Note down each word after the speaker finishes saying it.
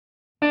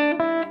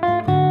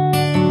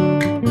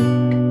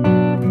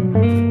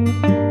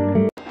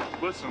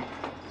Listen,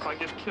 if I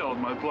get killed,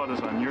 my blood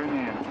is on your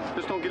hands.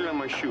 Just don't get it on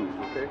my shoes,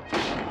 okay?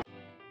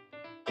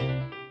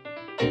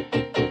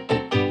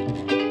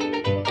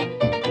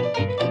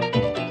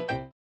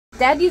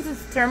 Dad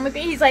uses the term with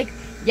me. He's like,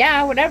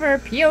 yeah, whatever,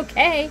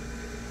 P-O-K.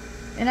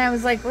 And I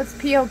was like, what's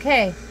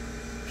P-O-K?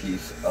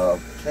 Piece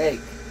of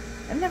cake.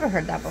 I've never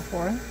heard that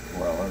before.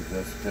 Well,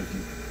 that's because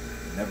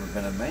you've never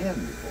been a man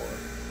before.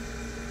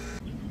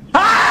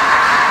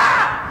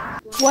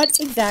 What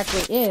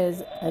exactly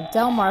is a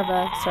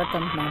Delmarva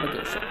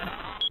circumnavigation?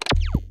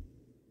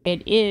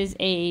 It is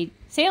a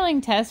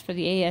sailing test for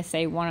the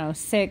ASA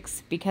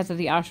 106 because of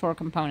the offshore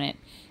component.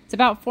 It's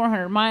about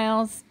 400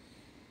 miles.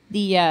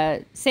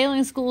 The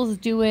sailing schools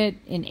do it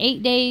in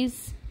 8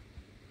 days.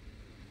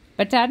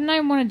 But Dad and I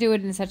want to do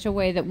it in such a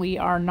way that we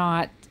are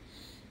not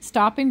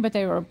stopping, but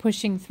they are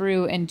pushing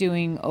through and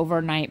doing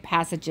overnight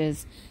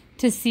passages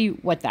to see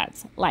what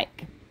that's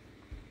like.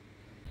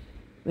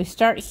 We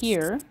start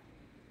here.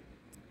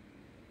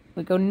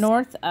 We go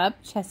north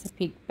up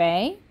Chesapeake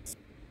Bay.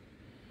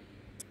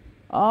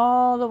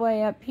 All the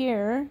way up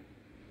here.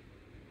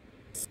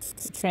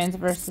 We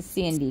transverse the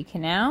C&D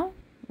Canal.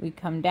 We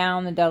come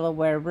down the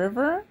Delaware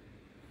River.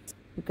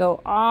 We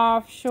go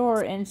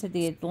offshore into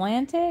the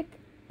Atlantic.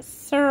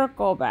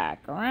 Circle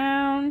back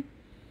around.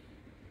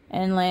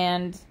 And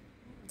land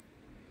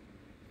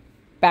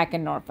back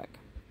in Norfolk.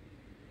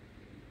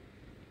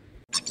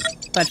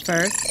 But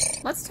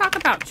first, let's talk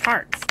about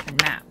charts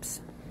and maps.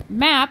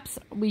 Maps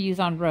we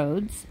use on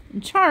roads,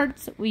 and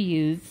charts we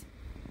use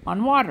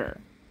on water.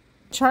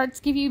 Charts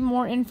give you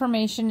more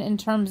information in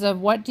terms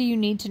of what do you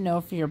need to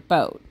know for your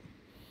boat.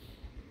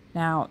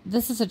 Now,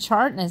 this is a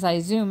chart, and as I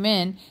zoom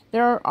in,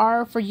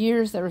 for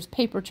years, there was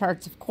paper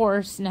charts, of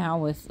course. Now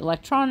with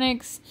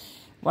electronics,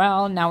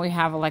 well, now we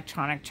have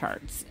electronic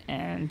charts,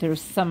 and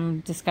there's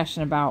some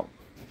discussion about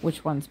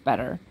which one's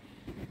better.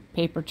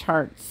 Paper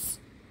charts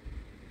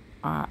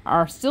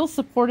are still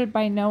supported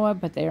by NOAA,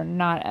 but they are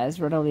not as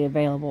readily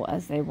available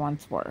as they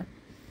once were.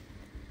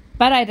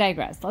 But I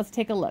digress. Let's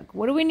take a look.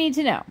 What do we need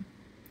to know?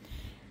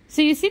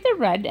 So you see the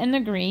red and the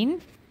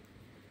green?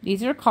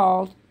 These are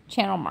called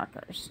channel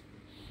markers.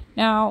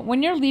 Now,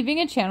 when you're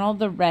leaving a channel,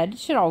 the red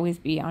should always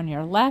be on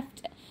your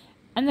left,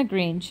 and the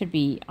green should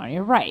be on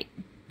your right.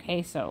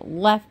 Okay, so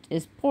left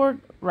is port,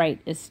 right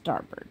is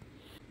starboard.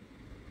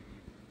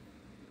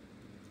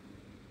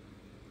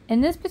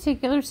 In this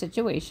particular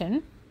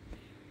situation,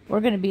 we're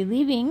going to be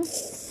leaving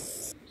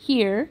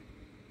here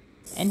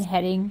and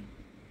heading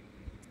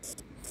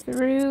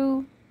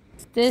through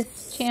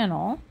this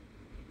channel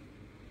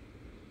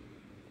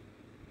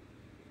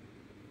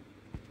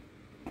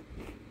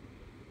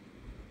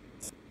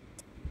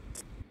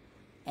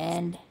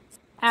and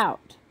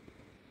out.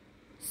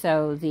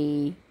 So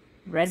the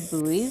red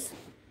buoys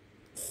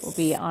will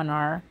be on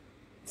our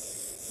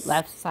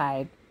left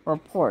side, or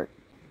port.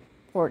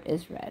 Port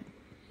is red.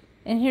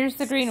 And here's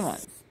the green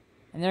ones,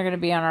 and they're going to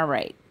be on our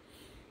right.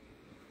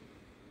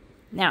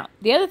 Now,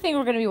 the other thing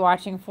we're going to be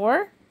watching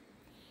for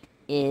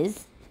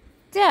is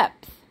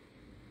depth.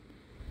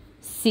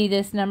 See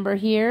this number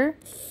here?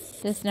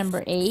 This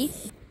number 8?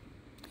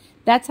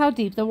 That's how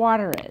deep the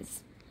water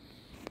is.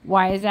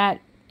 Why is that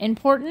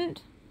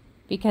important?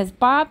 Because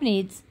Bob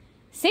needs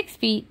 6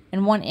 feet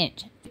and 1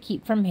 inch to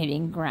keep from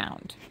hitting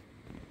ground.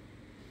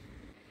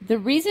 The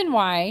reason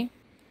why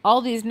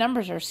all these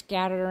numbers are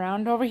scattered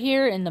around over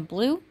here in the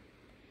blue,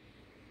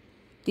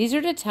 these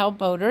are to tell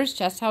boaters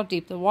just how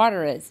deep the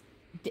water is.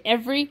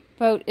 Every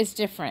boat is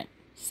different.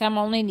 Some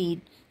only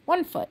need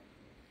 1 foot.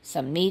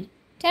 Some need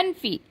 10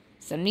 feet.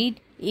 Some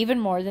need even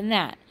more than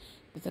that.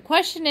 But the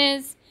question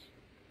is,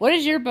 what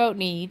does your boat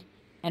need,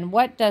 and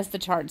what does the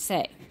chart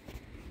say?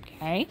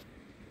 Okay?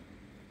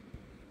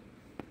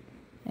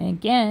 And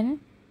again,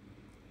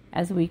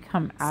 as we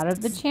come out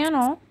of the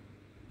channel,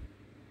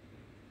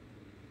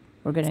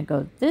 we're going to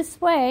go this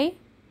way.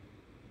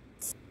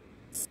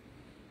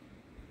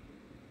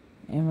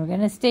 And we're going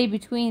to stay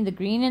between the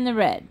green and the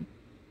red.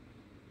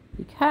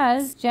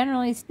 Because,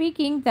 generally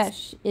speaking,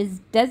 that is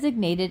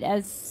designated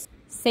as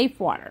safe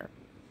water.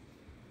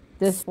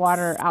 This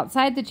water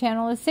outside the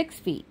channel is 6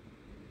 feet.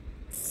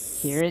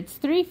 Here it's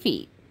 3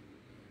 feet.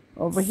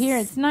 Over here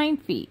it's 9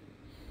 feet.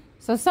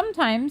 So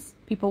sometimes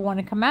people want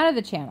to come out of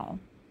the channel.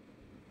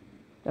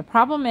 The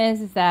problem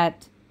is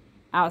that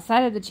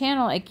outside of the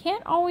channel, it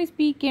can't always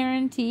be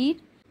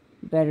guaranteed.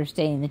 You better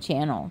stay in the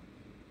channel,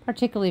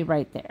 particularly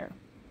right there.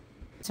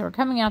 So we're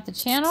coming out the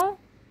channel.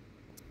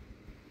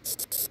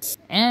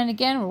 And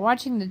again, we're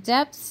watching the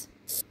depths.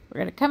 We're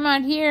going to come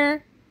out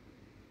here.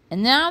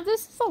 And now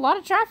this is a lot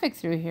of traffic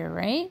through here,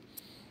 right?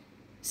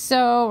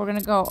 So we're going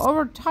to go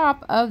over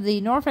top of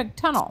the Norfolk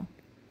Tunnel.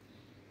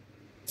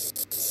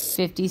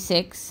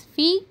 56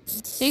 feet,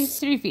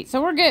 63 feet. So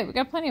we're good. We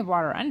got plenty of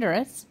water under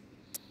us,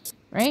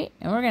 right?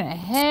 And we're going to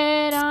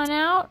head on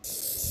out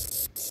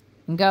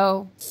and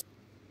go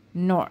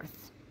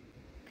north.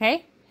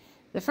 Okay?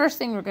 The first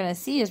thing we're going to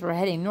see as we're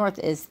heading north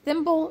is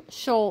Thimble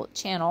Shoal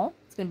Channel.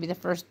 It's going to be the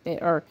first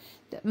bit, or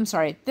I'm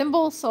sorry,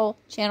 Thimble Shoal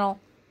Channel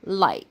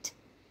Light.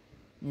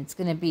 And it's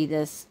going to be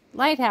this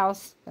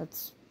lighthouse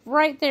that's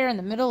right there in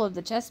the middle of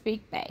the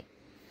Chesapeake Bay.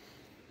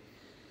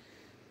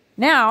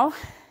 Now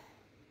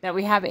that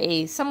we have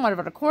a somewhat of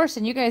a course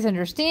and you guys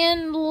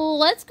understand,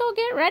 let's go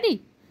get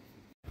ready.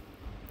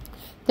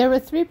 There were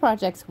 3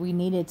 projects we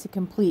needed to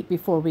complete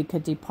before we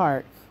could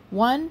depart.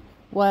 1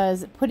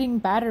 was putting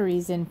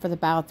batteries in for the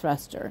bow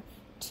thruster.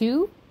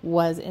 2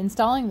 was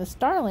installing the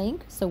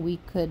Starlink so we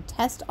could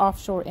test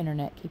offshore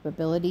internet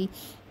capability.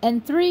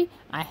 And 3,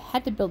 I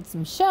had to build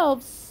some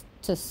shelves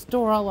to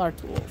store all our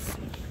tools.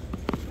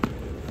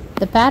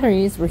 The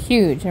batteries were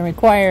huge and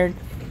required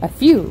a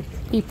few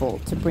people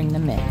to bring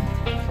them in.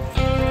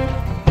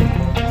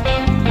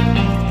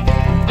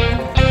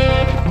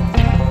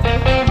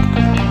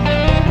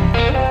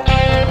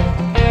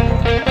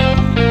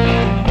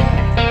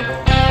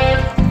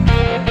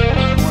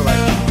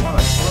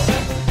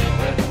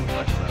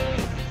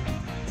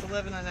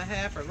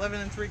 Or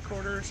 11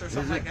 3/4 or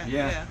something like that.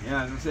 Yeah.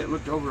 I was gonna say it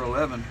looked over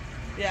 11.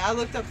 Yeah, I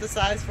looked up the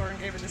size for her and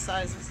gave her the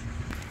sizes.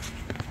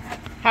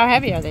 How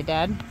heavy are they,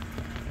 Dad?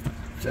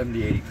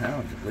 70, 80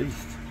 pounds at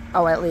least.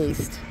 Oh, at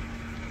least.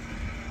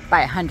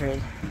 By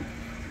 100.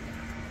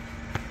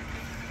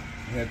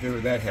 Yeah, if they were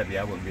that heavy,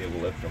 I wouldn't be able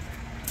to lift them.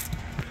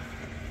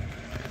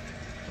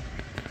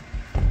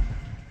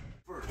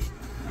 First.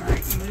 All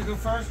right, you want me to go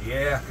first?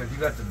 Yeah, because you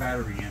got the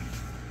battery in.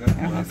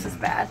 Oh, this is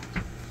bad.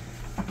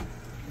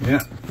 Yeah.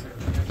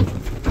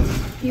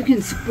 You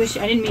can squish.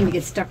 I didn't mean to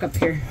get stuck up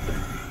here,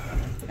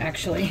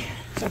 actually.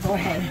 So go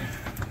ahead.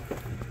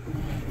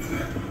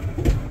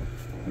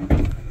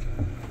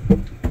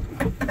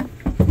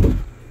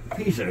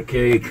 Piece of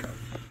cake.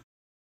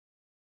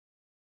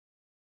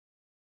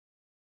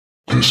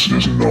 This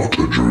is not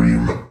a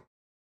dream.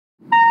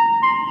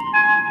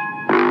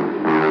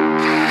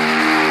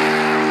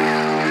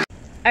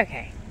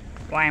 Okay.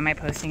 Why am I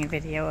posting a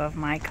video of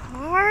my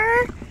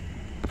car?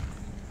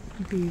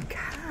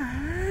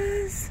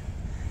 Because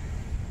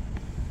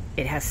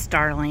it has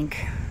Starlink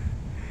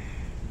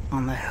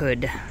on the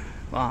hood,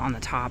 well, on the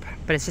top,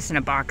 but it's just in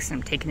a box, and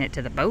I'm taking it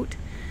to the boat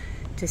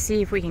to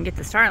see if we can get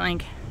the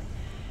Starlink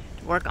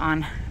to work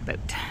on boat.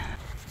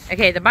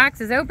 Okay, the box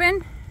is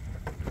open,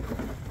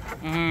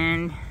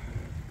 and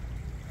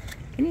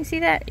can you see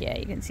that? Yeah,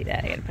 you can see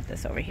that. I gotta put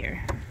this over here.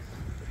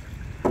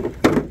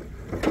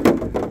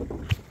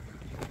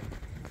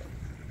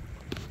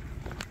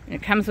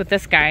 It comes with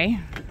this guy.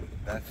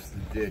 That's the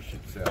dish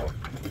itself.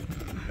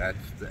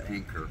 That's the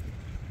anchor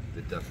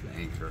that does the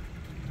anchor.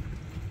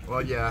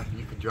 Well, yeah,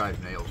 you could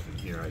drive nails in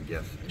here, I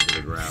guess, into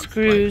the ground.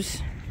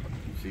 Screws. Like,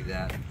 you see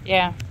that?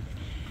 Yeah.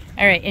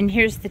 All right, and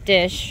here's the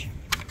dish.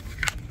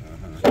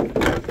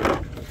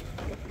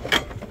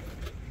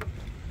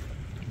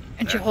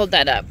 And you hold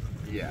that up.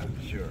 Yeah,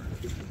 sure.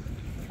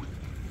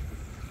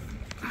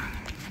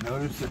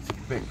 Notice it's a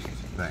fixed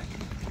thing.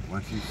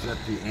 Once you set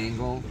the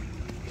angle,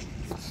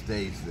 it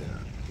stays there.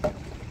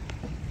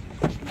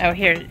 Oh,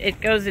 here,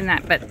 it goes in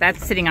that, but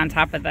that's sitting on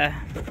top of the...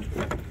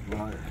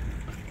 Well,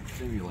 it's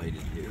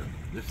simulated here.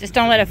 Just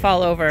don't let it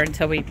fall over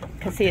until we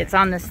can see it's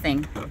on this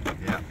thing.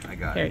 Yeah, I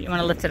got Here, it. you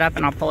want to lift it up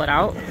and I'll pull it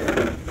out?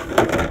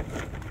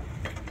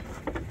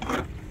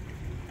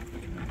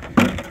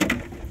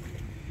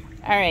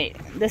 All right,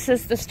 this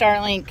is the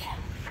Starlink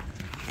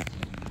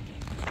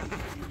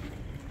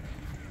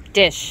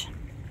dish.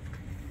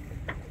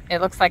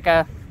 It looks like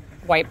a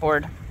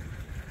whiteboard.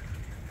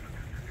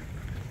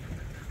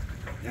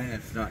 And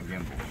it's not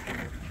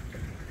gimbaled.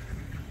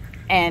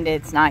 And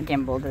it's not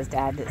gimbaled, as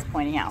Dad is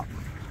pointing out.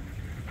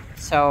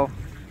 So,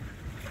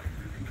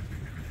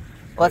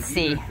 let's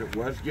see. If it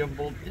was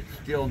gimbaled, it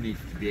still needs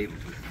to be able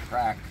to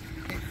track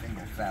a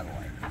single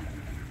satellite,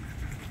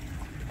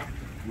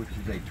 which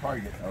is a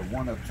target of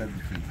 1 of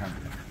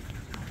 1,700.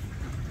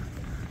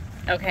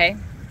 Okay.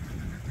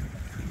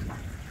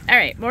 All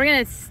right, we're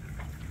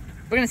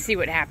gonna see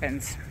what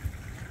happens.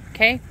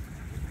 Okay.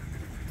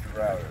 The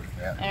router,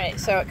 yeah. All right,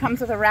 so it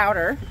comes with a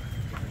router,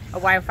 a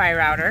Wi-Fi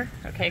router.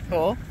 Okay,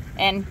 cool.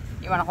 And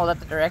you want to hold up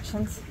the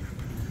directions?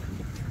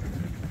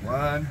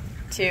 1,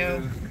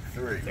 2,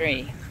 3.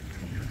 3.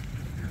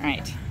 All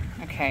right.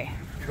 Okay.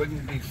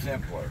 Couldn't be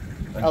simpler.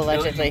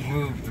 Allegedly. Until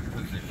you move the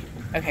position.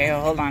 Okay,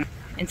 well, hold on.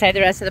 Inside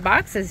the rest of the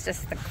box is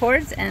just the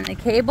cords and the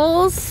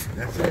cables.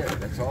 That's it.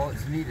 That's all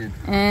it's needed.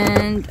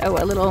 And, oh,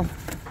 a little...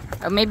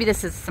 Oh, maybe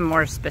this is some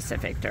more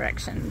specific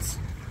directions.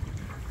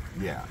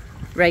 Yeah.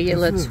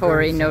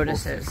 Regulatory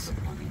notices.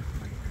 System, honey.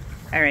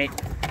 All right.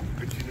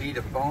 But you need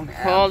a phone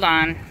app. Hold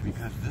on.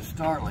 Because this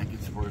Starlink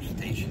is for a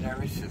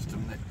stationary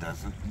system that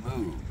doesn't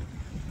move.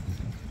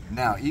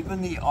 Now,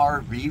 even the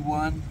RV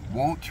one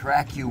won't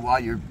track you while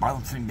you're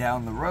bouncing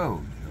down the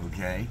road,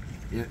 okay?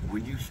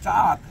 When you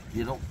stop,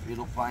 it'll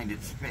find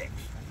its fix,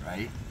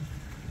 right?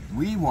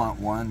 We want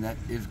one that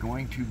is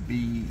going to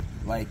be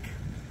like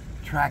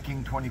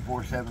tracking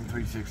 24/7,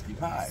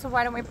 365. So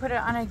why don't we put it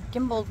on a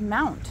gimbaled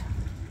mount?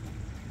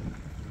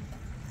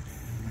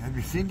 Have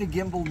you seen the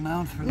gimbal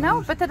mounts for those?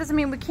 No, but that doesn't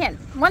mean we can't.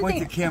 One Point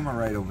thing. the camera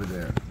right over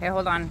there. Okay,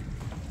 hold on.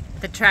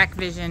 The track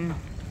vision.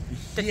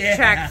 The Yeah,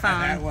 track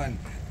phone. that one.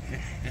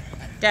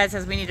 Dad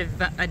says we need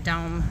a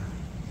dome.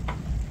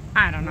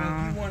 I don't know.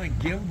 Well, if you want a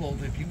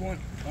gimbal, if you want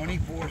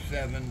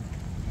 24/7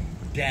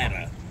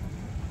 data,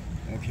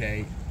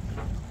 okay,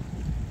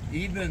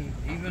 even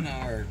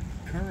our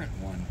current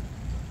one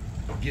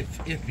gets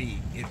iffy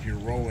if you're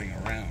rolling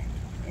around,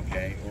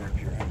 okay, or if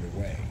you're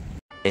underway.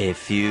 A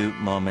few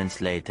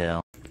moments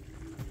later.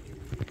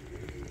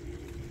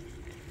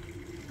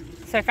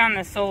 So I found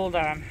this old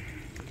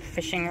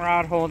fishing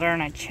rod holder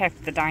and I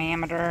checked the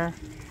diameter,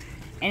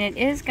 and it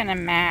is going to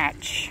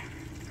match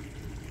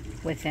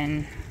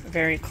within a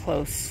very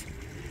close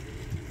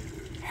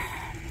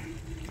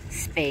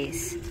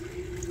space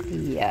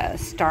the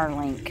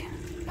Starlink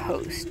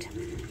post.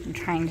 I'm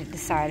trying to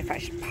decide if I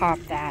should pop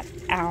that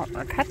out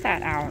or cut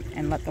that out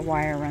and let the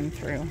wire run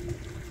through.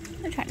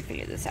 I'm trying to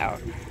figure this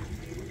out.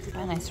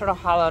 And I sort of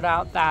hollowed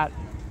out that.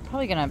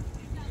 Probably gonna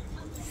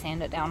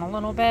sand it down a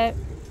little bit.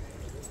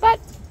 But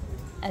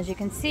as you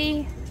can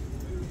see,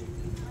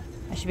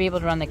 I should be able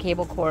to run the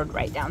cable cord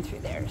right down through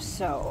there.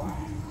 So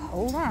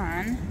hold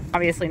on.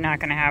 Obviously not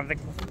gonna have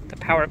the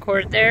power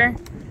cord there.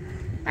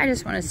 I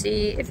just wanna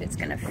see if it's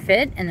gonna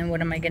fit, and then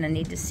what am I gonna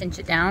need to cinch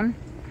it down.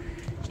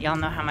 Y'all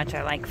know how much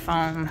I like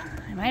foam.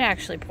 I might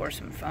actually pour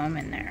some foam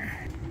in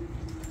there.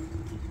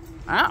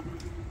 Oh,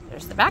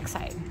 there's the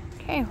backside.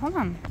 Okay, hold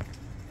on.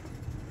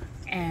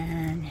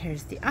 And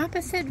here's the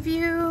opposite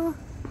view.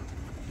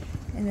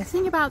 And the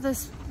thing about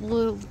this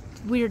little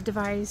weird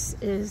device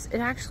is it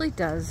actually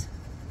does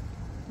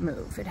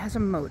move. It has a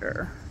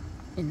motor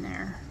in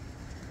there.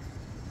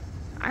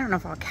 I don't know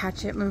if I'll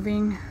catch it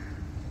moving.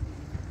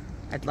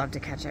 I'd love to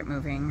catch it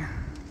moving.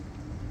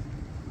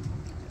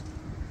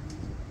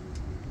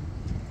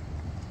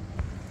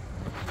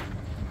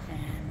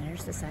 And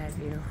there's the side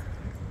view.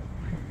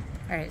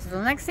 All right, so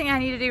the next thing I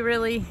need to do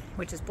really,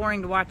 which is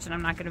boring to watch and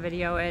I'm not gonna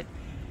video it,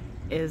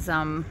 is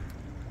run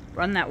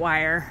that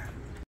wire.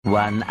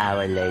 1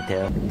 hour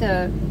later.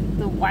 The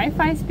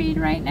Wi-Fi speed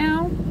right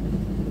now,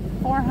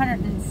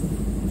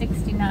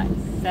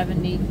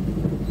 469.70.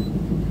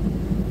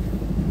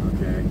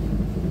 Okay.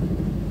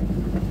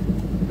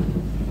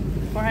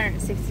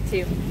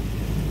 462.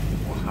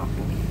 Wow.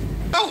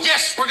 Oh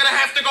yes, we're gonna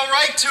have to go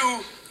right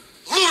to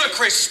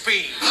ludicrous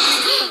speed.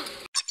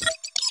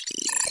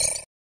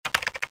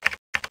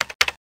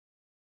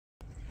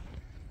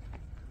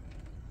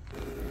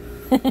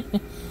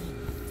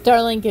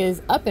 Starlink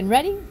is up and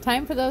ready.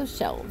 Time for those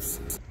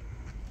shelves.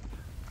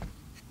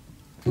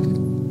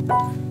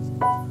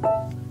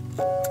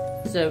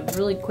 It's a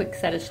really quick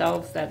set of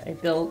shelves that I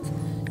built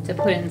to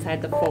put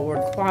inside the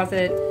forward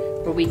closet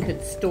where we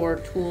could store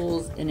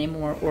tools in a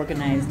more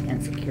organized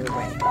and secure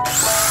way.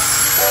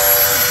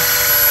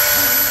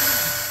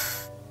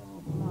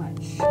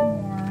 Much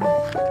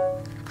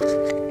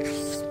more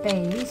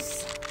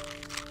space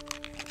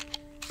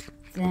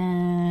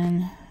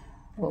than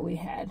what we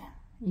had.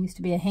 It used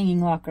to be a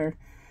hanging locker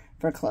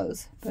for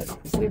clothes, but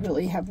we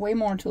really have way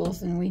more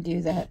tools than we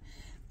do that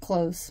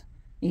clothes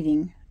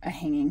needing a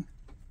hanging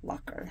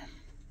locker.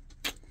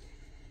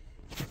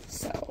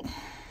 So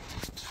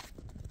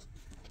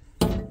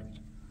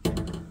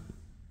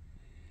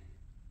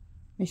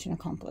mission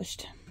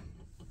accomplished.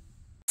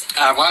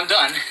 Well, I'm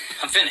done.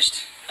 I'm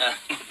finished.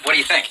 What do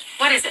you think?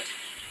 What is it?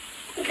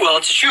 Well,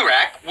 it's a shoe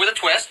rack with a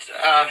twist.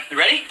 You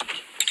ready?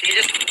 You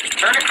just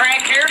turn a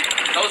crank here,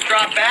 those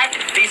drop back,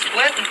 these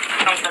split, and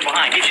comes from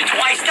behind. Gives you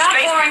twice the Stop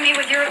space. boring me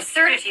with your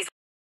absurdities.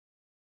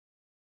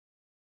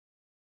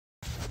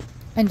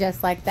 And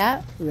just like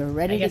that, we were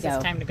ready to go. I guess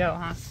it's time to go,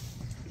 huh?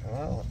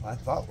 Well, I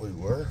thought we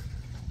were.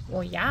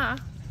 Well, yeah.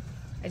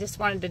 I just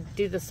wanted to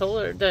do the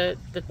solar, the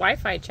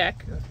Wi-Fi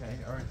check. Okay,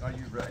 are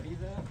you ready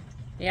then?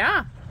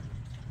 Yeah.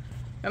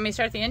 Want me to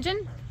start the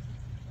engine?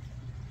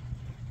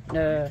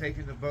 No. Are you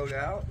taking the boat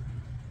out?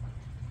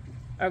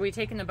 Are we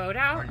taking the boat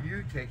out? Are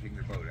you taking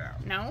the boat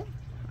out? No.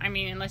 I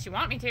mean, unless you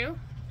want me to.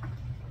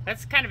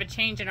 That's kind of a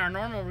change in our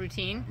normal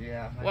routine.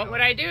 Yeah. What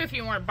would I do if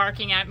you weren't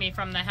barking at me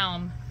from the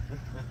helm?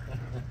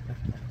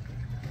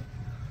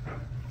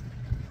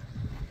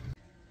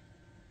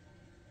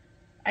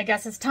 I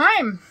guess it's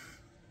time.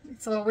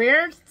 It's a little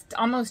weird. It's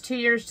almost 2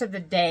 years to the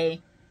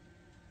day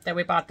that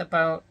we bought the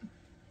boat.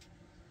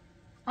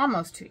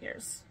 Almost 2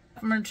 years.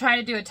 I'm going to try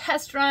to do a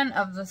test run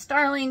of the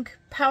Starlink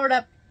powered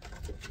up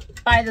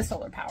by the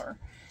solar power.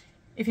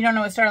 If you don't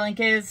know what Starlink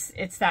is,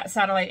 it's that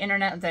satellite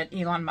internet that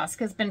Elon Musk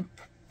has been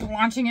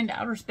launching into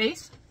outer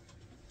space.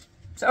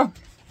 So,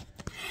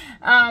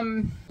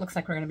 looks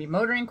like we're going to be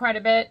motoring quite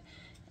a bit.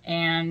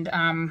 And,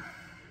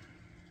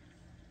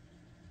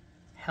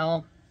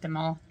 hell,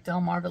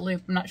 Delmarva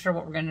Loop. I'm not sure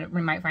what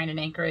we might find in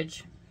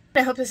Anchorage.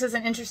 I hope this is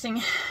an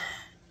interesting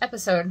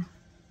episode.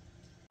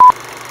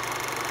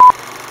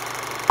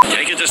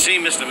 Take it to see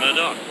Mr.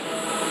 Murdoch.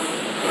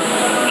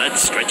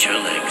 Let's stretch your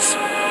legs.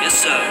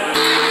 Yes, sir.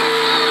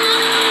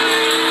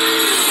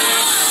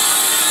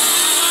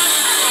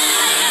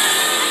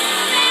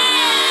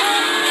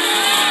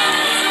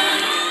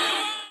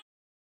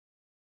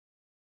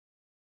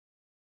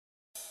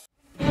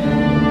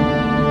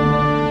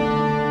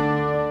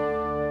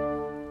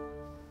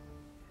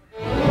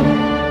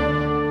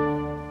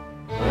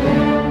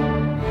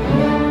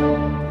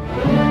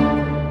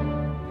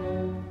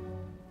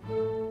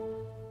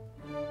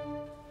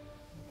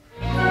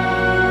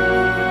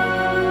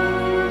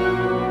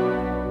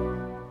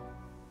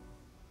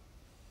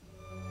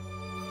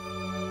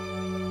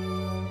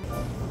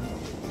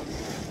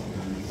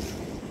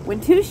 When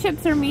two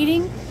ships are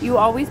meeting, you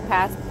always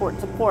pass port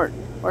to port,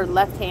 or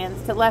left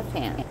hands to left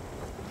hand.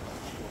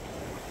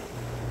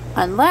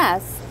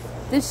 Unless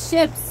the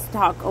ships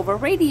talk over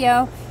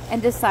radio and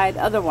decide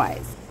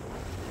otherwise.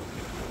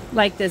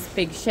 Like this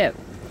big ship.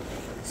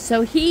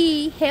 So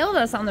he hailed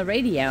us on the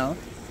radio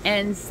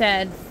and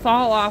said,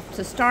 fall off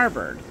to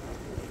starboard.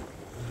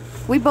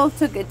 We both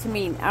took it to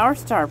mean our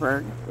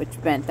starboard, which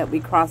meant that we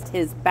crossed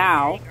his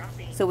bow,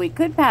 so we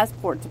could pass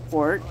port to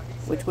port,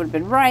 which would have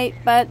been right,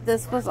 but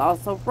this was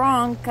also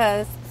wrong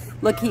because,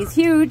 look, he's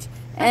huge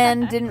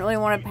and didn't really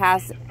want to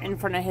pass in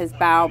front of his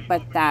bow,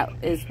 but that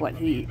is what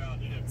he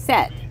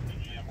said.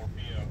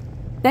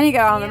 Then he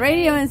got on the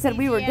radio and said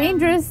we were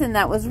dangerous and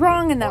that was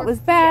wrong and that was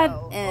bad,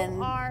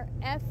 and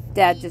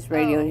Dad just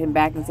radioed him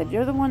back and said,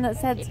 you're the one that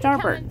said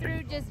starboard.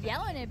 Through just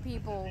yelling at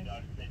people.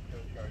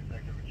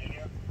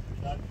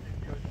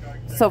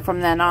 So from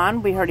then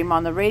on, we heard him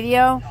on the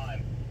radio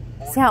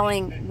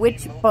telling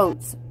which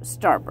boat's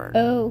starboard.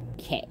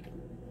 Okay.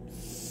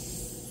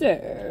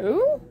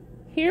 So,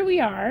 here we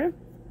are.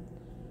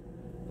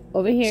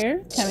 Over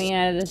here, coming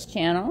out of this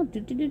channel.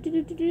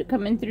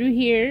 Coming through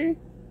here.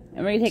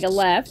 And we're going to take a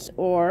left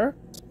or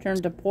turn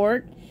to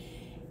port.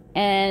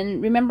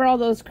 And remember all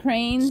those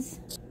cranes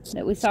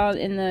that we saw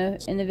in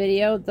the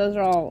video? Those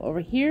are all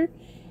over here.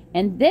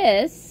 And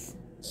this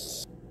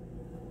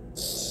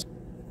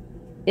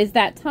is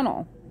that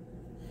tunnel.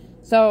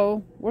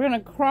 So we're going to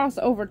cross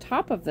over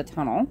top of the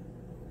tunnel.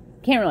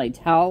 Can't really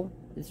tell.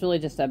 It's really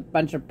just a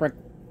bunch of brick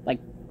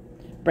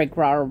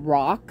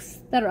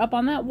rocks that are up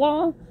on that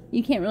wall.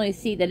 You can't really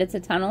see that it's a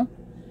tunnel.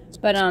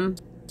 But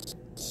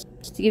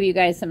to give you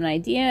guys some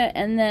idea,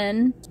 and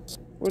then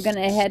we're going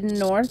to head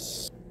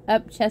north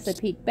up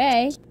Chesapeake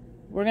Bay.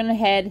 We're going to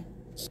head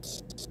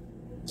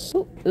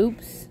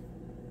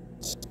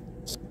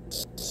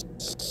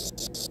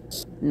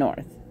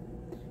north.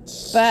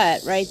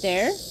 But right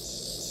there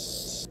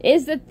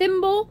is the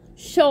Thimble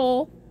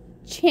Shoal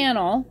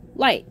Channel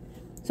light.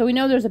 So we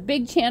know there's a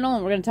big channel,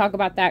 and we're going to talk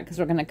about that because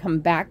we're going to come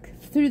back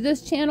through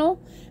this channel.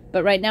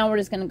 But right now we're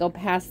just going to go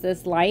past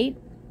this light.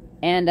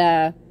 And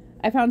I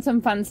found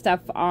some fun stuff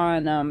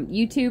on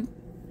YouTube.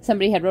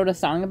 Somebody had wrote a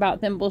song about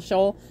Thimble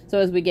Shoal. So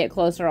as we get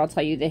closer, I'll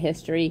tell you the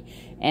history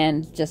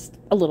and just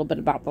a little bit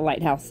about the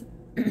lighthouse.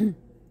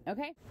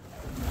 Okay.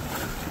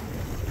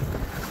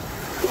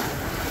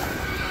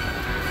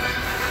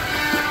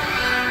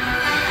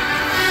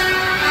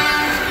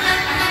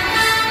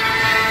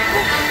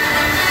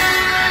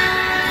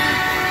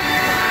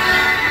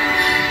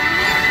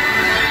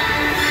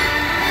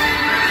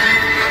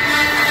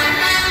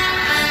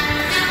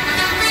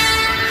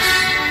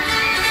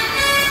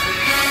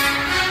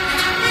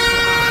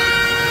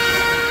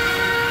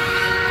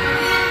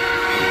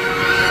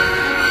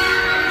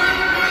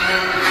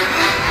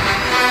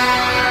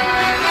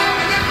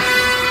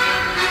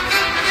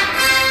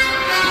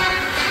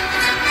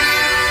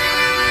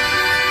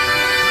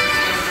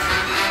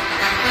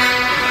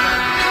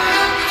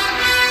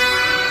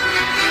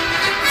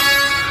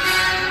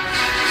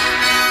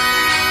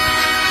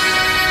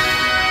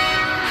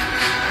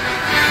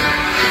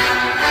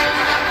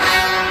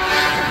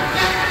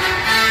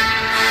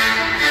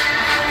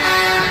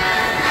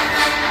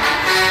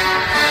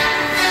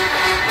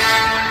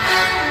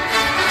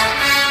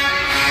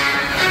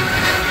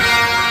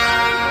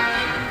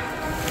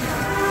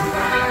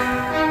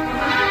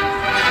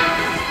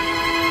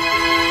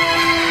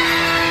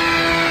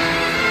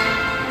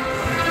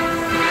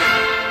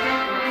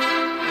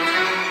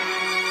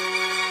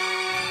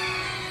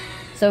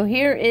 So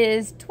here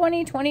is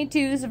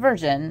 2022's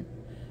version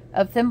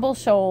of Thimble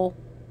Shoal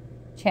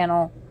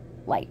Channel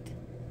Light.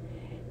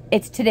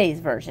 It's today's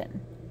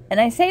version.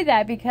 And I say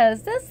that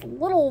because this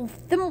little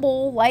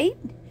thimble light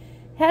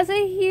has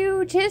a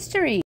huge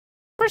history.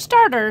 For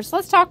starters,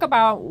 let's talk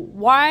about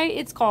why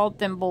it's called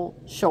Thimble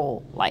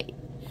Shoal Light.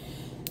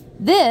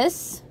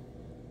 This,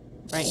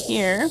 right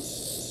here,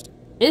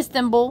 is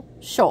Thimble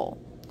Shoal.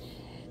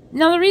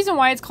 Now the reason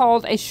why it's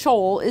called a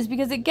shoal is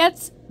because it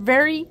gets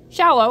very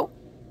shallow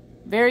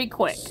very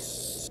quick.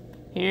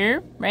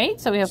 Here, right?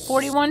 So we have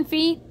 41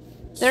 feet,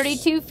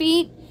 32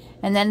 feet,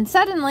 and then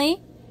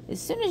suddenly, as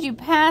soon as you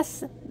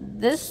pass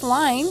this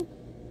line,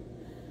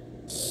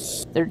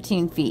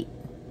 13 feet.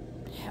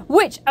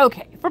 Which,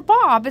 okay, for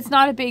Bob, it's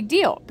not a big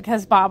deal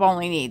because Bob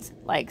only needs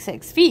like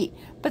 6 feet.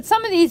 But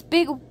some of these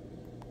big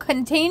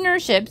container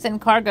ships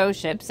and cargo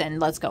ships, and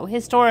let's go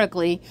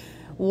historically,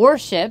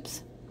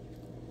 warships,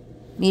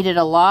 needed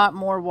a lot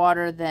more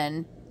water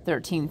than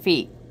 13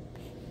 feet.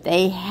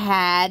 They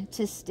had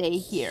to stay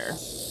here,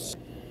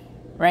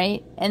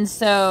 right? And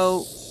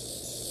so,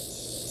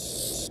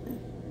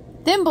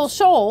 Thimble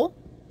Shoal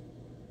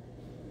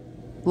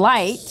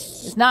Light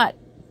is not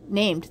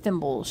named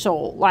Thimble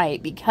Shoal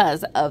Light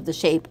because of the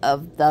shape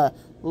of the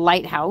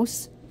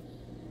lighthouse.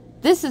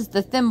 This is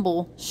the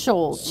Thimble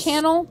Shoal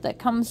Channel that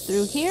comes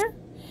through here.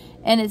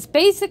 And it's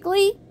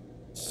basically,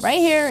 right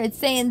here, it's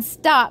saying,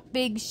 stop,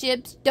 big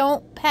ships,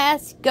 don't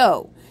pass,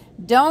 go.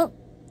 Don't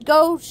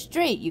go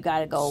straight. You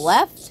gotta go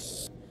left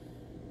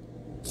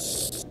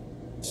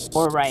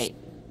or right.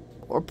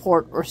 or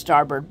port or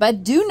starboard.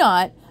 But do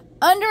not,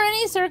 under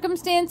any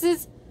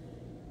circumstances,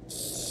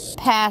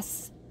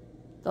 pass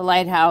the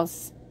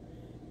lighthouse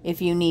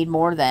if you need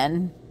more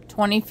than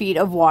 20 feet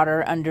of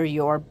water under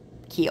your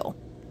keel.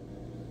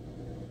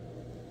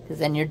 Because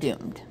then you're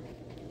doomed.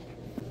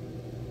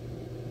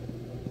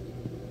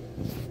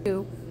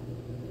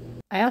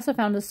 I also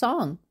found a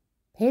song.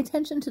 Pay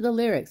attention to the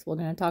lyrics. We're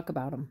going to talk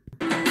about them.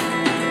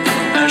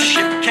 A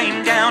ship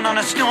came down on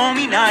a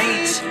stormy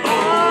night.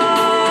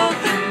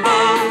 Open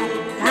bow,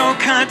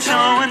 broke her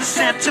tow and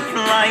set to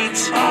flight.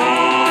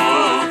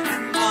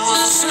 Open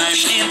bow,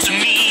 smashed into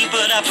me,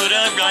 but I put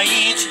her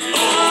right.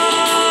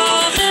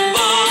 Open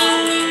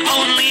bow,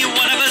 only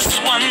one of us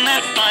won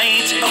that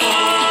fight.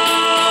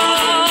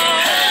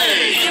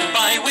 Hey, hit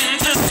by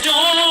winter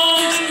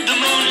storms, the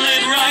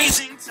moonlit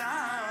rising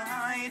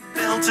tide,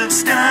 built of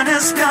stern a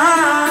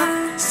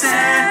star,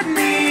 set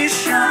me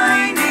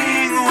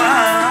shining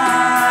white.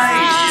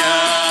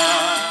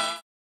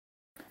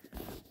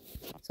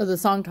 So the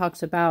song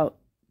talks about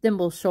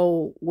Thimble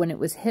Shoal when it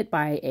was hit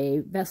by a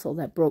vessel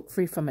that broke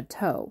free from a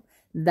tow.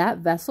 That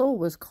vessel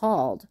was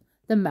called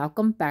the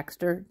Malcolm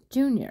Baxter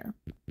Jr.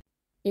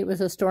 It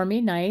was a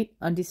stormy night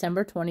on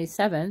December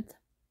 27th,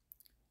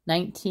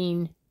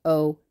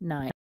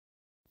 1909.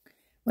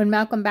 When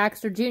Malcolm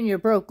Baxter Jr.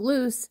 broke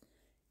loose,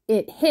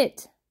 it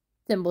hit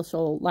Thimble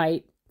Shoal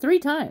Light 3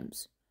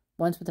 times.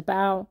 Once with the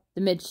bow,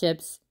 the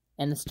midships,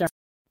 and the stern.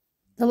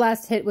 The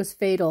last hit was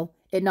fatal.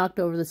 It knocked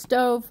over the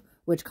stove,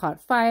 which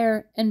caught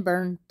fire and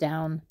burned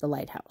down the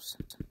lighthouse.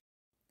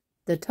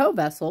 The tow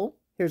vessel,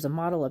 here's a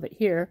model of it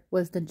here,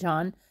 was the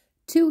John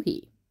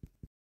Toohey.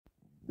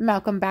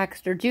 Malcolm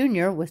Baxter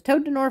Jr. was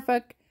towed to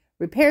Norfolk,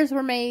 repairs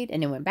were made,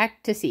 and it went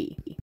back to sea.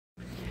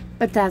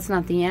 But that's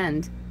not the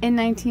end. In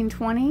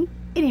 1920,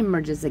 it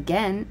emerges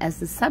again as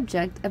the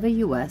subject of a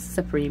U.S.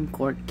 Supreme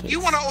Court case.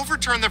 You want to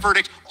overturn the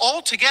verdict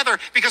altogether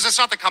because it's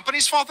not the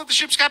company's fault that the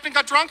ship's captain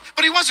got drunk,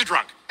 but he wasn't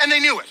drunk, and they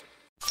knew it.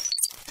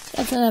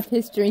 That's enough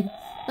history.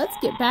 Let's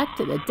get back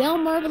to the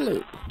Delmarva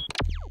Loop.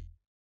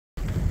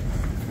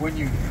 When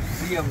you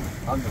see them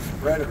on the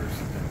spreaders,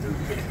 they're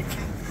big.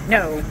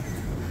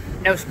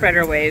 No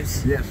spreader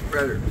waves. Yeah,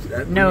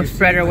 spreaders. No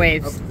spreader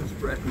waves.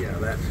 Yeah,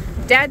 that's...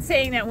 Dad's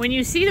saying that when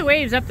you see the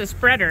waves up the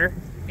spreader,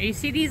 you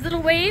see these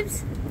little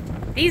waves?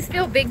 These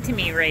feel big to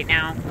me right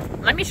now.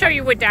 Let me show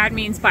you what Dad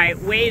means by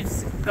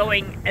waves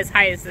going as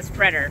high as the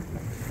spreader.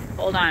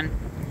 Hold on.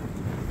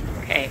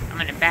 Okay, I'm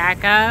gonna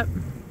back up.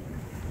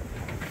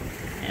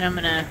 And I'm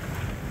gonna...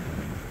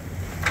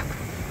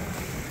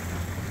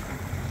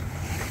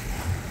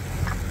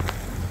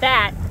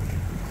 That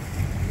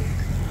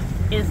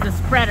is the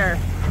spreader.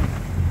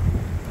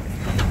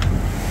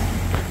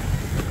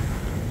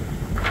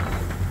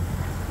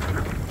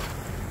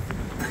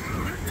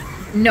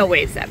 No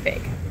waves that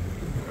big.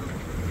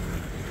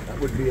 That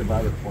would be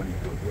about a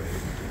 20-foot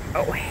wave.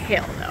 Oh,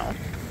 hell no.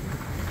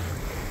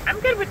 I'm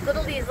good with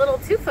these little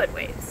 2-foot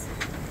waves.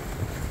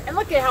 And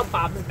look at how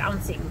Bob's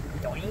bouncing.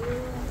 Doing.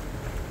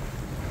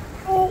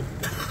 Oh.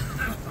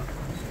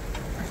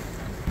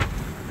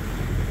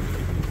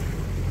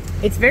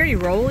 It's very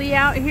rolly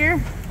out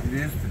here. It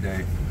is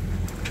today.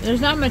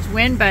 There's not much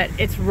wind, but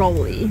it's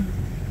rolly.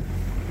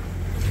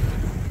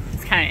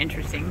 It's kind of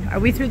interesting. Are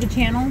we through the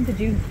channel? Did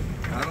you?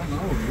 I don't know.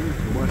 You're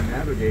the one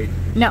navigating.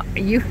 No,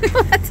 you.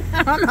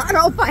 I'm on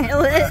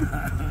autopilot.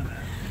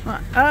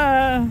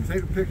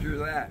 Take a picture of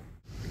that.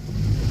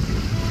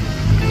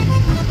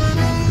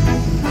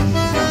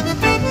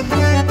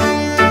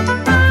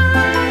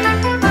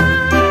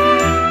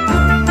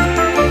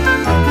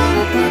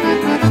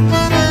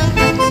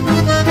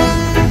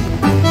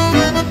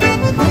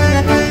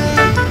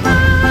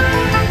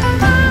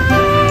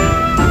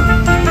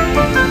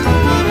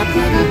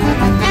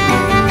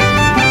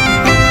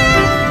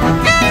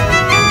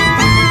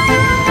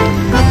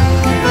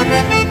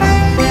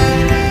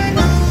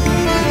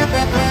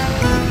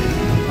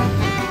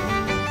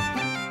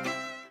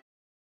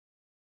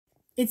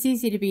 It's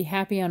easy to be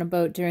happy on a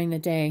boat during the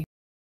day,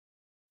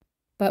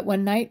 but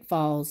when night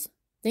falls,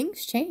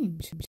 things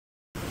change.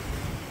 I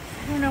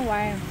don't know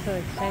why I'm so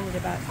excited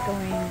about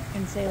going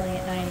and sailing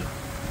at night,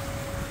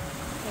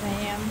 but I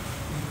am.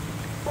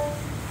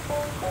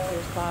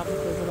 There's Bob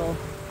with his little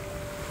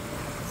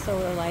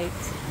solar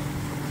lights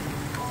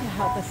to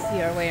help us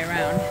see our way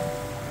around.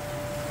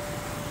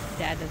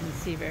 Dad doesn't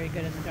see very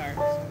good in the dark.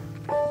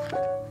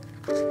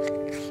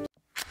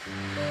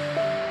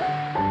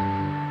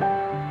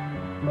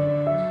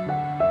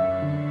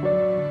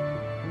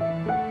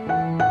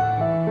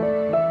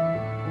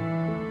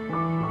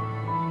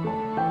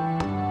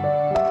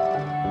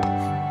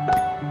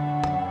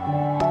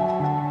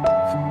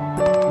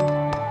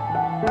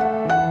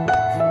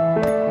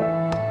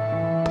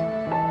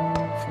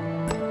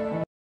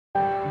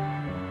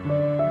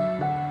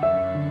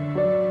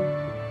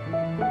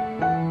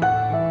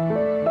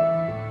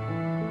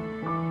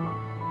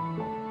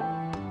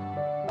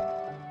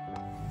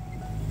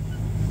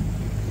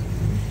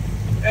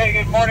 Hey,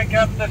 good morning,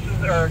 Captain.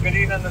 Good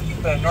evening. This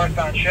is the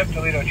northbound ship,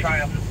 Toledo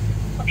Triumph.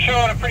 I'm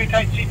showing a pretty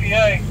tight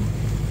CPA.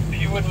 If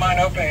if you wouldn't mind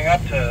opening up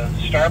to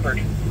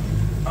starboard,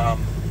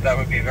 that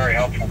would be very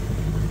helpful.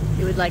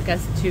 You would like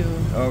us to...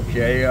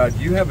 Okay,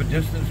 do you have a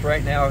distance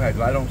right now?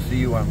 I don't see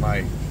you on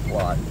my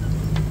plot.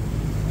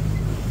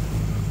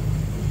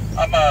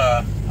 I'm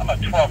a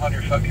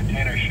 1,200-foot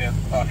container ship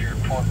off your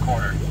port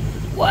quarter.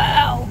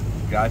 Wow.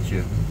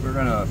 Gotcha. We're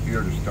gonna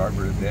veer to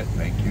starboard a bit.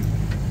 Thank you.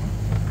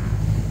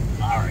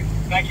 All right.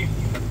 Thank you.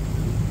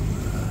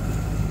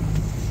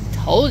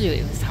 Told you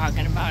he was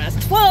talking about us.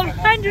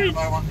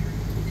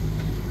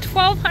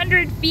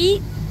 1,200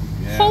 feet?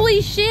 Yeah.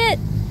 Holy shit.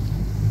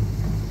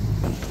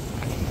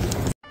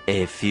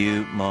 A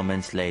few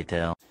moments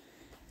later.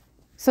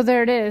 So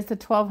there it is, the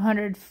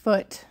 1,200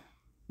 foot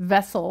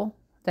vessel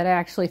that I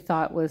actually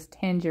thought was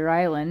Tangier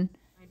Island.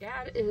 My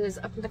dad is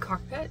up in the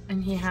cockpit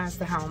and he has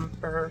the helm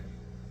for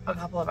a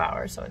couple of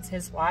hours, so it's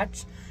his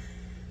watch.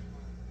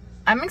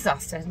 I'm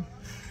exhausted.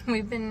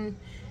 We've been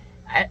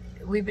at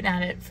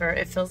it for,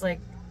 it feels like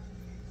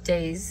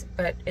days,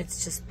 but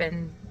it's just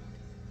been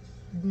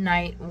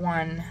night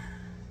one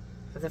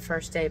of the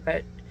first day.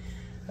 But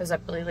I was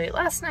up really late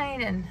last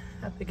night and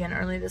up again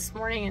early this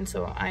morning, and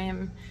so I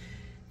am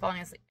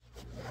falling asleep.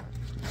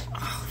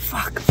 Oh,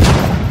 fuck.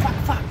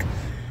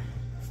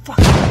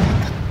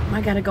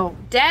 I gotta go.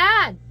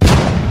 Dad!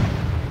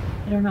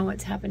 I don't know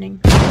what's happening.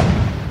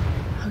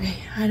 Okay,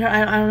 I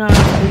don't know. I'll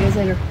tell you guys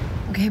later.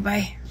 Okay,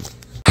 bye.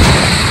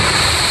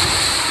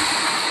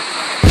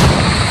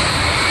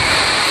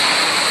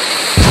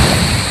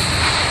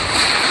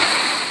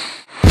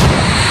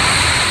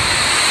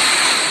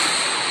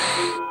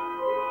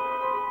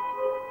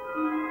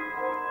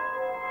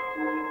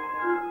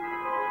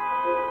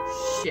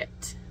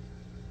 Shit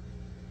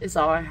is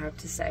all I have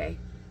to say.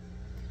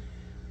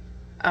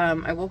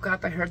 I woke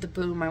up, I heard the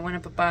boom, I went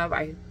up above,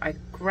 I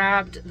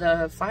grabbed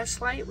the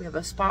flashlight. We have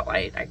a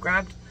spotlight. I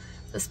grabbed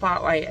the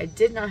spotlight. I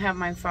did not have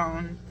my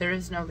phone. There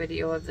is no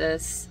video of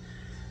this.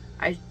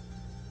 I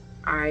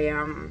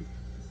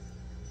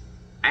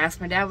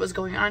asked my dad what was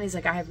going on. He's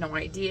like, I have no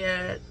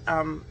idea.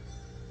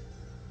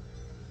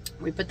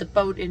 We put the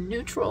boat in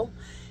neutral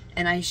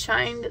and I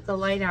shined the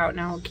light out.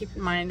 Now keep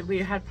in mind, we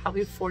had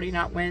probably 40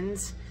 knot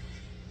winds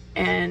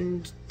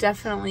and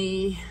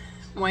definitely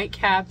white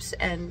caps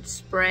and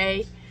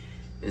spray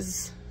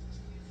is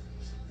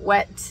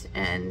wet,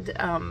 and you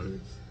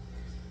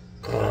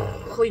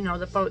know,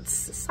 the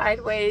boat's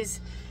sideways,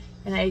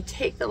 and I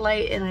take the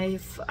light and I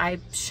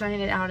shine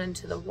it out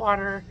into the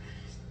water,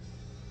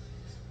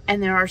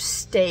 and there are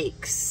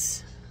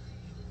stakes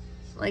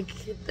like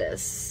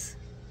this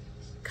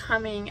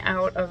coming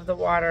out of the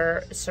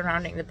water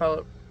surrounding the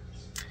boat,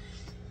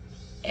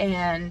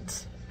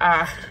 and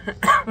I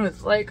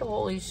was like,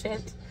 holy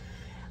shit.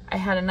 I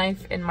had a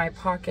knife in my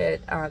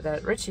pocket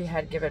that Richie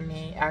had given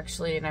me,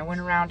 actually, and I went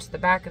around to the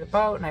back of the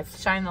boat and I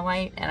shined the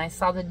light and I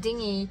saw the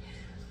dinghy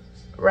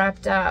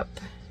wrapped up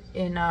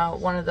in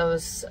one of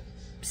those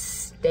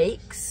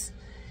stakes,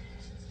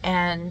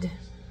 and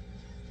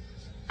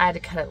I had to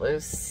cut it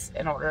loose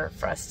in order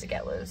for us to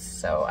get loose.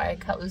 So I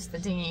cut loose the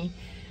dinghy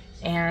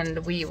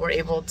and we were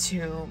able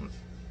to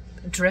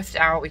drift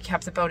out. We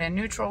kept the boat in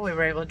neutral. We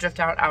were able to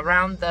drift out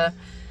around the,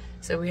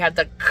 so we had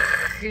the,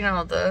 you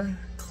know, the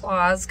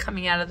claws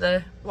coming out of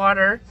the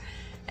water,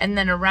 and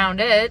then around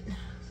it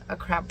a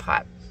crab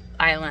pot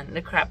island,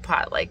 a crab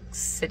pot like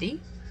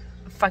city,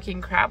 fucking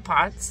crab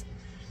pots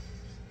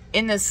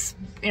in this,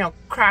 you know,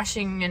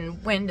 crashing,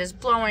 and wind is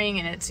blowing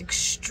and it's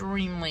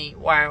extremely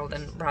wild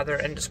and rather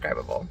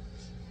indescribable.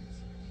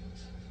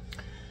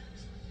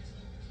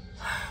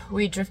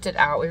 We drifted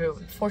out.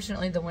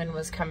 Fortunately the wind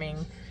was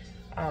coming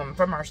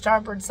from our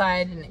starboard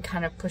side and it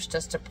kind of pushed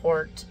us to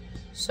port,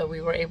 so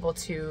we were able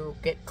to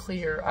get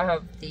clear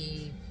of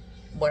the,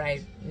 what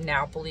I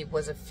now believe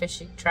was a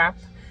fishing trap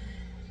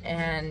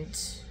and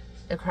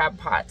the crab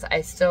pots.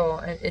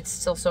 it's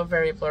still so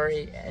very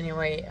blurry.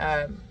 Anyway,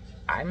 I'm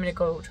gonna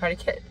go try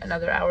to get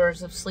another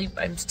hours of sleep.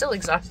 I'm still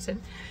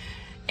exhausted,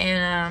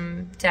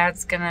 and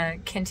Dad's gonna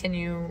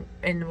continue,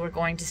 and we're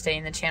going to stay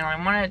in the channel. I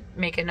want to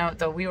make a note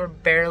though, we were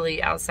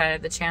barely outside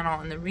of the channel,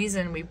 and the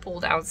reason we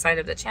pulled outside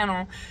of the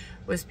channel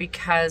was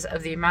because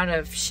of the amount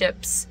of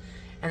ships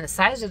and the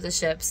size of the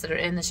ships that are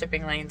in the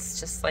shipping lanes,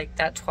 just like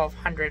that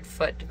 1,200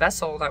 foot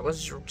vessel that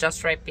was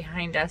just right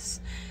behind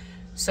us.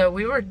 So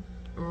we were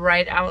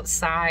right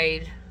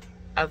outside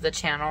of the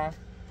channel,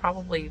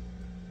 probably,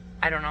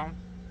 I don't know,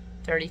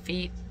 30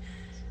 feet,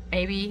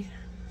 maybe,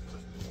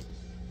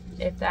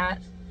 if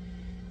that.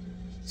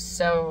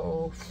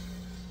 So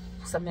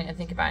something to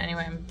think about.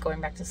 Anyway, I'm going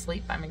back to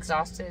sleep. I'm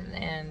exhausted,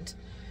 and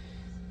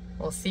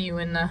we'll see you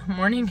in the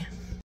morning.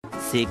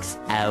 6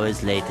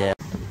 hours later.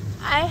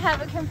 I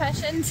have a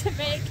confession to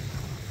make,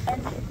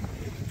 and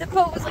the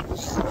boat was like,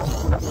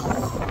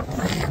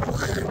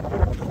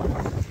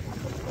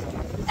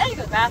 I had to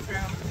go to the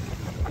bathroom,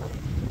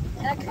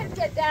 and I couldn't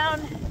get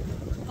down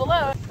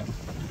below.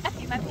 I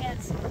peed my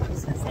pants. I'm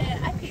just gonna say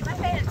it. I peed my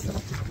pants.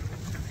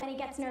 When he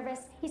gets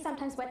nervous, he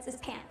sometimes wets his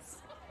pants.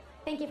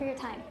 Thank you for your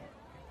time.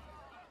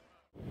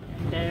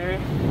 There,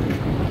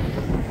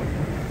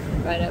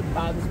 right up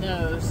Bob's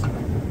nose.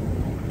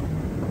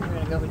 We're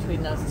gonna go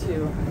between those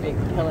two big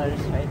pillars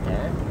right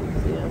there.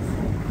 See this?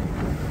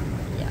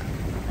 Yeah,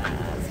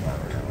 that's where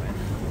we're going.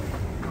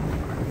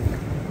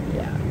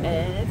 Yeah,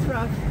 and it's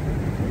rough.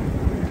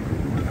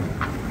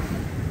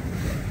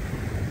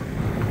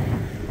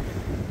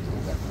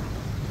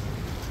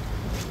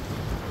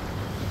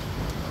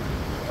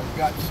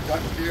 Got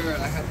stuck there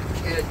and I had to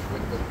catch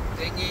with the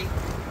dinghy.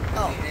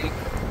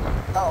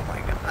 Oh my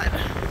God.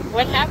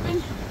 What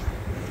happened?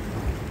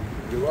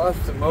 You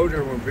lost the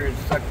motor when we were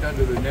stuck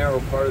under the narrow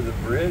part of the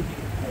bridge.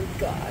 Oh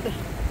God.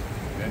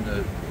 And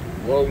the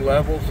low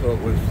level, so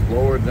it was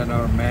lower than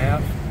our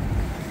mast.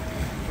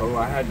 So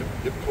I had to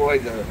deploy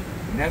the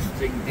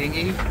nesting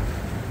dinghy,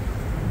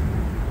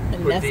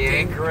 put the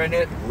anchor in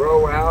it,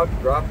 row out,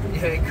 drop the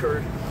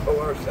anchor, pull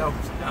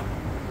ourselves out.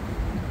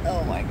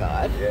 Oh my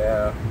God.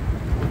 Yeah.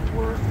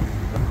 We're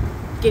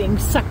getting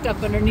sucked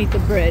up underneath the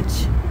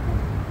bridge.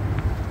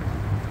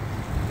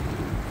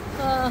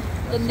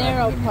 The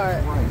narrow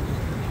part.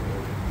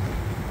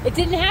 It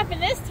didn't happen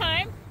this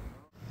time.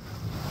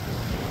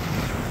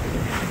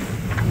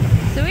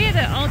 So we had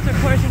to alter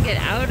course and get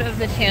out of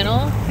the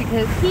channel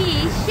because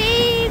he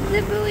shaved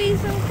the buoy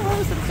so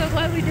close. I'm so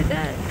glad we did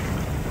that.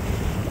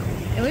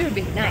 And we were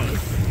being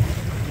nice.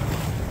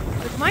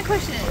 But my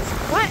question is,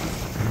 what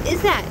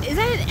is that? Is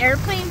that an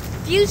airplane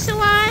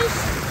fuselage?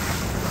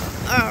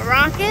 A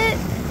rocket?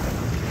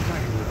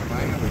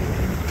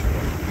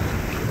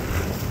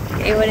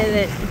 Okay, what is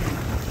it?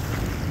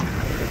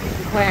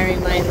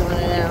 Inquiring minds want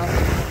to know.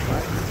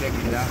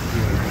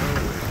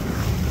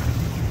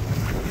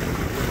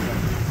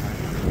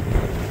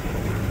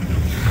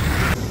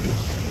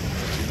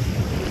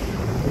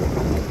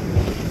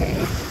 Okay.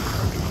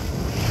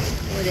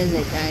 What is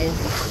it, guys?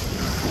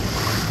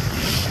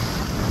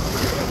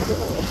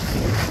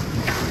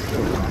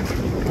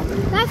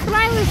 That's what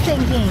I was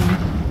thinking.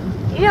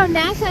 You know,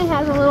 NASA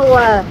has a little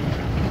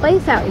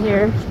place out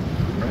here.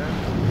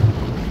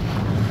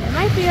 It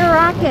might be a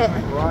rocket.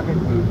 Rocket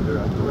booster,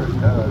 I'm sure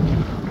it does.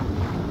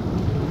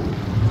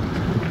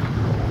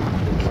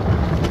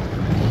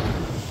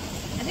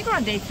 I think we're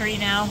on day 3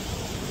 now.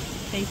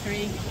 Day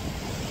 3.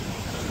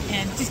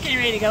 And just getting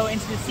ready to go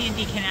into the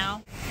C&D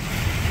Canal. I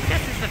think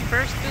this is the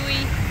first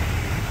buoy.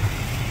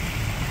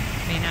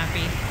 May not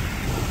be.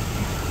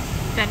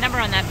 The number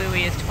on that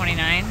buoy is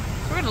 29. So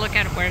we're going to look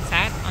at where it's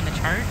at on the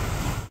chart.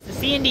 The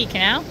C&D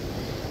Canal,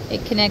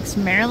 it connects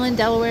Maryland,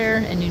 Delaware,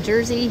 and New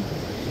Jersey.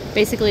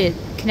 Basically, it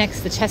connects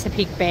the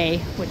Chesapeake Bay,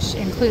 which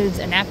includes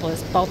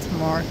Annapolis,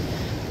 Baltimore,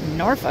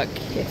 Norfolk.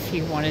 If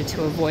you wanted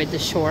to avoid the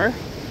shore,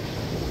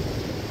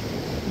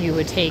 you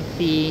would take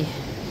the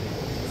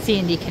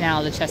C&D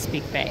Canal to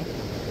Chesapeake Bay,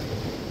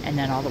 and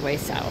then all the way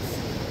south.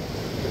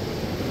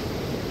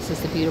 This is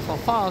the beautiful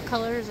fall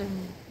colors in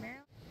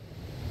Maryland.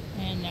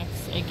 And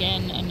that's,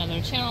 again,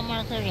 another channel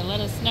marker to let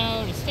us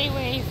know to stay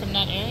away from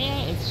that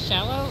area. It's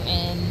shallow,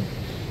 and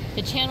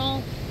the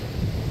channel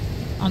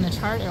on the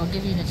chart, it'll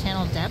give you the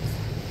channel depth.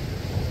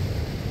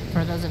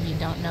 For those of you who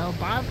don't know,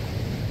 Bob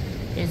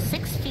is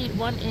 6 feet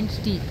 1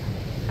 inch deep.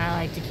 I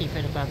like to keep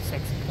it above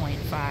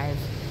 6.5.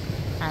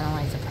 I don't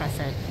like to press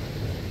it.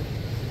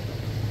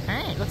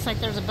 Alright, looks like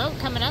there's a boat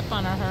coming up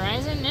on our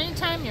horizon.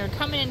 Anytime you're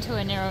coming into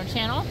a narrow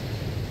channel,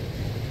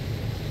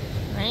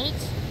 right,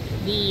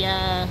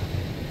 the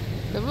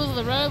rules of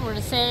the road were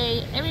to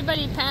say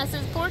everybody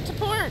passes port to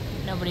port.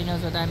 Nobody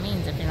knows what that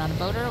means if you're not a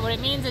boater. What it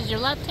means is your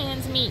left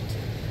hands meet.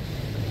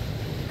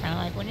 Kind of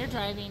like when you're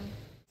driving.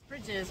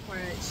 Bridges where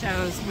it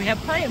shows we have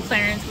plenty of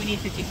clearance, we need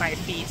 55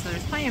 feet. So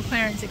there's plenty of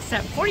clearance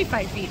except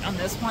 45 feet on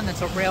this one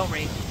that's a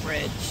railway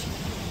bridge.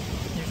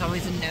 There's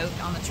always a note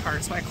on the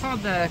chart. So I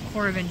called the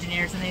Corps of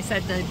Engineers and they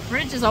said the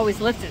bridge is always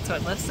lifted, so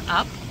it lifts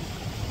up.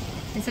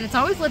 They said it's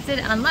always lifted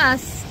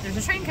unless there's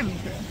a train coming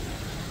through.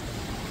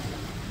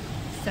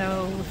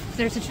 So if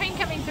there's a train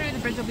coming through, the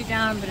bridge will be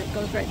down, but it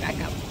goes right back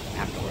up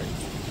afterwards.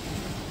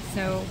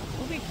 So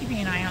we'll be keeping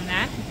an eye on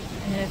that.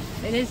 And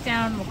if it is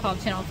down, we'll call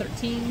channel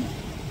 13.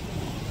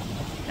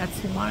 That's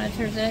who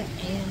monitors it.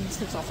 And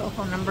there's also a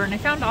phone number. And I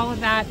found all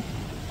of that,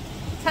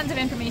 tons of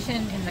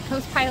information in the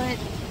Coast Pilot,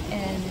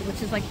 and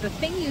which is like the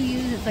thing you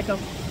use. It's like a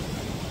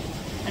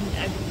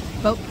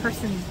boat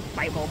person's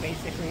Bible,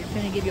 basically. It's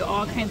going to give you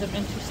all kinds of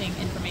interesting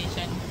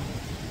information.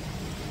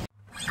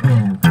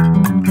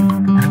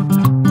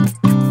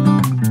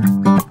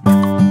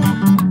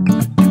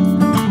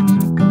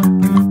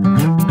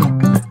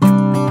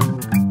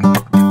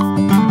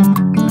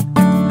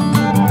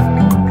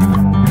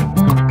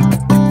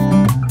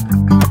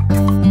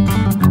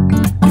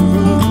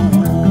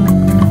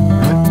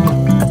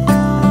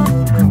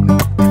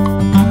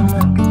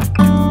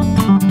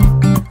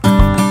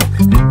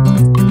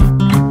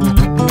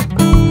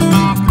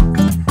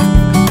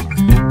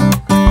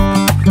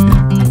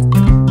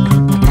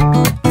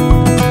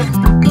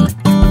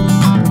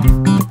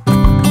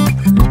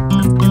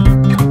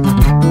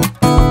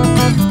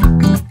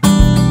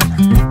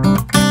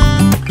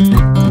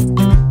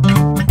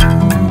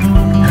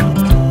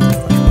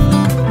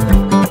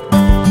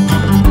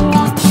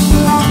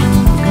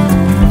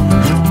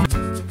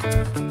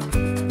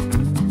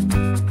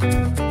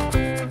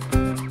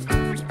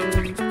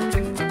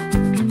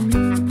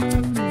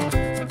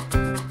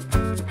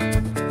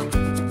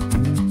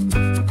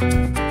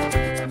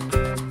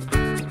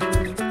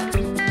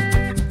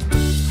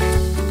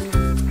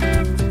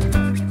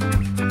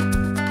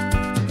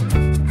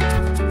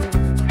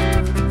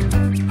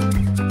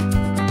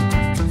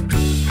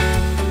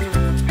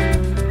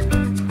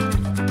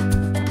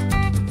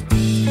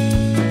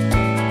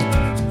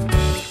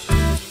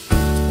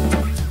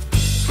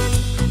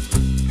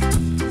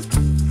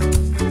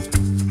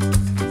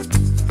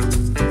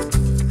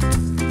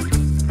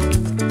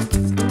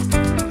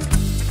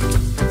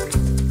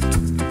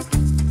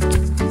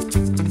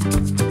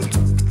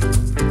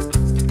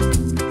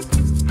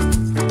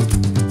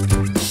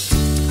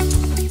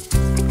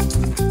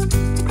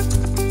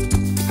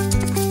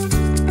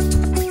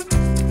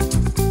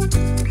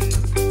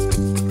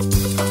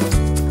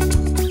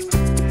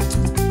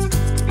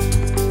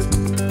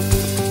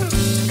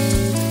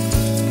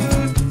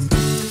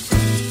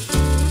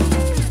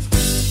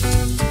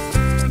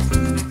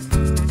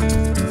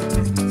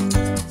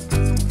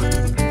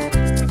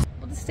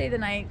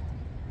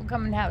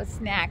 come and have a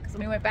snack. So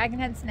we went back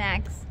and had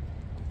snacks.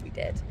 We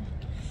did.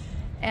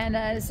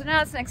 And so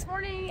now it's next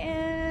morning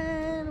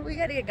and we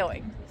gotta get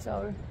going.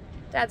 So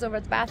Dad's over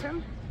at the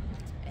bathroom,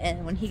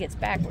 and when he gets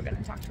back, we're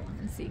gonna talk to him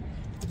and see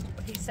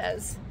what he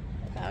says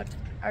about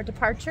our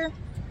departure,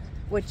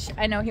 which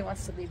I know he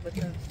wants to leave with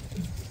the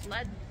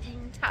sled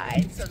being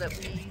tied so that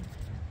we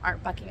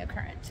aren't bucking a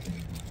current.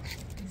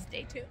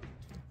 Stay tuned.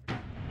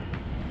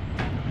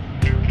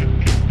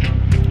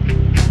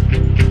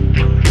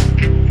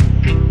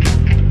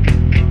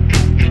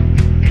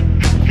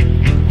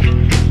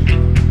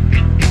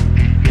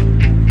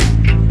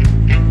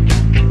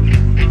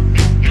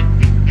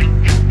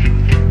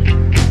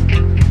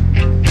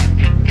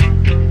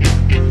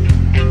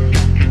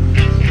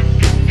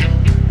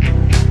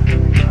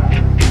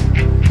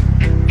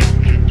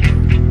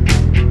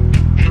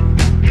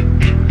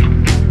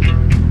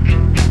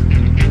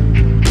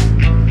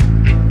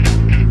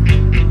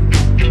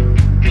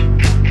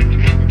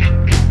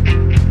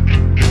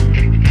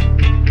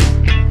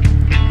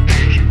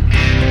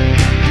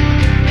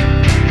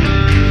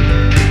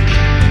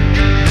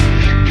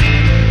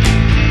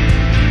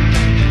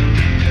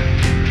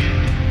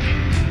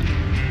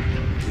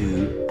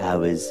 2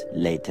 hours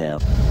later.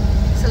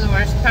 So the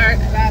worst part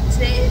about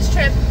today's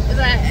trip is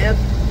I have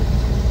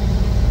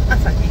a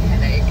fucking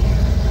headache.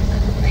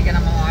 I get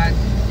them a lot.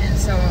 And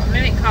so I'm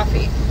gonna make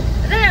coffee.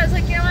 And then I was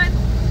like, you know what?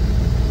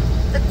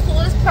 The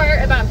coolest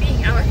part about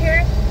being out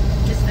here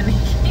is the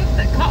making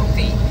the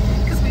coffee.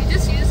 Because we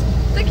just use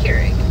the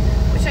Keurig,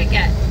 which I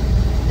get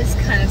is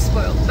kind of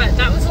spoiled. But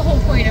that was the whole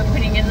point of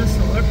putting in the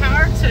solar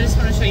power. So I just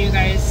want to show you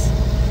guys.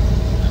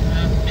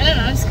 I don't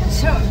know, I'm just gonna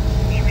show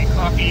me my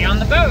coffee on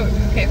the boat.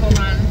 Okay, hold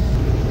on.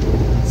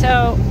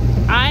 So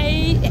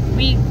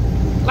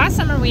last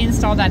summer we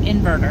installed that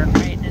inverter,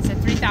 right? And it's a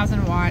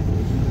 3,000 watt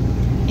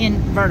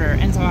inverter,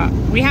 and so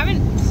we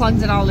haven't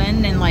plugged it all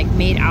in and like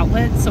made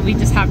outlets, so we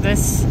just have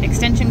this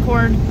extension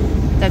cord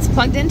that's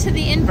plugged into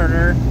the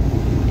inverter,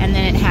 and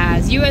then it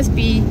has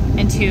USB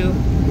and 2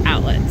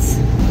 outlets.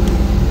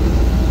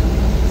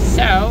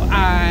 So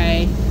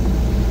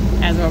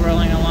as we're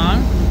rolling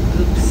along,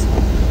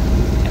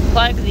 I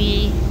plug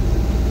the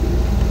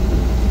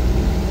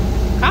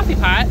coffee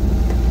pot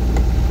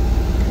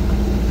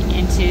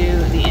into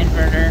the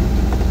inverter,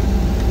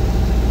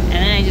 and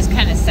then I just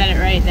kind of set it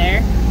right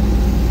there,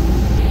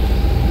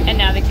 and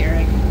now the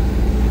Keurig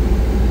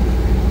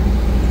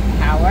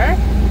power.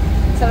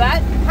 So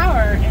that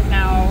power is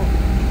now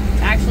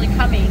actually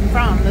coming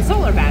from the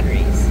solar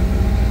batteries.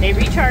 They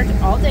recharge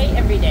all day,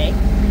 every day,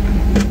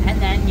 and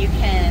then you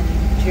can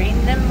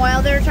drain them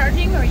while they're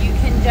charging, or you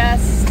can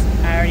just,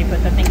 I already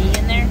put the thingy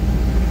in there.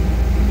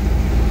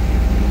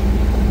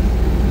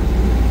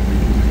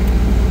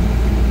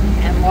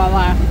 And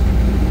voila.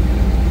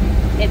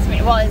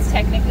 It's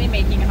technically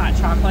making hot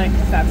chocolate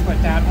because that's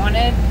what Dad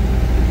wanted.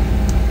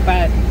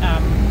 But,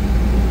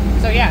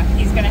 so yeah,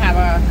 he's going to have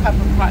a cup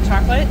of hot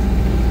chocolate,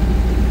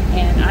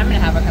 and I'm going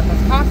to have a cup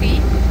of coffee,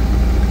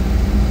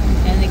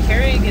 and the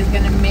Keurig is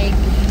going to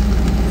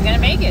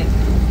make it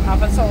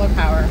off of solar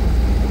power,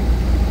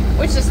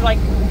 which is like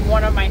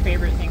one of my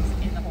favorite things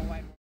in the whole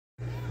wide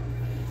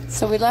world.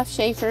 So we left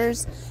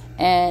Schaefer's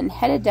and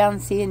headed down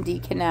C&D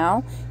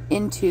Canal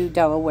into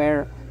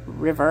Delaware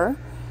River.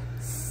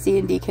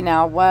 C&D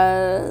Canal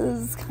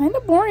was kind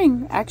of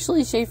boring.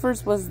 Actually,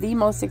 Schaefer's was the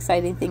most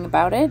exciting thing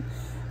about it,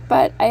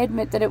 but I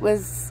admit that it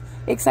was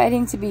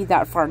exciting to be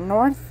that far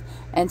north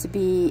and to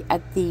be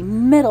at the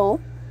middle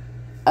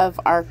of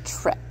our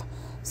trip.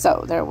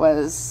 So there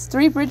was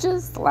 3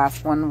 bridges. The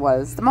last one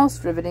was the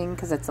most riveting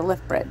because it's a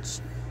lift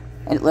bridge,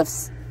 and it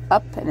lifts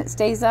up and it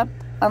stays up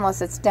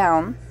unless it's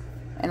down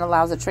and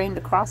allows a train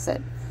to cross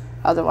it.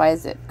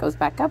 Otherwise it goes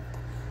back up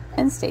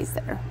and stays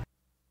there.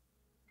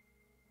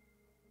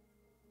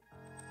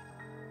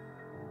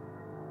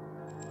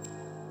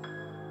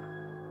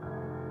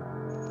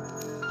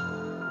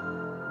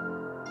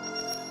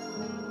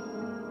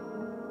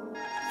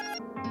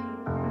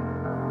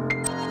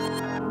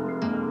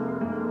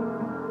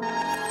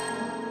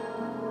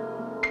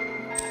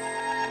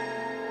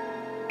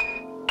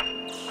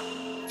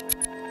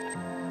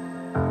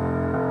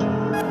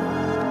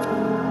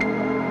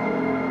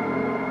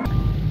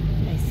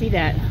 See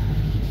that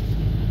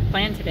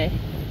plan today.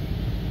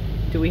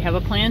 Do we have a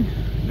plan?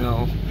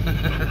 No,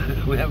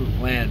 we have a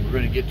plan. We're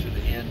going to get to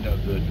the end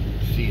of the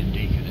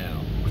C&D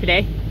Canal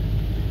today.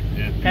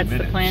 In a few That's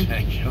minutes, the plan.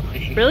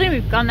 Actually. Really?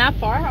 We've gone that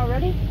far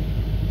already?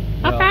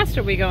 How fast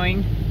are we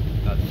going?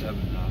 About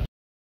 7 knots.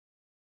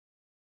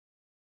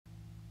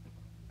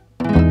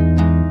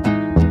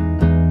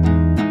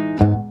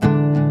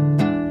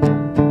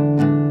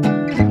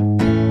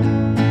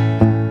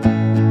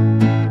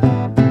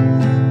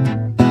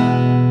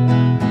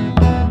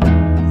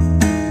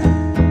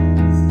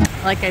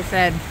 Like I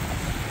said,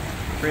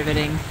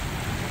 riveting.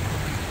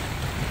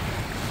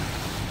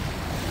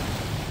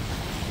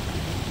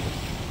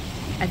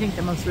 I think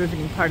the most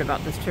riveting part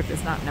about this trip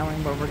is not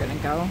knowing where we're going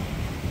to go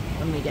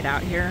when we get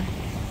out here.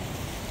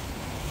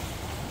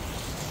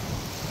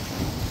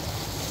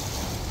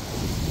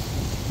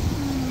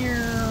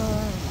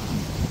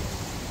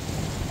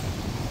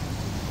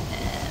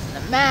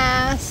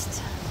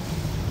 mast.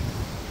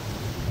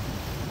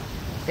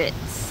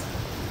 Fits.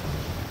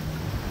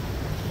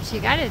 But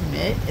you gotta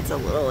admit, it's a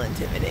little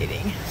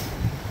intimidating.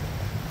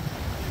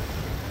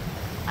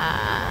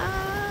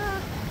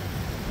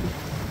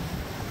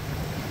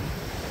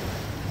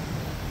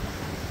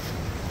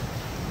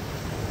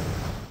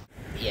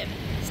 Yep.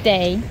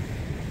 Stay.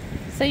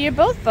 So you're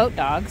both boat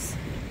dogs.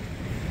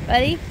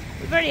 Buddy,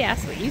 we've already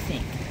asked what you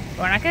think.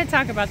 We're not going to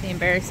talk about the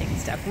embarrassing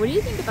stuff. What do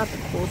you think about the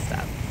cool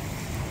stuff?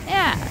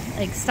 Yeah,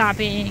 like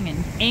stopping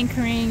and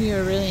anchoring. You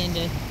were really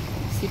into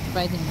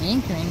supervising and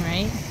anchoring,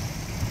 right?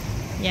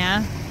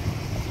 Yeah.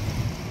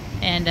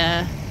 And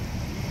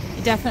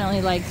you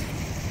definitely liked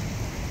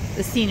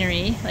the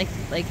scenery, like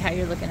how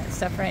you're looking at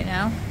stuff right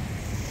now.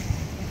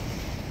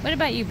 What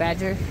about you,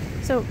 Badger?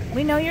 So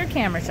we know you're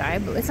camera shy,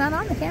 but it's not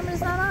on. The camera's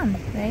not on,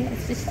 right?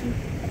 It's just you.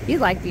 You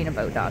like being a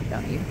boat dog,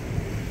 don't you?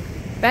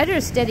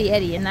 Badger's steady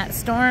Eddie in that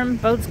storm.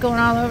 Boats going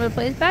all over the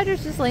place.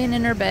 Badger's just laying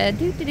in her bed.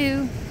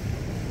 Doo-doo-doo.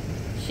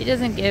 She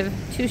doesn't give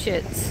two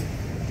shits.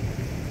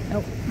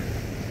 Nope.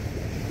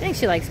 I think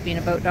she likes being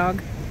a boat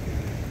dog.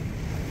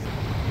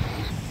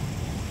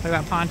 What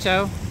about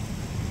Poncho?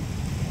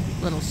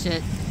 Little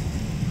shit.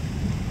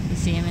 You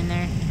see him in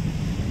there?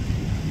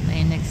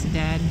 Laying next to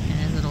Dad in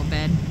his little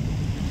bed.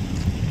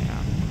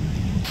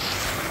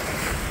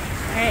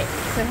 Alright,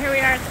 so here we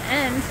are at the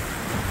end of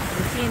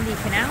the C&D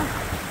Canal,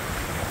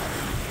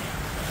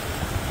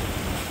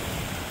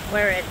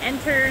 where it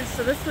enters,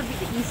 so this would be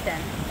the east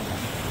end,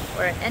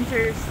 where it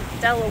enters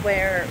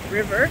Delaware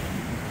River.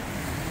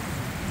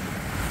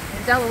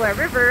 The Delaware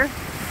River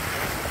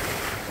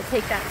will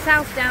take that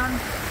south down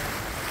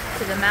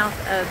to the mouth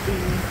of the,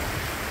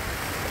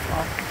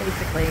 well,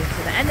 basically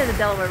to the end of the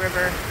Delaware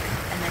River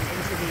and then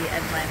into the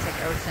Atlantic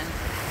Ocean,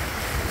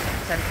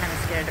 which I'm kind of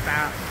scared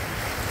about.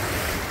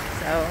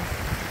 So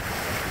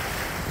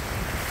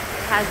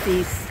it has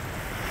these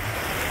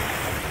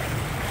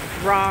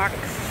rocks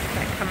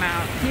that come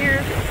out here.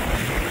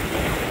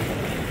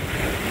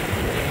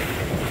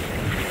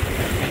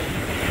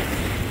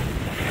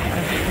 I don't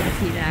know if you can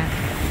see that.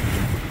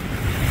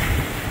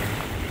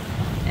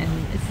 And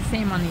it's the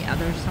same on the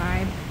other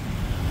side.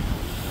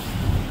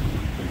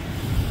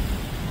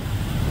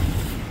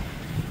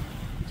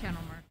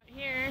 Channel mark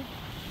here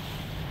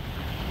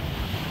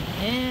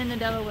in the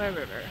Delaware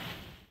River.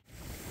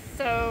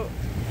 So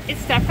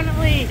it's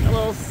definitely a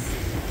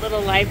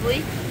little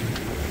lively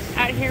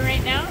out here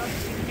right now.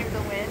 You can hear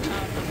the wind.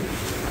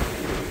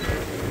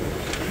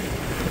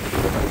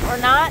 Or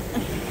not.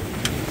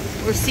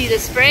 We'll see the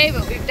spray,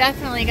 but we've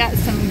definitely got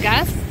some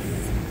gusts.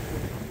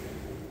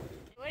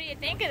 What do you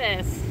think of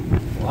this?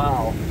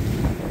 Wow.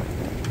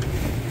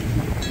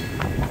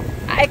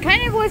 I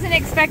kind of wasn't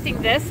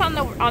expecting this on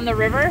the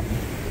river.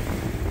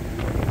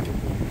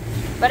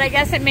 But I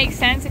guess it makes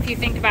sense if you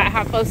think about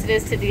how close it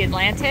is to the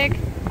Atlantic.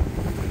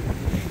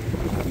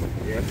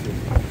 Yes.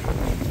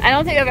 I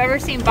don't think I've ever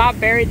seen Bob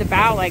bury the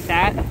bow like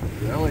that.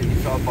 Really? You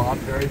saw Bob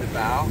bury the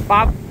bow?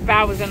 Bob's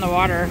bow was in the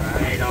water.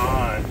 Right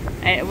on.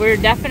 We're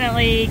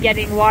definitely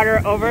getting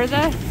water over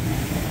the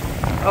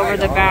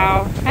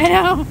bow. I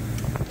know.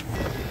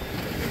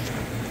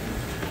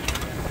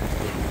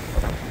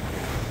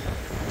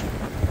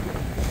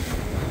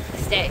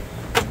 Stay.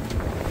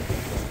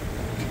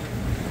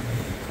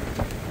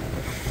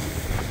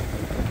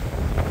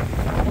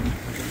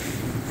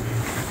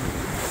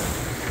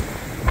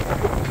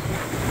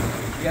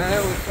 Yeah, I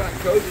always thought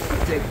coaches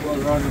would take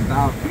water on the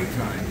bow a few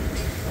times.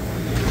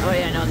 Oh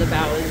yeah, no, the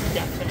bow is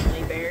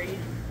definitely buried.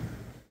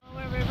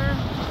 Delaware River,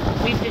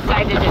 we've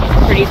decided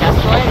it's pretty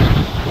desolate,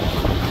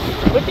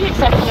 with the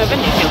exception of a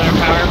nuclear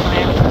power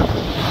plant.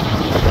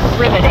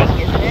 Riveting,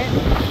 isn't it?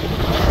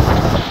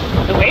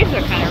 The waves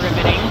are kind of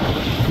riveting.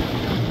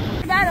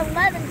 About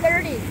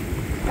 11:30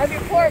 of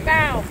your port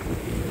bow.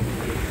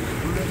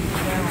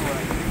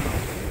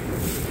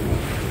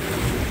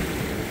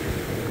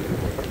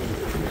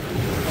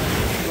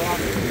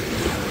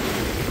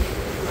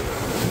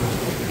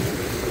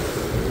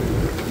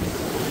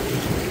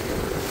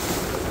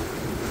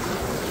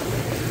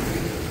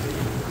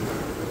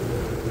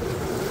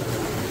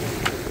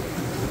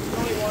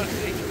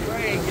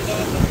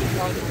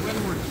 On the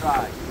windward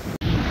side.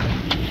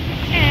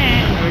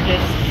 And we're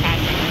just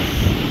passing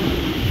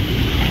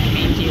this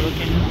mangy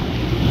looking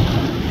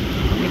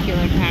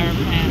nuclear power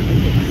plant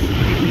with its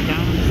creepy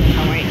domes and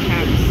the white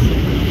caps.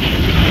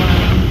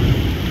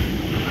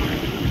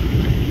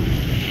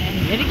 And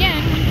yet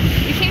again,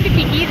 we seem to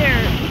be either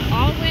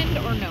all wind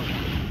or no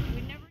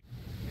wind.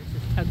 There's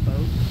this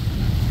tugboat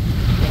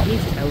that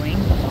he's towing.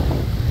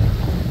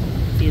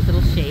 See his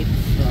little shapes.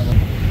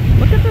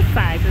 Look at the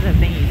size of the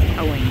thing he's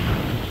towing.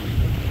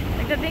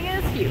 The thing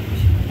is huge.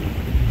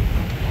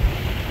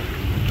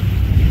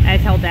 I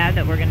told Dad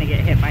that we're going to get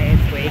hit by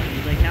its weight.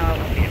 He's like, no, it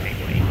won't be a big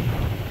wave.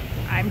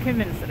 I'm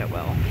convinced that it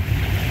will.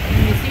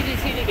 When you see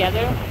these two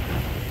together,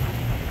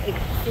 like,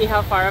 see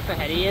how far up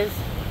ahead he is?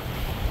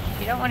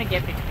 You don't want to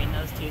get between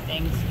those two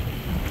things.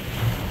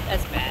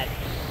 That's bad.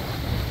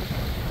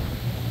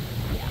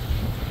 Yeah.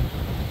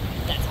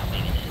 That's how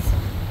big it is.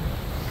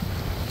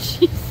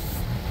 Jeez.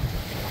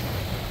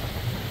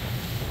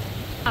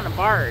 On a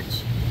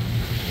barge.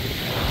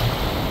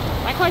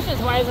 My question is,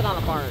 why is it on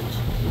a barge?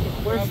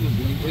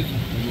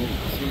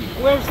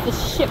 Where's the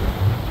ship?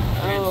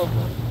 Oh.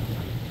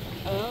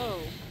 Oh.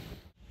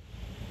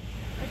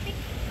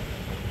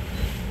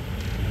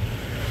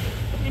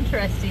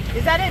 Interesting.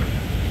 Is that it?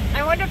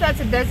 I wonder if that's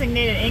a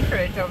designated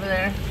anchorage over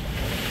there.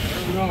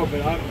 I don't know,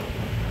 but I'm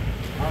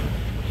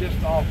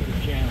just off of the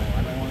channel.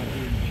 I don't want to be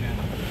in the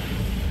channel.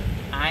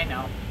 I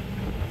know.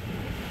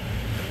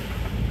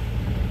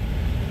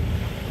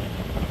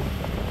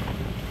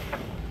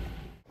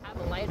 Have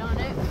a light on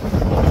it.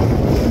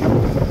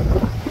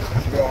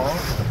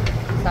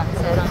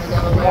 Sunset on the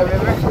Delaware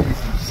River. So you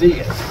can see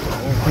it.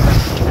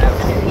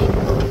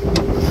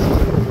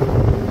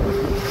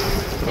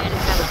 And it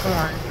has a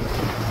horn.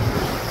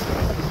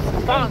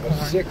 Foghorn. A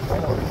sick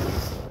horn.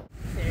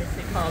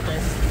 Seriously call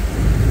this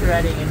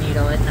threading a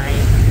needle at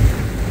night.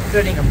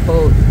 Threading a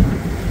boat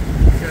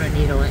through a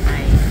needle at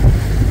night.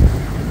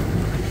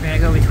 We're gonna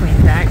go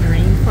between that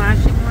green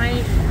flashing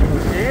light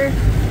over there.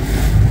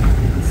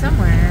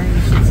 Somewhere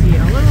you should see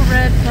a little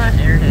red flat.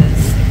 There it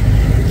is.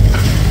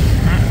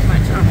 Not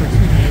much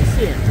opportunity to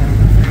see it though, I'm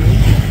afraid.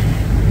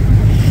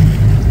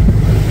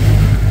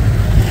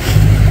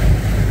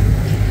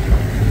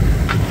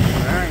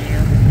 Where are you?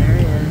 There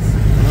it is.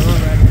 A little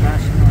red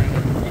flashing light.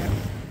 Yeah.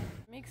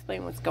 Let me explain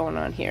what's going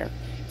on here.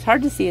 It's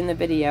hard to see in the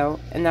video,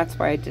 and that's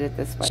why I did it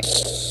this way.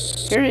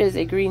 Here is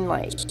a green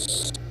light.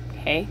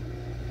 Okay?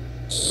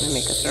 I'm gonna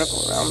make a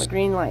circle around the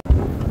green light.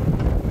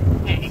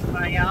 Hey,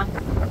 well, y'all.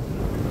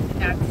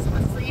 Dad's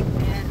asleep,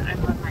 and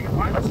I'm on my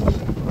watch.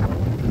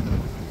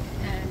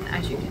 And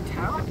as you can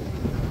tell,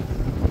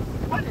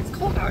 one, it's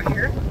cold out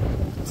here.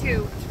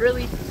 Two, it's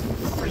really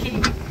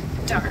freaking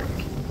dark.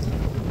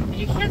 And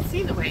you can't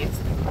see the waves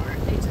anymore.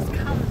 They just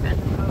come and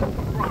go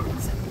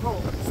rocks and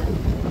rolls.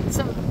 And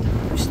some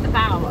push the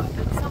bow up,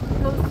 and some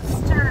goes the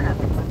stern up,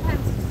 and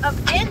sometimes up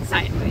and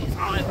sideways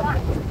all at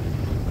once.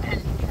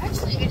 And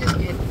eventually you just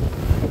get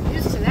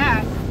used to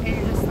that, and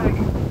you're just like,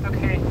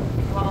 okay,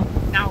 well,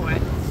 now what?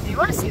 If you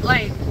want to see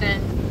light,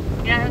 then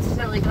you're not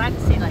necessarily glad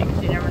to see light,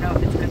 because you never know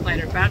if it's good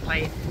light or bad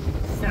light.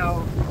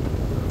 So,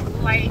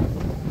 light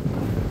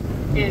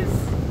is,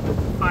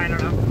 I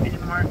don't know,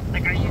 anymore.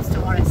 Like, I used to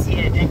want to see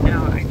it, and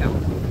now I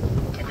don't.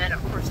 And then,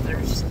 of course,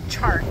 there's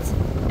charts,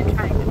 and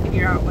trying to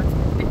figure out what's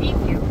beneath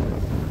you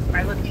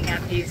by looking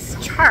at these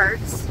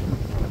charts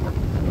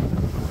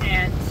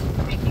and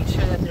making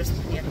sure that there's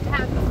plenty of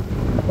depth.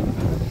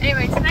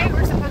 Anyway, tonight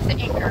we're supposed to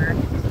anchor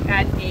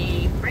at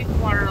a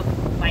breakwater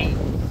light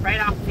right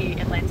off the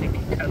Atlantic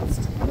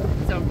coast.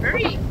 So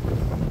very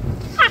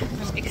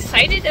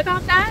excited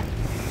about that.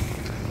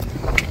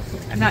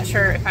 I'm not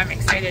sure if I'm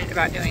excited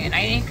about doing a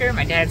night anchor.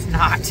 My dad's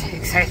not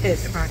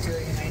excited about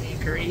doing a night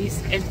anchor. He's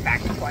in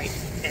fact quite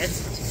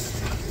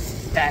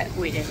pissed that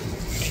we didn't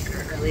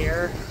anchor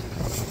earlier.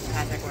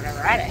 I was like, whatever,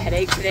 I had a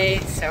headache today,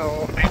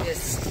 so I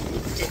just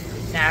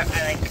didn't nap.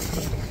 I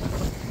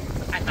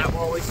thought,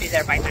 well, we'd be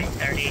there by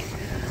 9:30.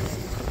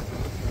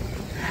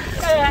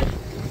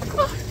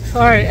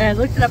 Alright, I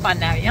looked it up on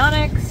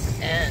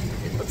Navionics, and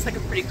it looks like a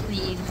pretty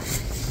clean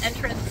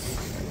entrance.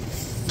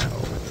 So,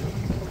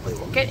 hopefully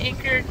we'll get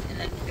anchored, and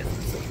then get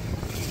some sleep.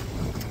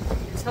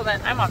 Until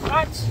then, I'm on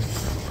watch,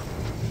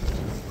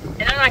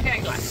 and I'm not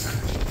gonna glass.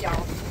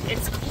 Y'all,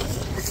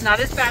 it's not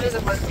as bad as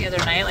it was the other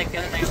night. Like, the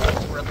other night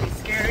was really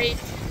scary.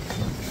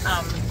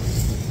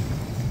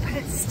 But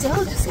it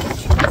still just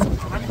gives you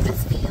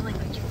this feeling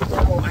like you have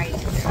no idea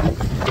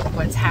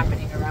what's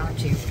happening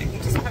around you, and you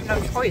just have no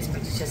choice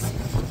but to just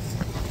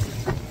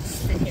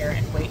sit here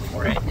and wait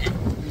for it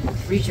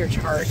and read your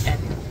chart and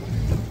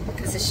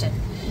position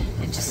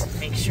and just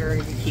make sure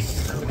you keep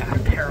the boat out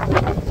of peril. I'm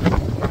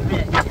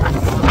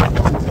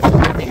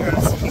gonna figure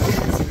out some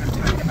things that I'm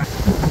talking about.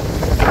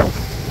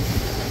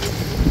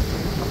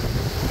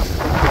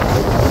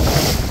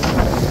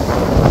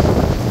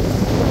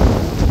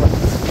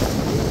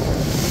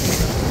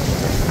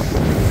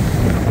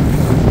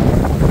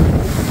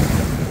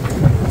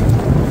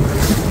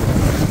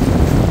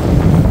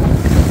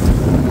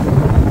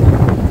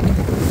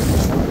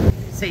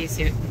 So you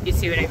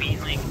see what I mean?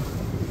 Like,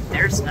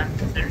 there's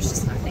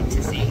just nothing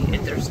to see,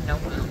 and there's no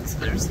moon, so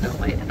there's no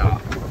light at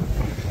all.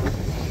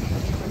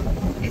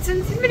 It's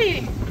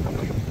intimidating.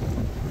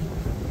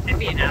 I'd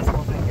be an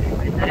asshole if I did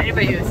it. Not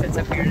anybody who sits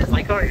up here and is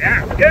like, oh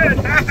yeah, good,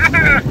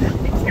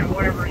 you know,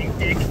 whatever, you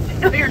dick.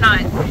 No, you're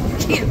not. You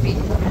can't be.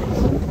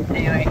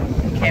 Anyway,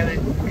 okay,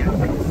 let's go.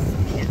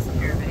 Cancel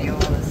your video. All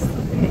this.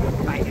 Okay,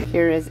 bye.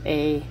 Here is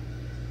a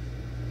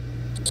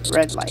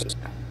red light.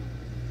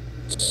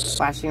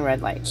 Flashing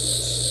red light.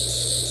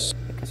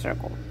 Make a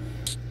circle.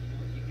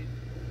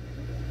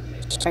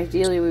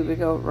 Ideally, we would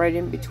go right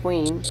in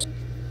between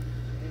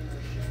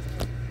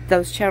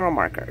those channel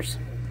markers.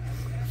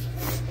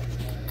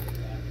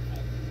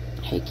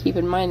 Okay, keep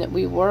in mind that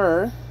we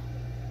were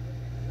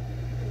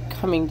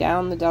coming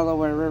down the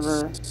Delaware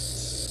River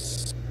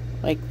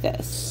like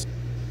this.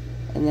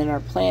 And then our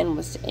plan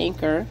was to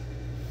anchor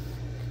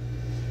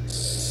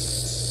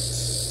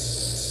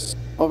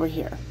over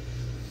here.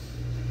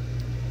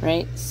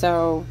 Right?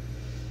 So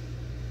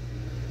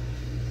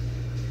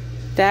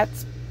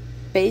That's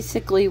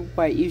basically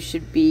what you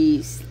should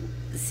be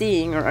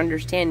seeing or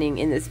understanding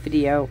in this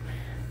video,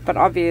 but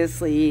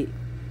obviously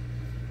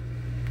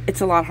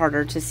it's a lot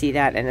harder to see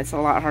that, and it's a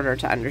lot harder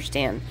to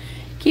understand.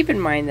 Keep in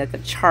mind that the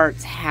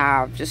charts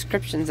have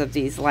descriptions of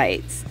these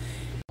lights.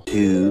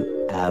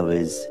 2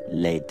 hours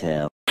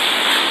later.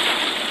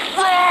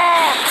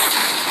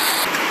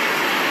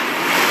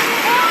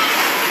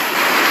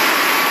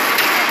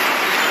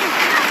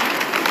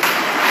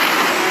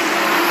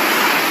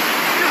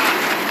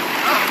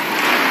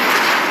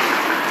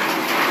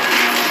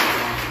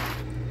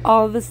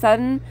 All of a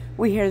sudden,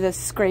 we hear this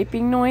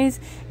scraping noise,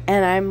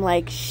 and I'm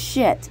like,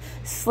 shit.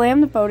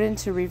 Slam the boat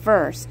into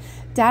reverse.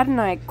 Dad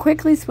and I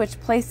quickly switch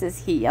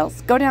places. He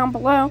yells, go down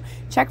below,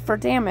 check for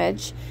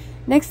damage.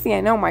 Next thing I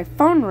know, my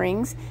phone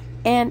rings,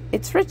 and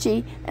it's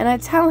Richie, and I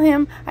tell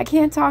him, I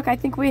can't talk, I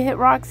think we hit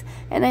rocks,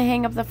 and I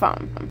hang up the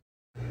phone.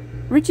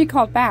 Richie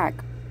called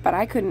back, but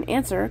I couldn't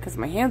answer because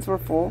my hands were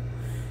full.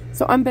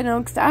 So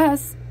unbeknownst to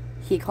us,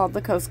 he called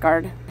the Coast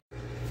Guard.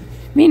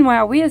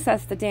 Meanwhile, we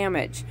assessed the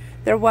damage.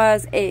 There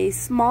was a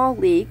small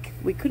leak.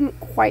 We couldn't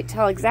quite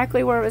tell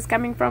exactly where it was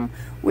coming from.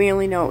 We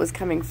only know it was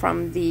coming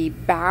from the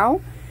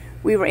bow.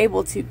 We were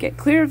able to get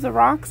clear of the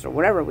rocks or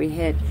whatever we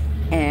hit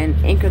and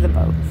anchor the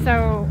boat.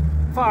 So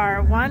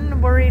far,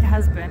 one worried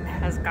husband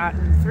has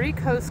gotten 3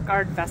 Coast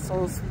Guard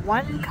vessels,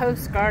 1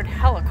 Coast Guard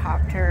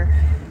helicopter,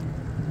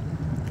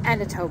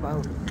 and a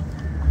towboat.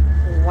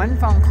 1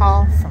 phone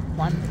call from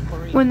 1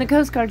 worried. When the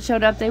Coast Guard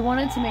showed up, they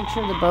wanted to make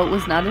sure the boat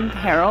was not in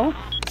peril,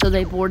 so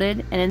they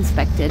boarded and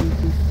inspected.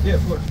 Yeah,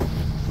 look.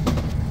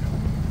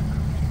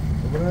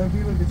 Would I be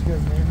able to get you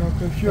guys' name real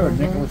quick? Sure,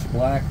 Nicholas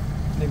Black.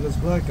 Nicholas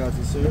Black,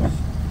 officers.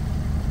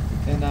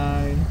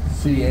 N-I...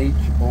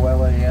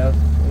 C-H-O-L-A-S.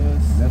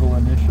 Yes. Middle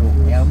initial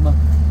M.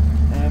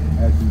 M.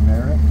 As you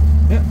merit.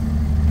 Yep.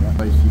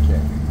 F-A-C-K.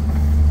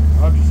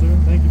 Roger, sir.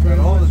 Thank you very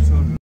much.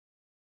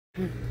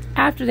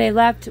 After they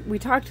left, we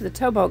talked to the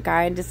towboat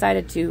guy and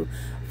decided to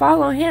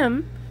follow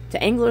him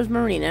to Angler's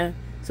Marina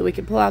so we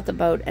could pull out the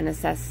boat and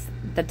assess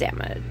the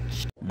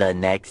damage. The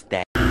next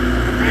day.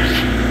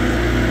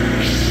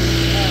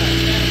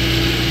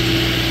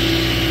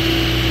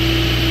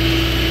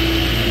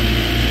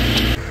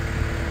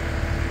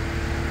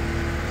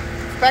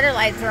 Spreader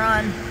lights are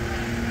on.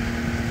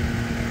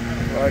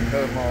 Well, I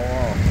cut them all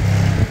off.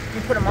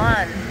 You put them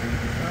on.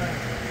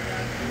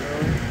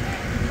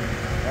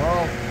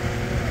 Oh.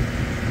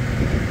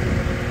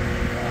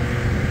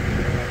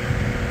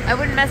 I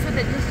wouldn't mess with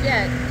it just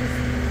yet.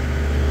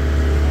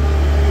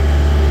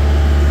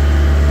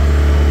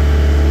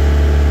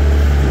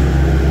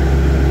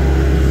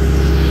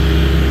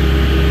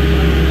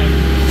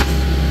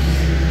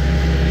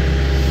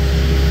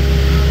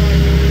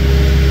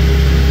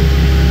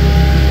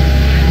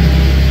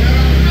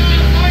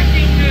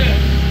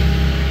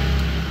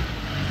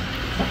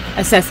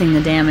 Assessing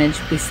the damage,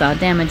 we saw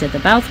damage at the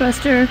bow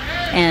thruster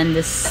and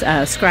this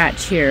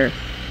scratch here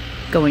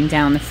going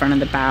down the front of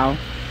the bow.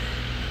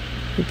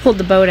 We pulled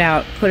the boat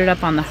out, put it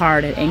up on the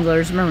hard at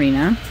Angler's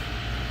Marina,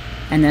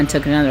 and then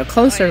took another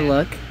closer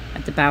look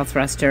at the bow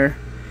thruster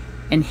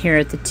and here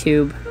at the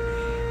tube.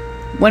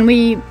 When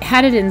we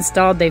had it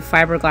installed, they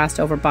fiberglassed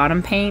over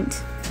bottom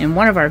paint, and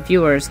one of our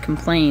viewers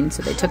complained,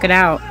 so they took it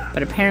out,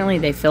 but apparently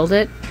they filled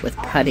it with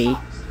putty.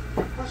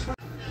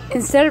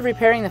 Instead of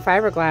repairing the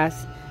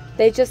fiberglass,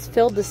 they just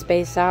filled the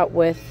space out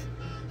with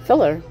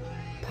filler,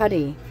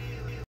 putty,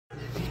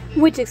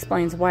 which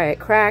explains why it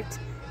cracked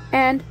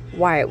and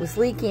why it was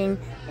leaking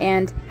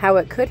and how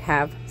it could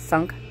have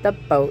sunk the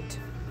boat.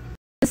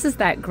 This is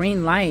that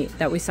green light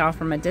that we saw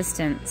from a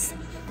distance,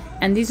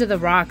 and these are the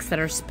rocks that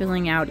are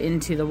spilling out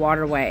into the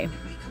waterway.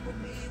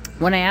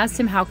 When I asked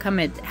him how come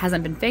it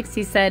hasn't been fixed,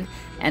 he said,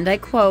 and I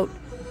quote,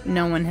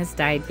 "No one has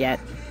died yet."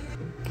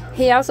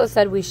 He also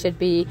said we should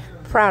be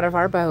proud of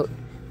our boat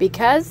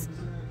because,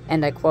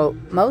 and I quote,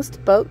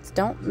 "most boats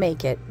don't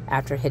make it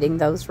after hitting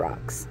those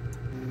rocks."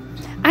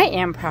 I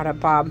am proud of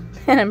Bob,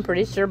 and I'm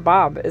pretty sure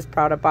Bob is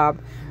proud of Bob.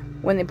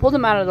 When they pulled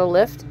him out of the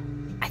lift,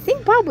 I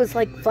think Bob was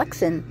like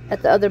flexing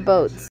at the other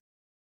boats.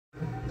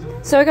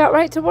 So I got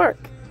right to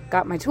work,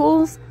 got my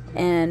tools,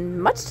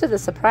 and much to the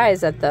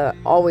surprise of the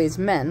always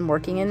men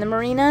working in the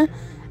marina,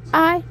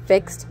 I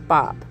fixed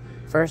Bob.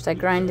 First I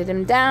grinded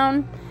him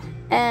down,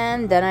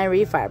 and then I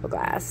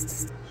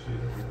refiberglassed.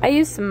 I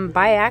used some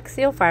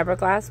biaxial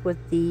fiberglass with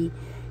the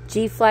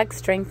G-Flex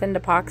strengthened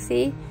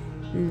epoxy.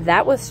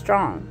 That was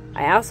strong.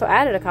 I also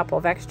added a couple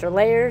of extra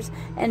layers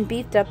and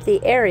beefed up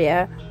the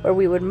area where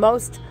we would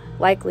most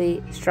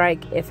likely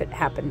strike if it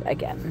happened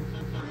again.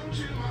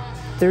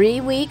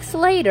 3 weeks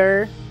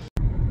later,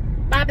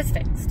 Bob is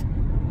fixed.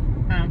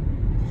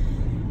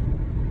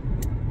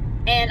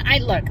 And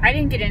I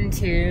didn't get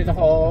into the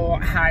whole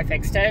how I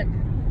fixed it.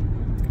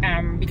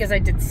 Because I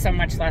did so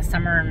much last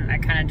summer, and I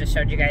kind of just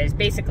showed you guys.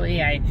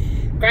 Basically, I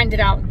grinded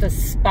out the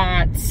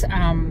spots,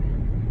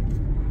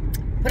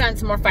 put on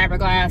some more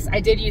fiberglass. I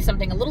did use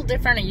something a little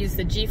different. I used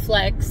the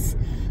G-Flex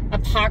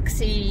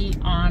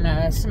epoxy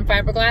on some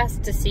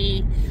fiberglass to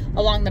see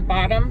along the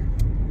bottom.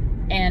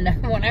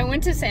 And when I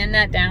went to sand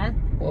that down,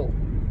 whoa,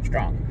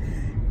 strong.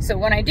 So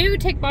when I do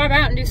take Bob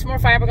out and do some more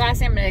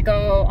fiberglassing, I'm gonna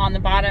go on the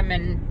bottom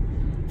and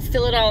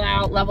fill it all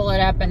out, level it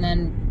up, and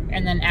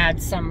then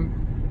add some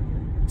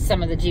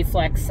of the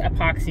G-Flex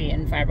epoxy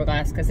and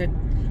fiberglass, because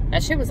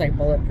that shit was like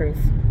bulletproof.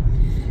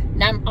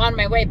 Now I'm on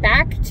my way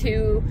back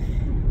to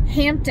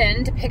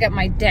Hampton to pick up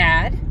my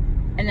dad,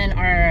 and then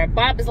our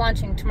Bob is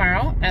launching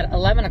tomorrow at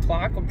 11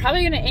 o'clock. We're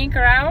probably gonna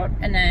anchor out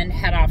and then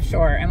head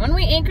offshore. And when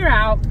we anchor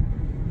out,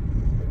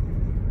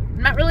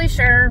 I'm not really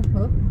sure.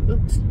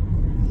 Oops.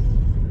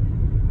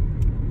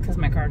 Because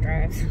my car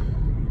drives.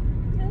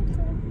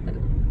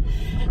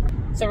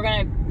 So we're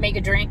gonna make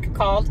a drink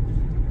called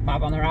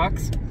Bob on the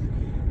Rocks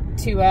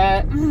to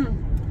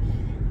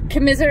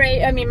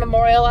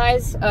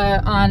memorialize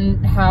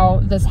on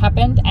how this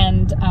happened,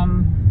 and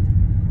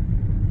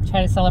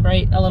try to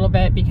celebrate a little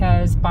bit,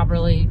 because Bob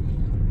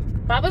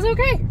was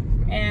okay.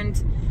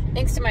 And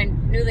thanks to my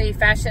newly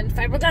fashioned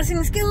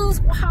fiberglassing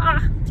skills,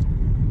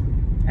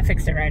 I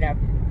fixed it right up.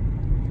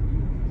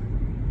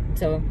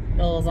 So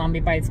the little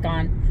zombie bite's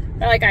gone.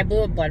 But like, I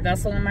blew a blood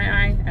vessel in my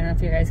eye. I don't know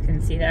if you guys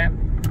can see that.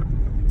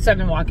 So I've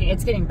been walking.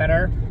 It's getting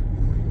better.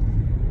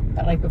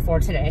 But like before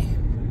today,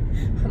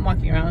 I'm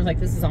walking around, I was like,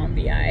 this is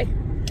zombie eye.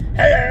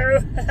 Hello.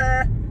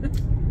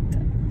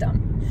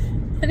 Dumb.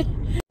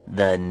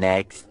 The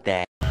next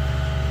day.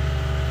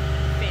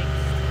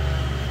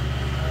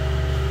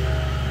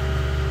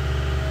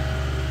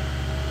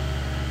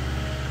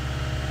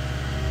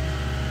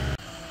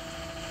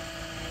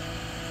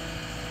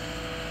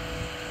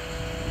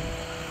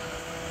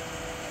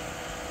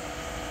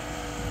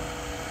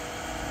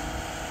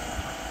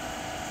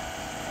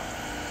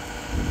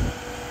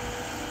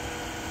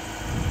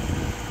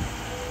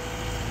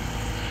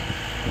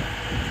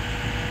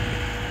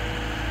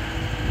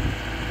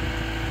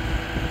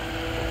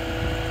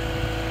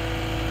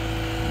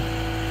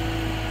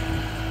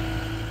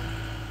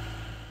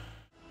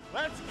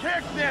 Let's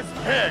kick this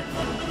pig!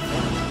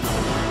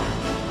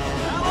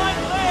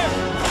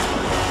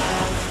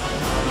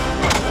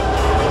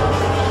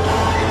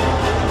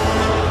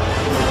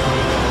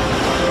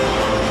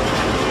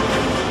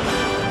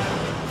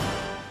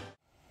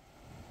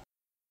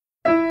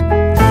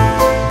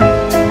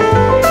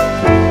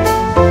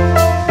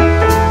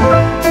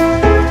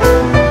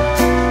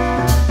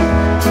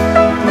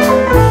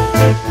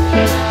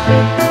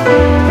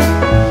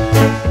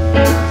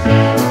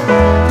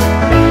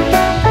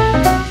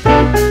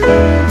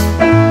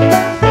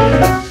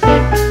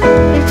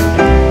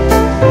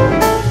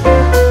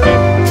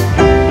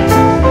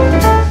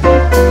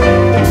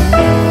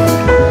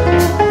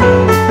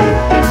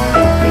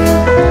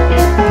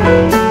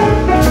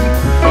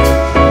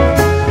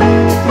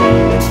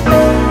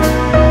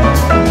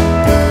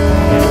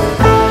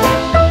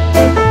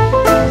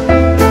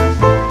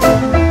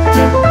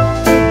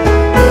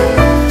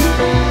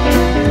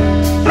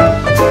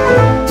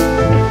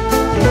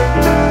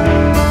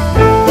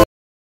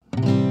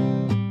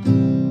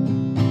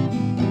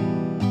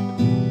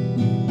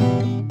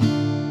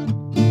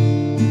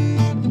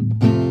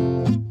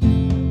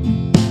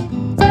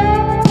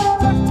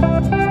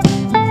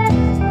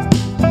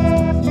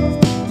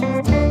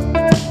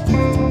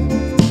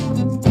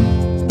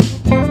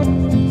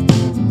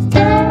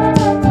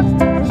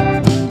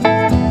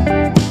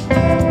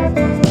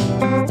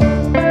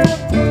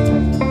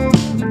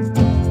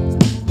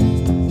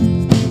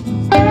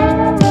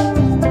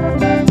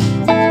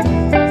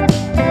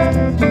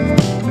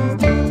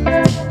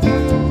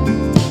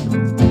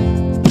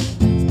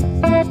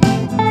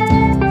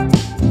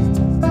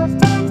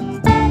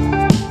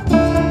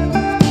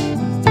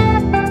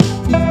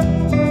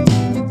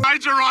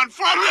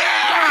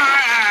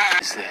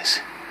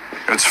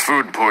 It's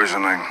food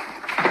poisoning.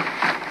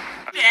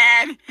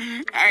 Dad,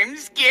 I'm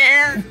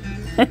scared.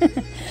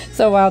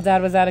 So while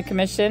Dad was out of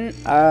commission,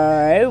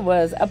 I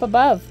was up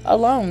above,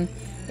 alone,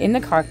 in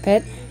the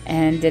cockpit,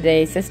 and did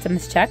a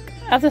systems check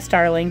of the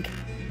Starlink.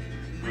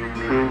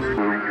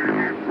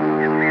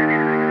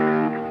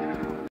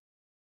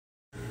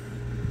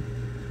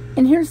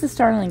 And here's the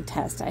Starlink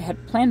test. I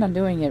had planned on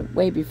doing it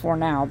way before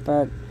now,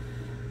 but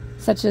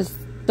such as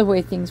the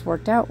way things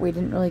worked out, we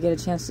didn't really get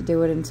a chance to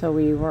do it until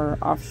we were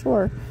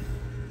offshore.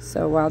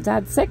 So while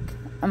Dad's sick,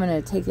 I'm going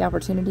to take the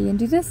opportunity and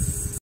do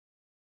this.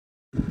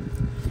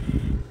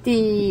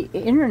 The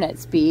internet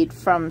speed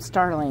from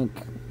Starlink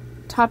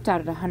topped out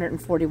at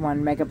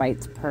 141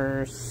 megabytes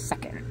per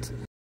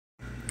second.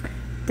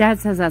 Dad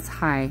says that's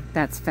high,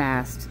 that's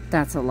fast,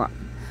 that's a lot.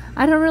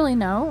 I don't really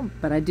know,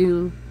 but I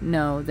do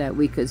know that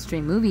we could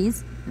stream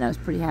movies, and I was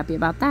pretty happy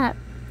about that.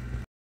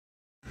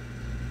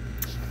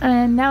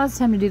 And now it's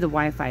time to do the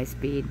Wi-Fi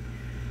speed,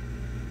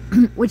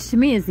 which to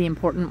me is the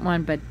important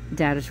one, but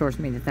Dad assures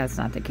me that that's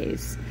not the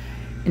case.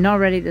 And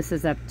already this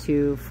is up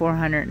to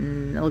 400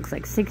 and it looks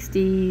like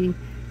 60,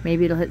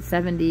 maybe it'll hit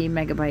 70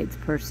 megabytes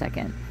per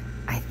second.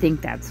 I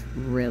think that's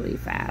really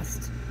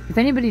fast. If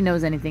anybody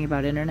knows anything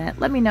about internet,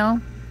 let me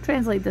know.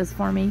 Translate this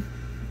for me.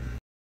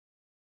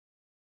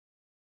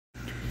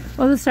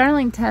 Well, the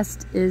Starlink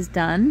test is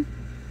done.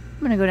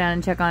 I'm gonna go down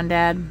and check on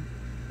Dad,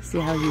 see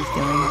how he's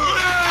doing.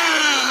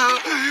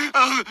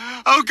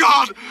 Oh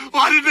God!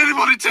 Why didn't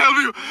anybody tell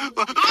me?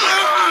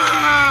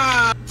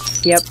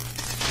 Yep,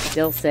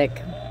 still sick,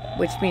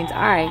 which means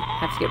I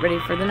have to get ready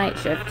for the night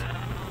shift.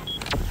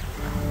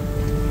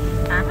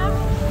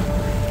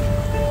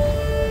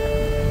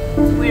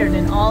 It's weird,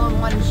 and all in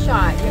one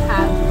shot you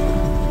have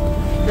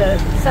the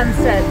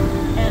sunset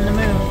and the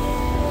moon.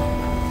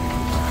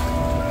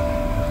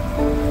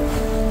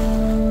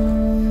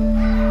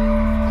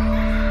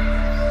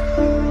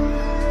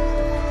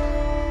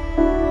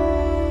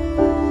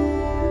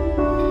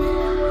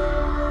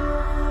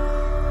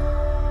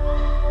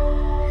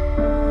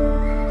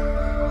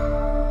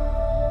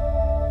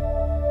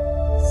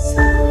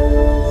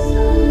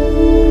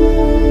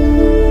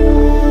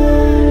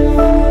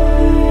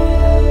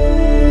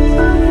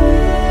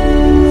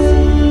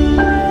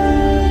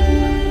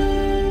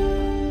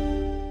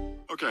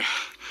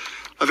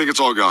 I think it's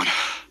all gone.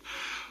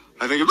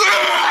 I think it's...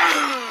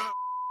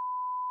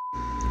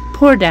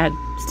 Poor Dad,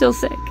 still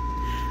sick.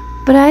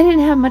 But I didn't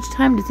have much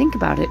time to think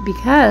about it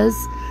because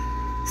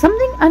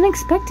something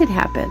unexpected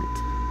happened.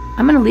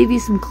 I'm going to leave you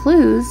some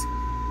clues.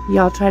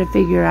 Y'all try to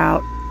figure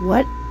out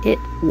what it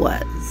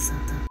was.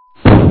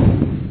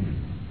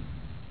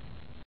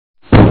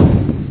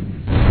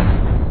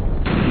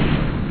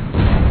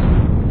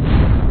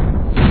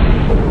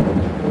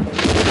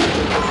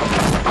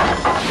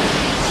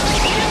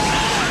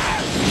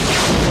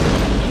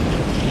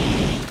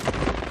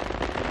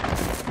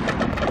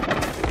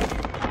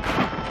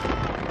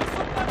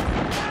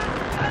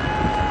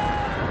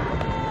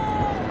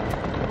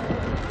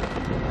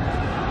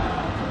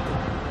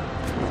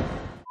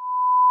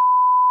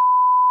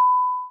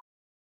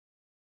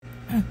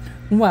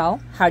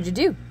 Well, how'd you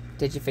do?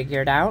 Did you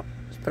figure it out?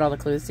 Did you put all the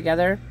clues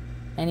together?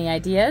 Any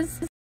ideas?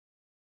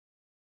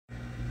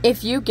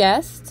 If you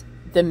guessed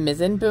the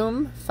mizzen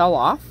boom fell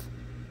off,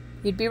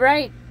 you'd be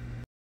right.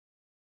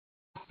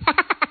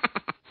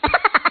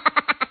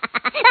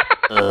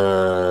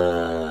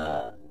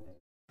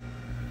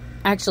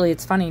 Actually,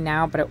 it's funny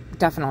now, but it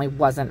definitely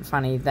wasn't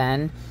funny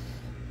then.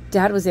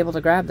 Dad was able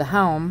to grab the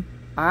helm.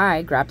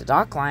 I grabbed a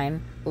dock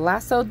line,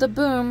 lassoed the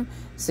boom,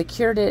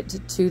 secured it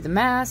to the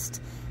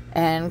mast,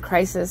 and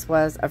crisis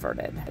was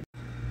averted.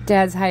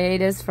 Dad's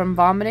hiatus from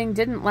vomiting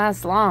didn't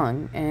last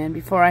long, and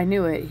before I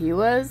knew it, he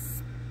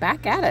was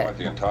back at it.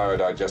 The entire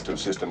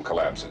digestive system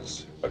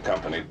collapses,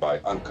 accompanied by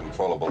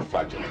uncontrollable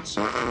flatulence,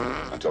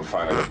 until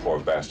finally the poor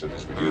bastard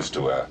is reduced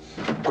to a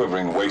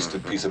quivering,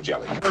 wasted piece of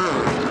jelly.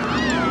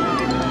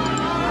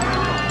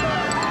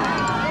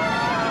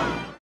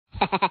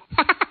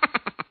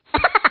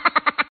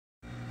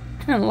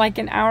 Like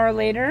an hour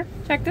later,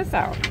 check this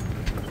out.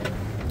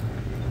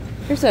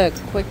 Here's a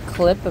quick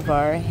clip of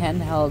our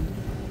handheld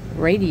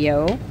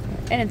radio,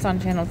 and it's on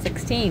channel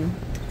 16.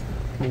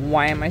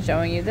 Why am I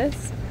showing you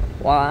this?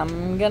 Well,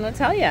 I'm gonna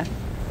tell you.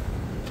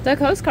 The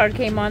Coast Guard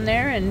came on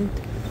there and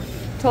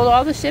told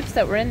all the ships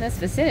that were in this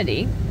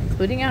vicinity,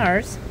 including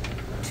ours,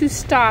 to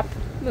stop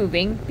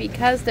moving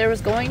because there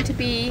was going to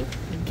be,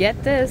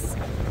 get this,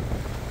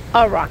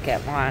 a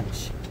rocket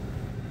launch.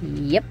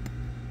 Yep,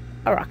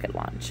 a rocket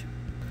launch.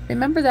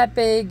 Remember that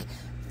big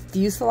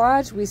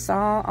fuselage we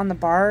saw on the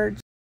barge?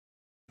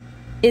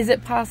 Is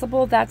it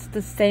possible that's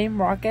the same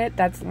rocket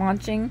that's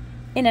launching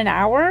in an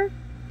hour?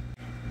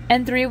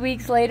 And 3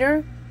 weeks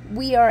later,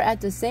 we are at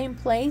the same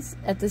place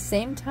at the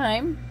same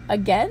time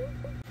again?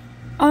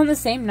 On the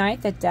same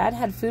night that Dad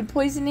had food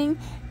poisoning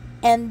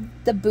and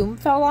the boom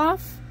fell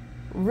off?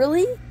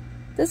 Really?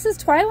 This is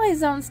Twilight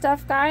Zone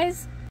stuff,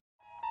 guys.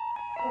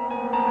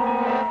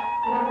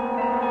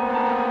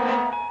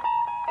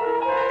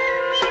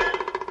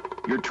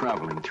 You're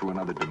traveling through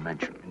another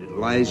dimension. It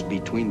lies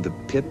between the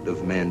pit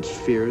of man's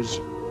fears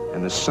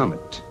and the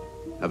summit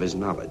of his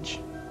knowledge.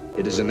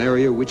 It is an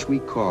area which we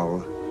call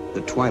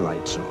the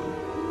Twilight Zone.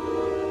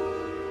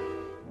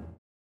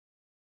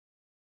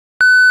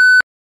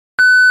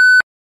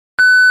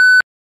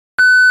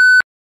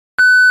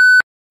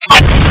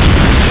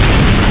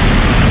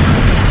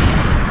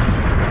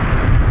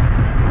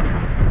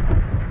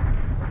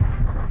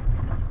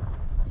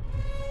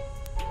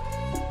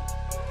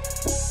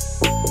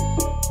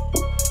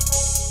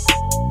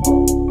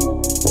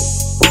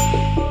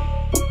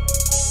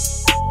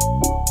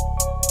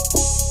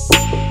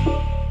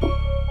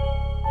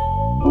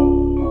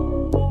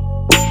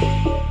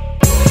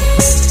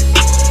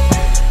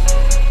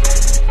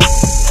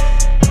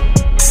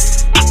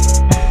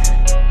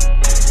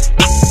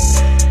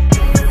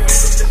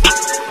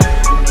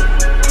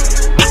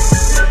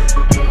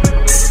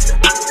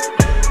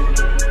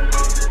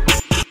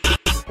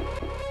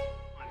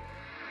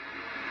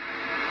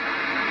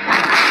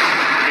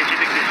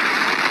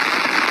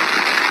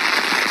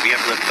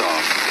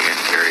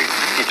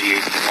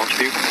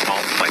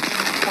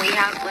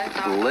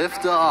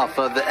 Liftoff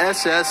of the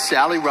SS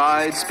Sally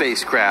Ride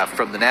spacecraft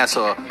from the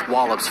NASA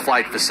Wallops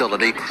Flight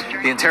Facility.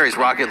 The Antares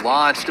rocket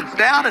launched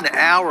about an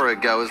hour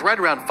ago. It was right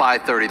around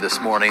 5:30 this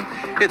morning.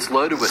 It's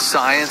loaded with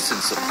science and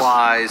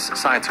supplies,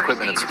 science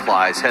equipment and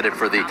supplies, headed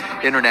for the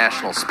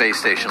International Space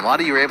Station. A lot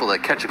of you were able to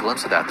catch a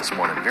glimpse of that this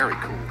morning. Very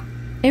cool.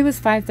 It was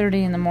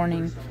 5:30 in the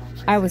morning,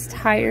 I was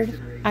tired.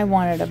 I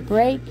wanted a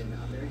break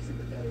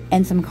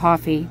and some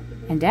coffee.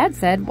 And Dad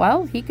said,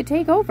 well, he could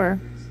take over.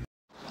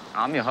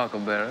 I'm your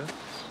huckleberry.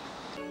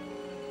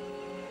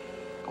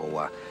 Oh,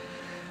 I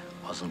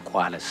wasn't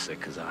quite as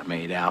sick as I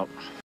made out.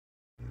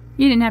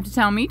 You didn't have to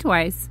tell me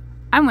twice.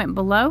 I went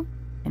below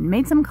and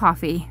made some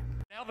coffee.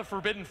 Now the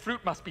forbidden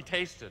fruit must be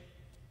tasted.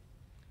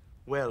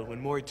 Well,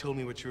 when Maury told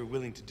me what you were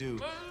willing to do,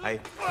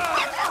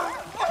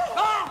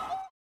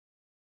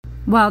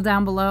 While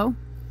down below,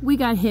 we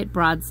got hit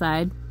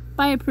broadside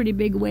by a pretty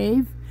big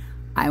wave.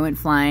 I went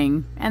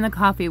flying, and the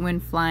coffee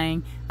went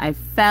flying. I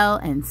fell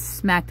and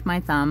smacked my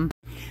thumb.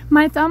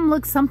 My thumb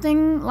looked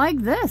something like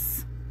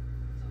this.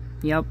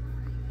 Yep.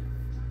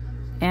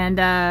 And,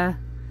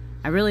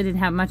 I really didn't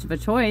have much of a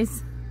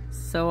choice,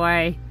 so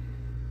I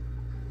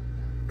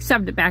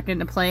shoved it back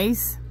into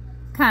place,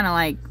 kind of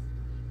like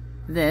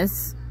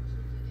this.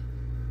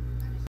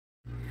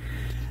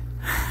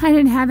 I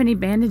didn't have any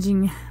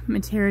bandaging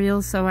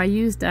material, so I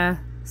used a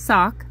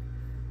sock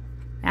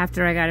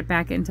after I got it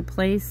back into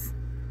place,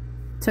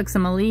 took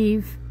some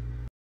Aleve,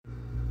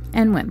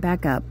 and went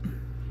back up.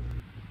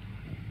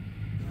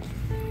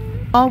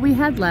 All we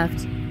had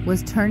left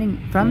was turning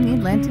from the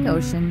Atlantic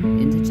Ocean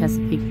into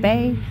Chesapeake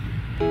Bay,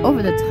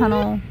 over the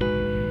tunnel,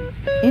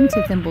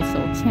 into Thimble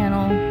Shoal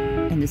Channel,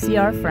 and to see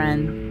our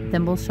friend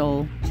Thimble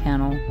Shoal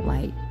Channel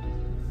Light.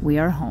 We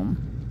are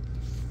home.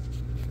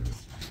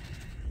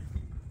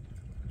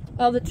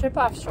 Well, the trip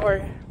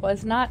offshore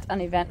was not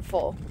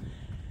uneventful,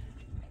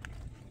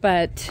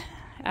 but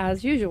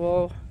as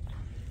usual,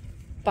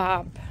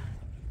 Bob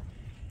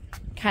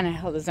kind of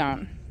held his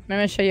own. I'm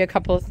going to show you a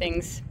couple of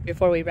things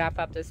before we wrap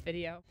up this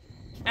video.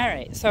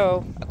 Alright,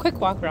 so a quick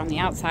walk around the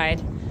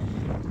outside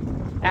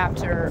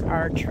after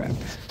our trip.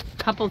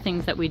 A couple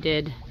things that we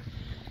did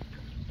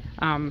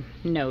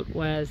note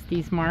was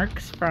these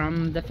marks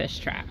from the fish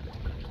trap.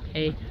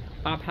 Okay,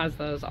 Bob has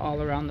those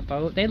all around the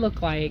boat. They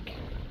look like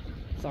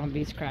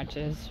zombie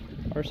scratches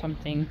or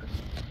something.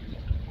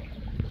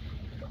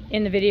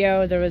 In the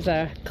video, there was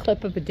a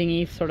clip of a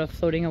dinghy sort of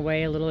floating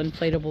away, a little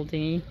inflatable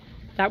dinghy.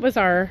 That was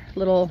our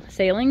little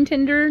sailing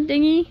tinder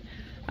dinghy.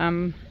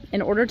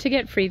 In order to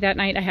get free that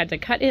night, I had to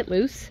cut it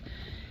loose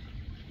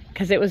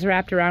because it was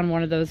wrapped around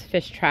one of those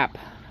fish trap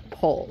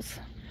poles.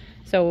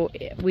 So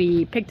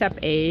we picked up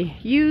a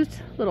used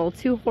little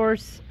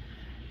 2-horse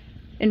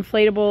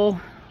inflatable,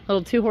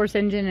 little 2-horse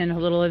engine and a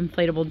little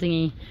inflatable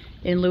dinghy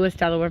in Lewis,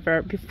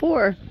 Delaware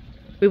before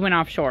we went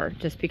offshore,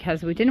 just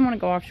because we didn't want to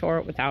go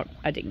offshore without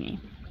a dinghy.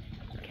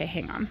 Okay,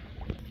 hang on.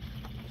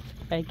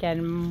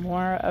 Again,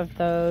 more of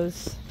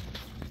those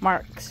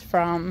marks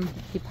from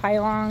the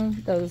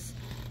pylon, those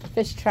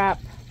fish trap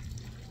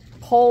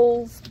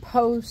poles,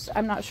 posts,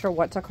 I'm not sure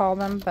what to call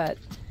them, but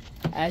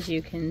as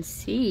you can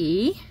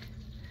see,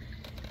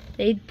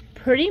 they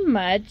pretty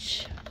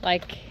much,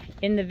 like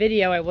in the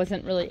video, I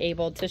wasn't really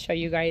able to show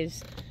you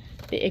guys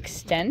the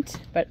extent,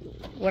 but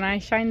when I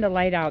shined the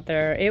light out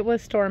there, it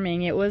was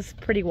storming, it was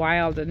pretty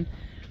wild, and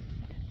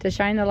to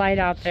shine the light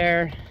out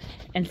there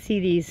and see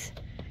these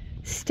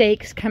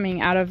stakes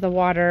coming out of the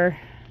water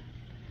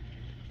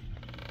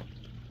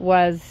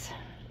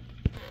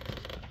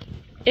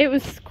it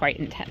was quite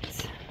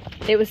intense.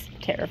 It was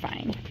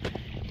terrifying.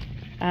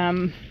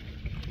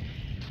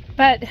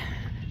 But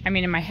I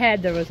mean, in my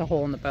head there was a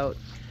hole in the boat,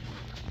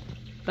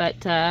 but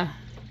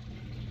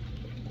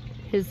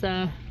his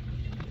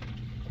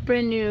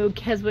brand new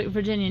Keswick,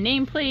 Virginia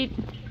nameplate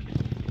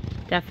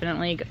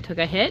definitely took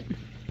a hit,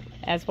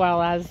 as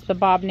well as the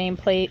Bob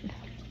nameplate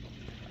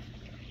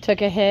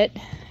took a hit.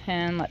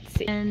 And let's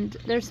see, and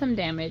there's some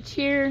damage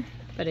here,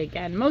 but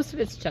again, most of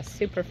it's just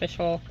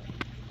superficial.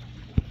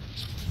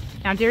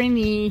 Now during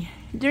the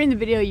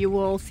video, you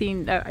will see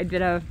that I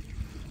did a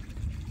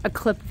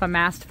clip of a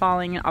mast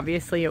falling.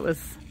 Obviously it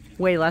was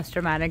way less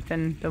dramatic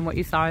than what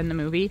you saw in the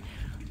movie,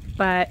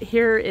 but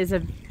here is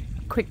a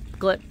quick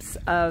glimpse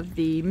of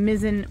the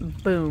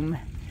mizzen boom.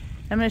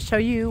 I'm going to show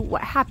you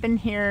what happened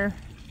here.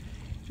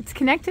 It's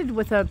connected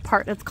with a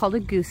part that's called a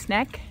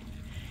gooseneck,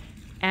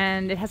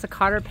 and it has a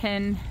cotter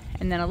pin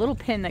and then a little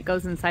pin that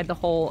goes inside the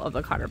hole of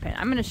the cotter pin.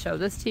 I'm going to show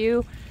this to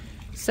you.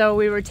 So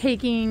we were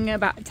taking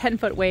about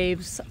 10-foot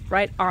waves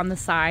right on the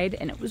side,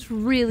 and it was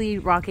really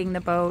rocking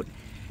the boat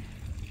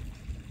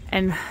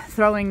and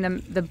throwing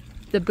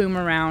the boom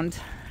around.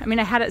 I mean,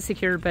 I had it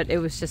secured, but it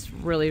was just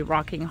really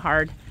rocking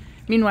hard.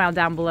 Meanwhile,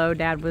 down below,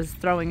 Dad was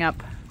throwing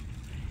up,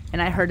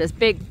 and I heard this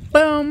big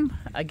boom,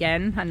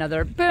 again,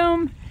 another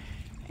boom,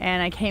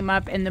 and I came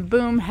up, and the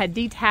boom had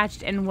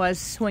detached and was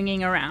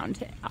swinging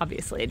around.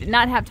 Obviously, I did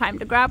not have time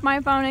to grab my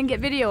phone and get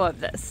video of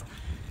this.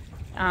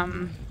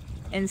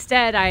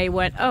 Instead, I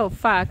went, oh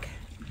fuck.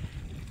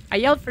 I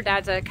yelled for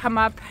Dad to come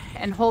up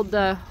and hold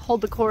the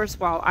course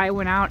while I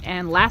went out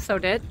and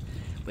lassoed it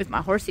with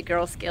my horsey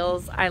girl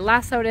skills. I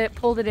lassoed it,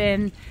 pulled it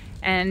in,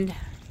 and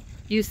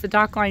used the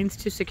dock lines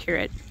to secure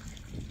it.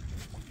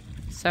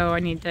 So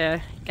I need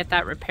to get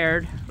that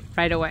repaired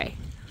right away.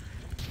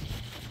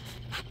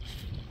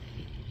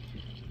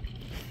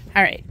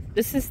 All right,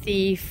 this is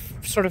the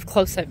sort of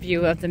close-up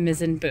view of the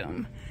mizzen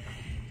boom.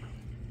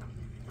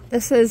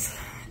 This is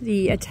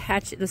the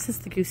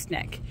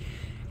gooseneck,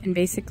 and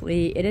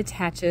basically it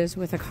attaches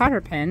with a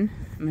cotter pin.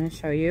 I'm going to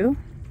show you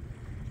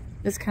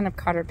this kind of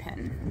cotter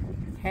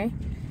pin, okay?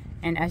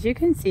 And as you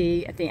can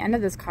see at the end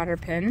of this cotter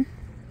pin,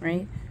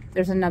 right,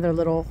 there's another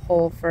little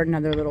hole for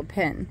another little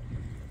pin,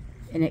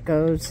 and it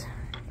goes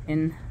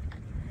in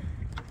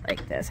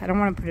like this. I don't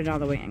want to put it all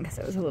the way in because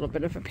it was a little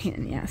bit of a pain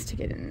in the ass to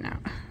get in and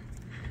out.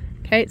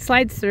 Okay, it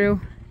slides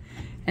through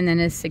and then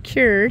is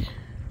secured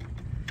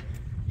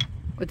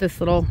with this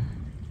little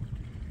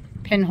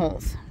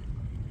pinholes,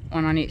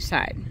 one on each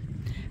side.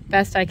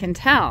 Best I can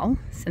tell,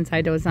 since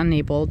I was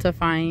unable to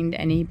find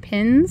any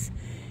pins,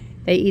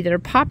 they either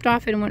popped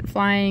off and went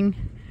flying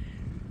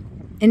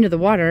into the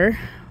water,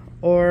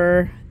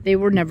 or they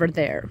were never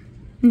there.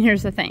 And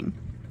here's the thing,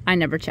 I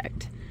never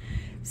checked.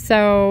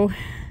 So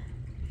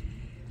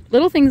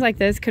little things like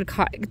this could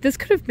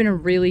have been a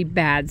really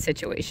bad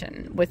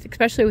situation,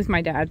 especially with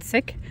my dad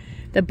sick,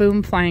 the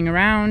boom flying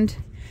around.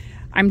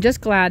 I'm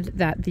just glad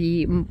that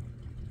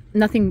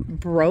nothing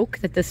broke,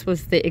 that this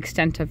was the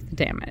extent of the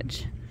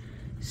damage.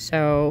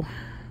 So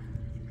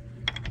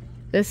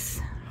this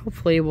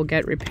hopefully will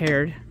get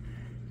repaired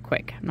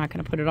quick. I'm not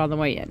going to put it all the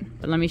way in,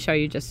 but let me show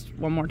you just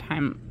one more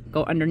time,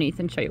 go underneath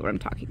and show you what I'm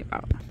talking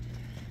about.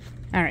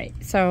 All right,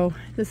 so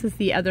this is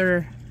the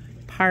other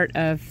part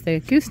of the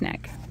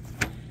gooseneck.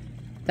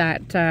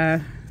 That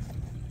the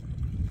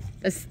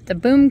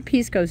boom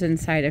piece goes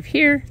inside of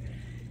here,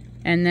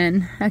 and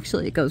then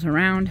actually it goes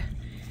around,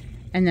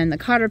 and then the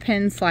cotter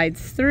pin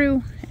slides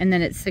through, and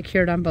then it's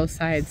secured on both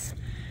sides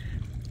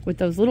with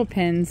those little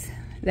pins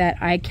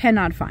that I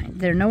cannot find.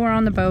 They're nowhere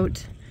on the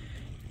boat,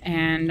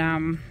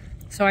 and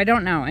so I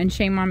don't know, and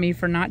shame on me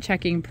for not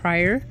checking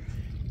prior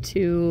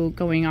to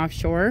going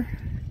offshore.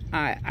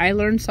 I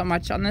learned so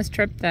much on this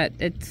trip that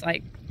it's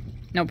like,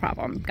 no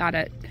problem, got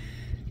it.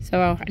 So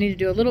I need to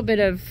do a little bit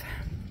of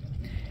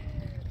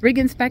rig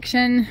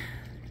inspection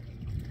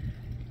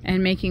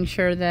and making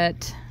sure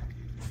that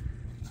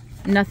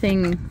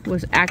nothing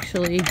was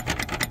actually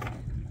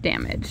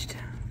damaged.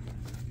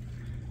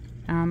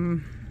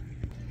 So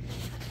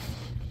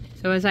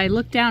as I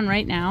look down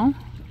right now,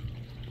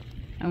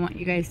 I want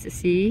you guys to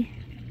see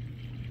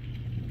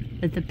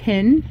that the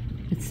pin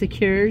that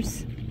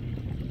secures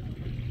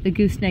the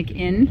gooseneck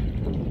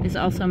in is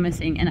also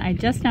missing, and I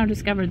just now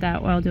discovered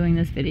that while doing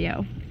this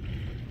video.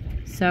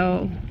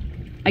 So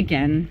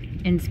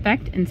again,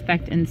 inspect,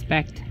 inspect,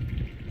 inspect,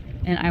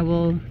 and I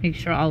will make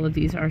sure all of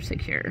these are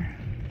secure.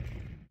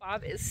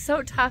 Bob is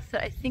so tough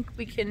that I think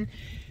we can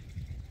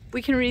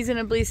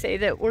reasonably say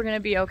that we're gonna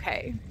be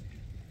okay.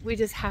 We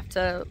just have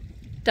to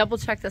double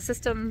check the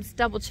systems,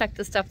 double check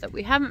the stuff that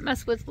we haven't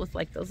messed with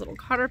like those little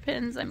cotter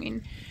pins. I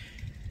mean,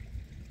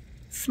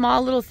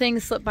 small little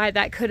things slip by.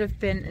 That could have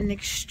been an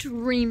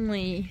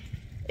extremely,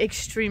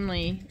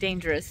 extremely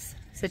dangerous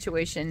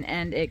situation,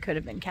 and it could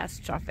have been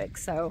catastrophic.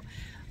 So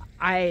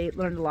I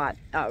learned a lot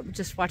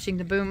just watching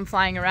the boom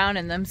flying around,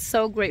 and I'm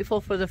so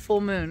grateful for the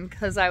full moon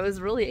because I was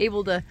really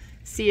able to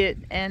see it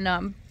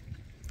and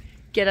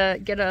get a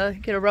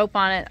rope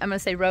on it. I'm gonna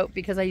say rope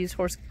because I use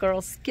horse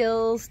girl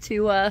skills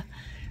to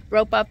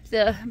rope up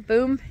the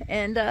boom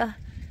and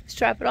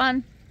strap it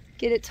on,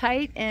 get it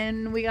tight,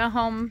 and we got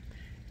home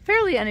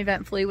fairly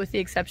uneventfully, with the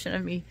exception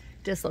of me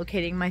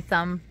dislocating my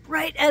thumb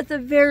right at the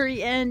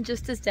very end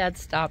just as Dad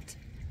stopped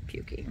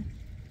puking.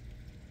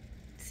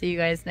 See you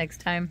guys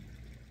next time.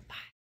 Bye.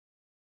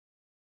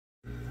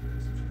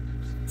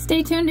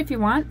 Stay tuned if you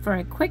want for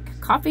a quick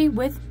coffee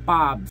with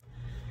Bob.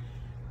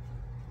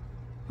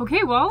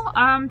 Okay, well,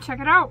 check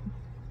it out.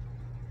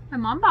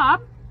 I'm on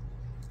Bob,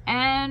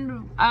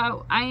 and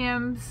I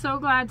am so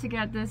glad to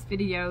get this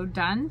video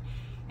done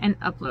and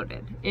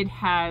uploaded. It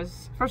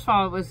has, first of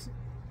all, it was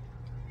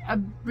a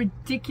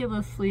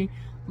ridiculously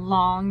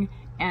long,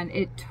 and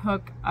it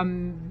took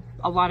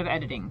a lot of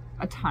editing,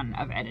 a ton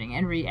of editing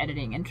and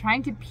re-editing, and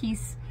trying to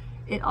piece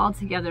it all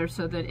together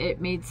so that it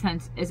made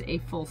sense as a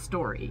full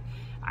story.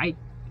 I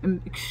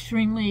am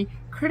extremely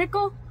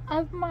critical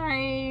of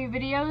my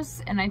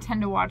videos, and I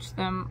tend to watch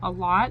them a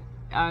lot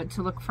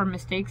to look for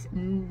mistakes.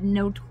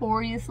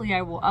 Notoriously,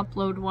 I will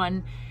upload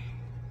one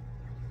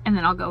and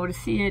then I'll go to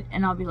see it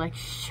and I'll be like,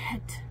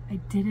 shit, I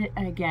did it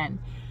again.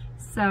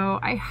 So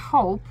I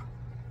hope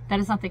that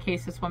is not the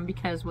case this one,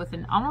 because with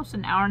almost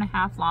an hour and a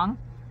half long,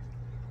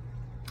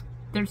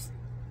 I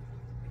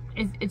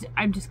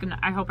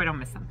hope I don't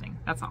miss something.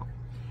 That's all.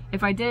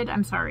 If I did,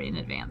 I'm sorry in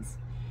advance.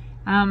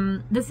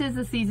 This is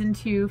the season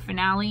 2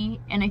 finale,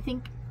 and I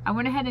think I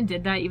went ahead and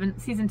did that. Even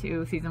season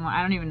 2, season 1,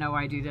 I don't even know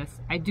why I do this.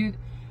 I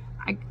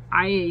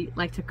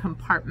like to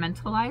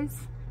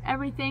compartmentalize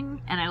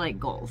everything, and I like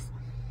goals.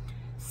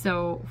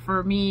 So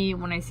for me,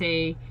 when I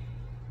say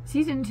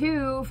season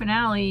 2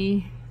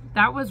 finale,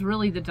 that was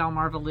really the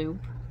Delmarva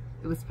loop.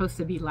 It was supposed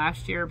to be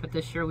last year, but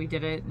this year we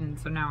did it, and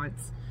so now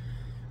it's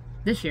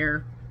this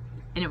year,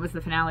 and it was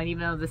the finale,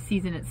 even though the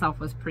season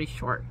itself was pretty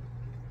short.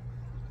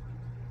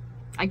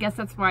 I guess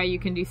that's why you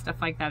can do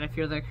stuff like that if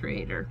you're the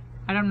creator.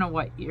 I don't know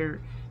what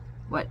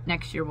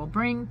next year will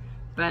bring,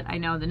 But I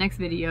know the next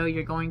video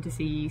you're going to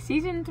see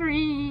season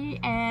 3,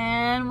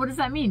 and what does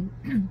that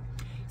mean?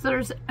 So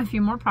there's a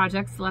few more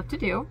projects left to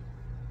do.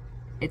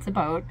 It's a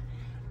boat.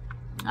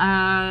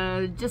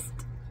 Just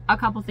a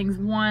couple things.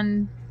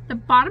 One, the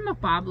bottom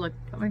of Bob, look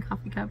at my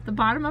coffee cup. The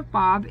bottom of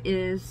Bob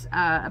is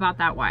about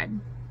that wide.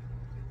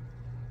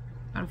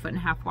 About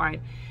 1.5 feet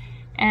wide.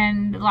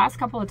 And the last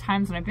couple of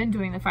times when I've been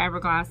doing the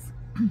fiberglass,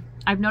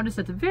 I've noticed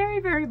at the very,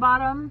 very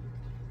bottom,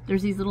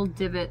 there's these little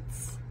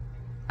divots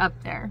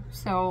up there.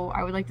 So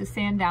I would like to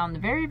sand down the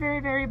very, very,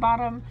 very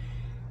bottom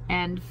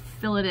and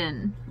fill it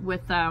in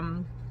with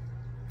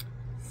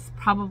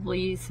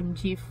probably some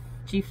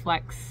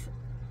G-Flex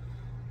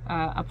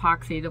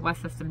epoxy, the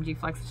West System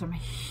G-Flex, which I'm a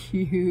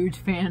huge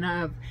fan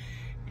of,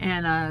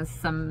 and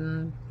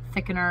some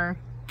thickener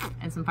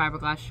and some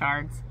fiberglass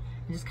shards,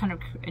 and just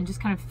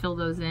kind of fill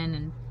those in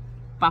and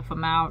buff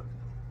them out.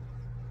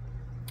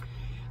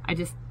 I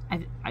just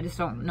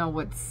don't know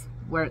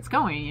where it's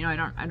going. You know, I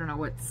don't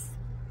know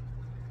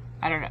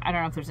I don't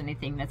know if there's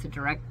anything that's a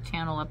direct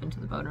channel up into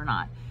the boat or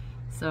not.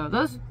 So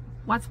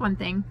that's one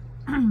thing.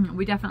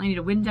 We definitely need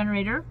a wind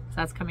generator, so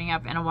that's coming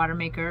up, and a water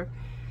maker.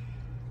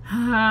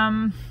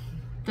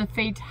 The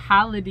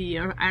fatality,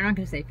 or I'm not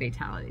gonna say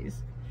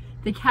fatalities,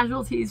 the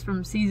casualties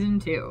from season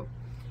 2.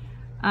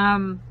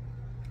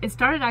 It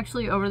started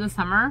actually over the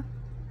summer.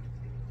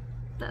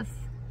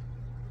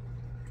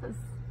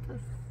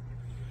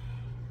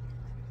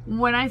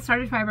 When I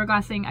started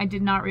fiberglassing, I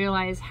did not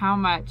realize how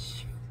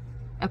much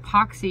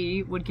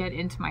epoxy would get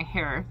into my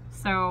hair.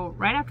 So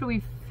right after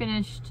we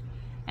finished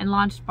and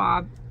launched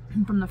Bob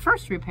from the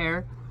first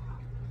repair,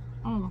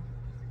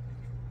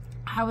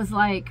 I was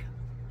like,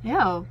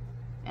 ew.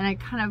 And I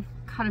kind of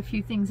cut a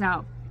few things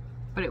out,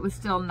 but it was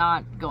still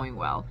not going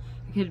well.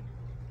 I could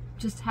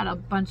just had a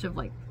bunch of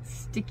like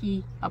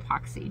sticky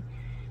epoxy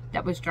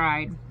that was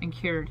dried and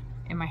cured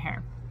in my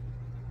hair.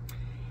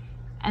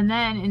 And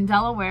then in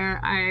Delaware,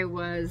 I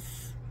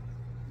was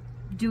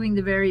doing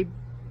the very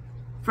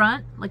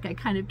front, like I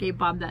kind of gave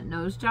Bob that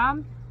nose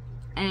job,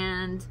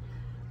 and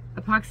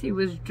epoxy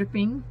was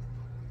dripping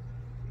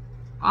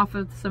off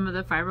of some of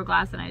the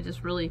fiberglass, and I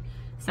just really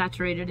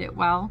saturated it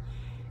well,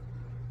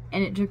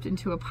 and it dripped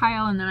into a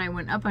pile. And then I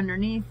went up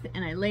underneath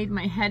and I laid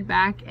my head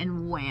back,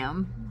 and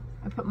wham,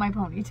 I put my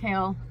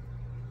ponytail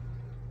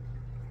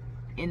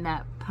in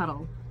that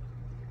puddle.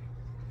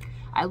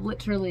 I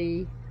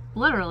literally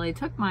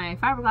took my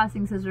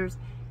fiberglassing scissors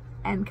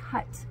and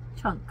cut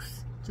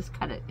chunks, just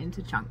cut it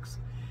into chunks.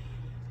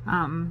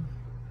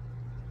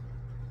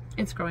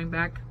 It's growing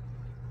back.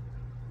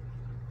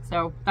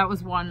 So that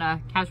was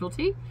one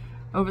casualty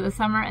over the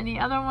summer. And the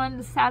other one,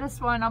 the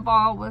saddest one of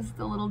all, was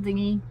the little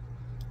dinghy.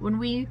 When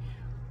we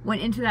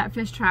went into that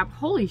fish trap,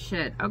 holy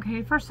shit.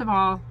 Okay, first of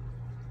all,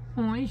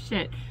 holy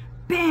shit.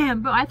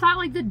 Bam! But I thought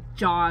like the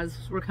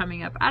jaws were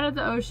coming up out of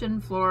the ocean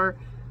floor.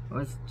 It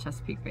was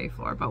Chesapeake Bay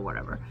floor, but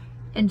whatever.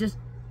 And just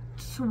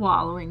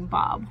swallowing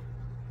Bob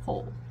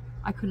whole.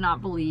 I could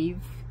not believe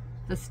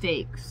the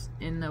stakes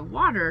in the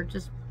water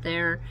just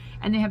there.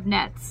 And they have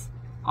nets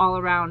all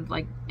around,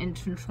 like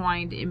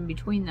intertwined in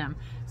between them.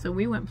 So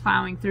we went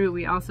plowing through.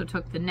 We also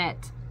took the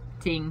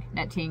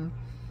netting.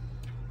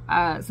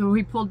 So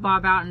we pulled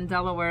Bob out in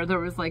Delaware. There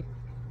was like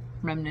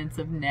remnants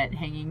of net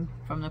hanging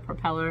from the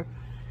propeller,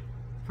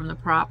 from the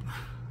prop.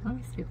 I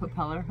say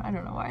propeller. I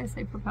don't know why I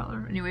say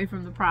propeller. Anyway,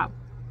 from the prop.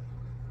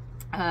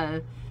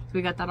 So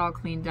we got that all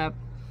cleaned up,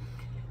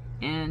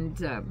 and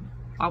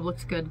Bob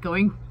looks good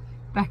going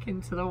back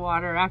into the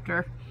water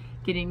after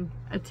getting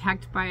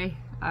attacked by,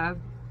 I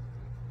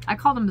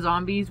call them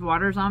zombies,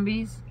 water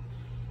zombies,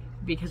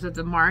 because of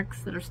the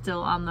marks that are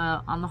still on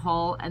the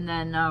hull. And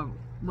then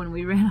when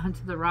we ran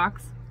onto the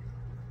rocks,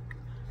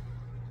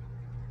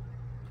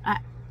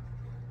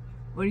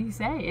 what do you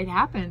say? It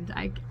happened.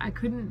 I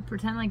couldn't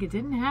pretend like it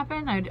didn't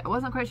happen. I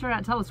wasn't quite sure how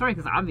to tell the story,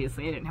 because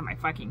obviously I didn't have my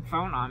fucking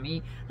phone on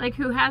me. Like,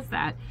 who has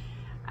that?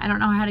 I don't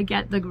know how to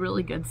get the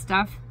really good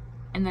stuff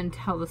and then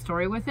tell the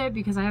story with it,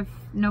 because I have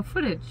no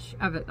footage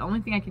of it. The only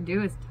thing I can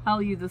do is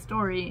tell you the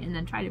story and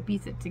then try to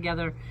piece it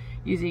together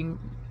using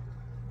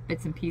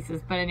bits and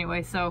pieces. But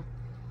anyway, so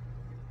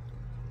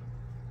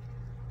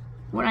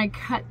when I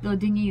cut the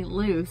dinghy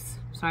loose,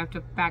 so I have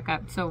to back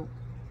up. So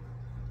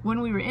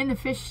when we were in the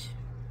fish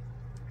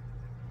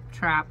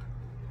trap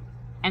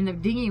and the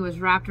dinghy was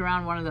wrapped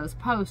around one of those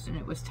posts and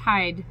it was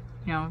tied,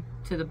 you know,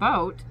 to the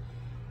boat,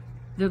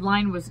 the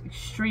line was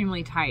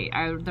extremely tight.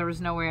 There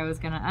was no way I was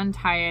going to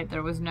untie it.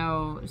 There was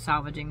no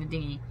salvaging the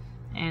dinghy.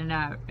 And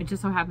it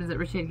just so happens that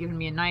Richie had given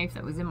me a knife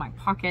that was in my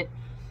pocket,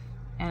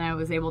 and I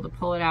was able to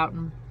pull it out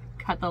and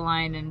cut the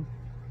line and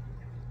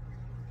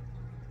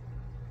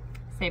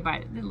say bye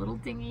to the little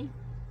dinghy.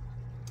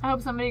 I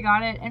hope somebody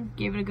got it and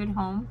gave it a good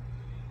home.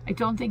 I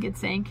don't think it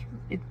sank.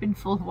 It's been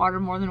full of water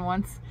more than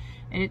once,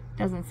 and it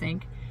doesn't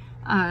sink.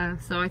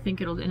 So I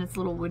think it'll, and it's a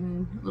little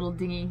wooden little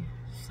dinghy,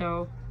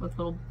 so with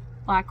little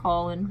black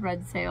hull and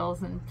red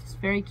sails, and just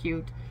very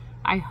cute.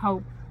 I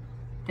hope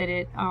that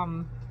it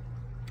found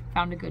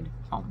a good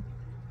home.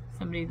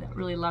 Somebody that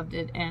really loved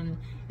it and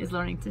is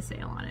learning to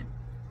sail on it.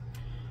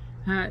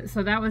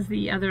 So that was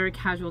the other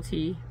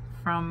casualty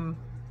from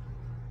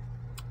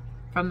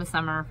the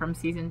summer, from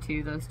season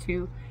 2. Those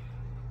two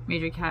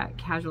major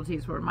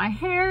casualties were my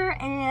hair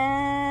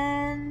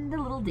and the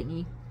little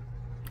dinghy.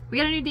 We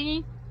got a new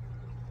dinghy.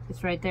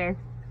 It's right there.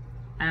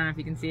 I don't know if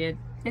you can see it.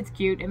 It's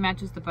cute. It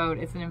matches the boat.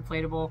 It's an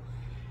inflatable.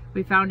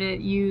 We found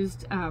it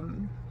used.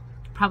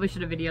 Probably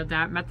should have videoed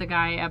that. Met the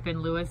guy up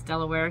in Lewis,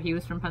 Delaware. He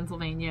was from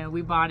Pennsylvania.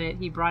 We bought it.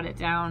 He brought it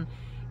down.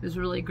 It was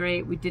really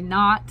great. We did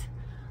not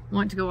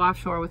want to go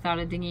offshore without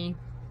a dinghy.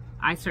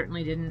 I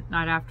certainly didn't.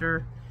 Not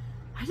after.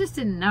 I just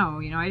didn't know.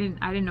 You know, I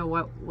didn't know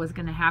what was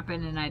going to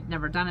happen, and I'd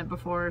never done it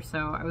before,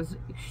 so I was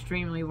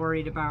extremely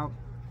worried about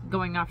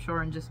going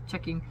offshore and just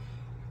checking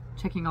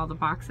all the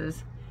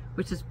boxes,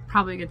 which is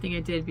probably a good thing I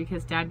did,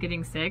 because Dad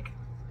getting sick,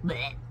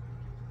 bleh,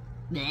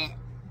 bleh,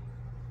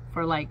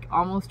 for like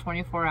almost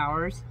 24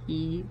 hours,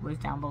 he was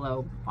down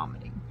below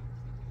vomiting.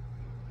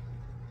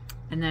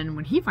 And then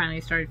when he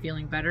finally started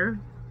feeling better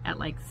at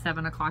like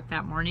 7 o'clock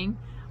that morning,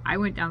 I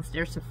went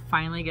downstairs to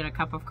finally get a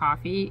cup of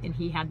coffee, and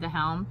he had the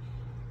helm.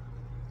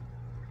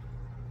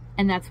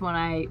 And that's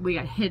when we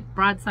got hit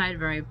broadside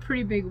by a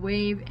pretty big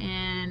wave,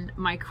 and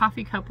my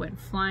coffee cup went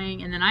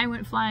flying, and then I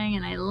went flying,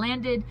 and I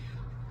landed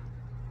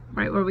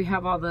right where we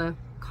have all the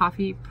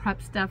coffee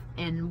prep stuff,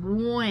 and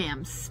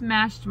wham,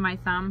 smashed my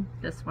thumb,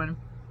 this one.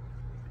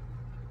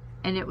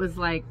 And it was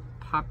like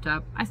popped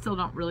up. I still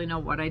don't really know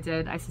what I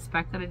did. I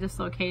suspect that I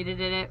dislocated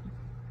it.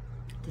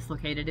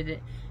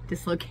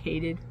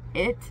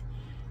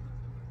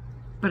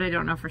 But I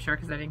don't know for sure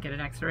because I didn't get an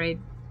x-ray.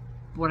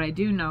 What I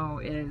do know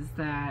is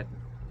that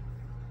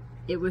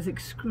it was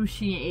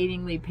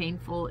excruciatingly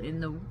painful in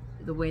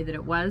the way that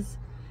it was.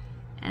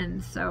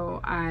 And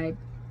so I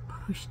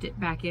pushed it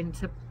back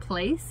into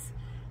place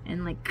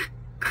and like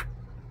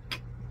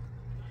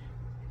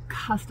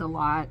cussed a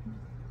lot.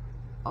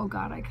 Oh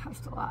God, I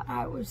cussed a lot.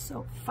 I was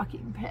so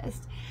fucking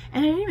pissed.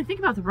 And I didn't even think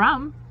about the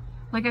rum.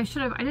 Like I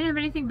should have. I didn't have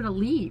anything but a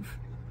leave.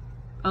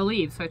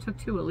 So I took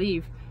 2 a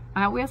leave.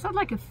 We also had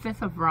like a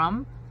 5th of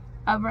rum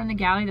over in the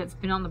galley that's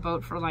been on the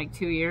boat for like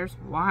 2 years.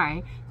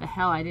 Why the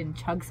hell I didn't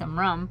chug some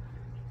rum,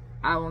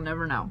 I will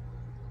never know.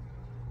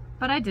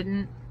 But I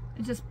didn't.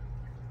 I just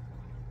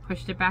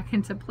pushed it back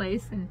into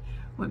place and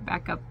went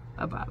back up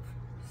above.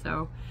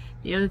 So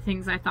the other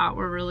things I thought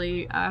were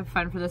really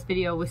fun for this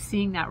video was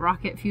seeing that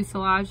rocket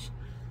fuselage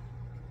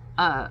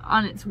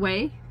on its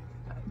way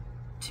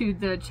to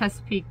the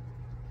Chesapeake,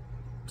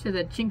 to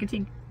the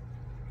Chincoteague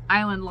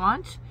Island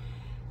launch.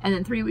 And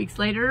then 3 weeks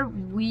later,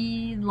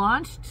 we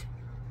launched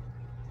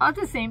on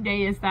the same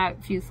day as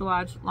that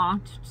fuselage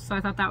launched. So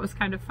I thought that was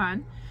kind of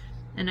fun.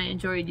 And I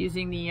enjoyed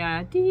using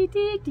the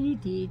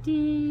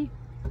dee.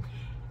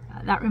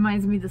 That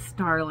reminds me of the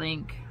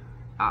Starlink.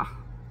 Oh,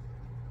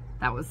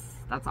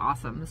 that's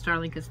awesome. The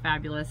Starlink is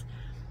fabulous.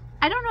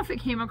 I don't know if it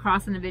came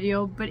across in the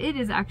video, but it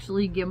is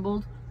actually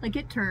gimbaled. Like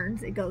it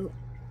turns, it goes,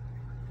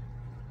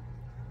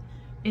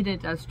 and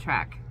it does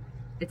track.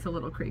 It's a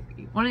little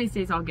creepy. One of these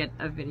days I'll get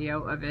a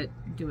video of it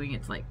doing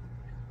its like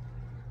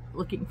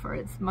looking for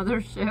its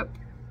mothership.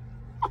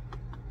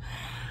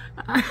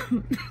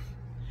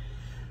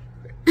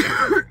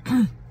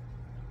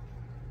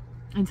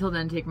 Until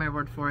then, take my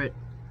word for it,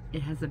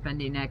 it has a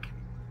bendy neck.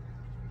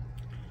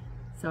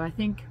 So I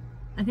think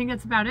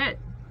that's about it.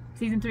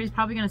 Season 3 is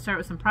probably going to start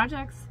with some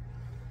projects.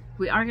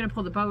 We are going to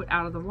pull the boat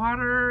out of the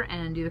water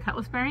and do the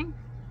cutlass bearing.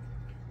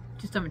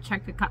 Just I'm going to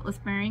check the cutlass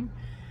bearing.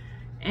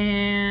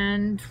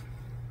 And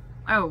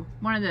oh,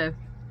 I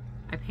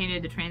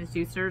painted the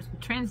transducers with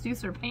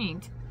transducer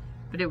paint,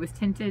 but it was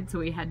tinted, so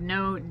we had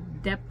no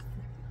depth.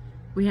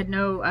 We had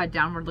no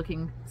downward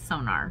looking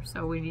sonar,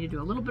 so we need to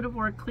do a little bit of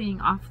work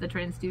cleaning off the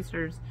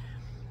transducers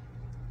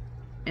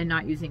and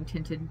not using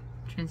tinted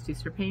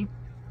transducer paint.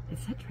 It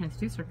said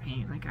transducer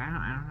paint, like I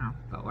don't know,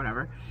 but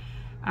whatever.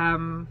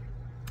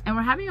 And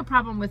we're having a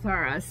problem with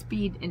our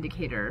speed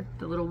indicator,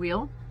 the little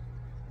wheel.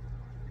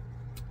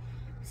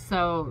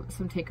 So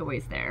some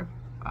takeaways there.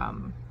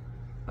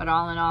 But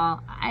all in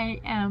all, I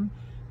am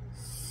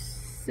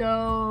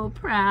so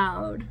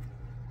proud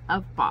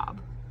of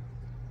Bob.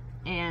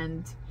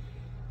 And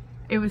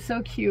it was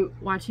so cute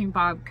watching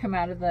Bob come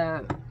out of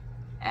the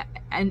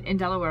in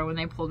Delaware when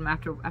they pulled him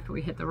after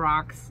we hit the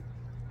rocks.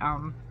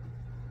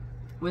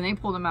 When they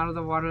pulled him out of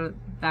the water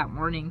that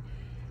morning,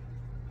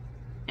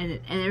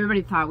 and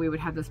everybody thought we would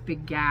have this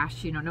big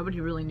gash. You know,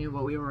 nobody really knew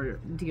what we were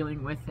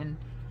dealing with. And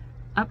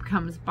up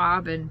comes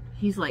Bob, and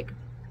he's like,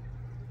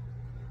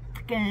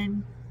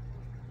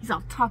 he's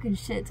all talking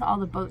shit to all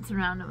the boats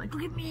around him. Like,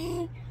 look at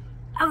me,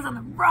 I was on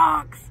the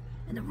rocks,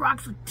 and the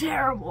rocks look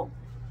terrible.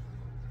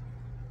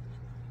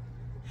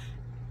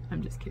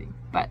 I'm just kidding.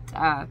 But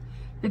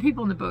the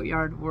people in the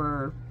boatyard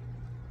were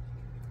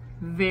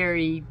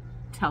very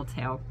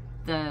telltale.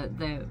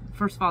 The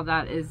first of all,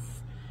 that is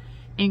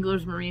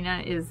Angler's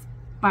Marina is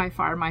by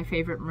far my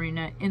favorite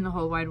marina in the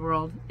whole wide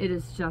world. It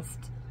is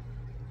just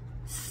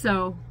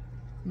so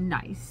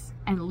nice,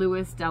 and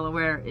Lewis,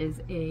 Delaware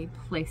is a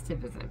place to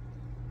visit.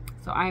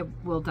 So I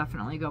will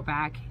definitely go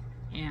back,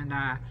 and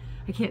I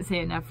can't say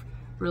enough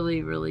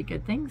really, really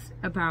good things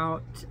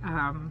about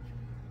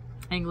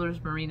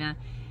Anglers Marina.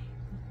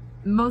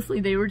 Mostly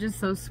they were just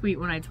so sweet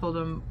when I told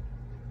them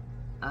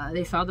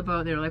they saw the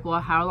boat. They were like, well,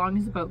 how long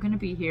is the boat going to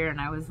be here?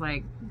 And I was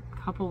like, a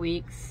couple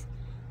weeks.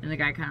 And the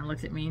guy kind of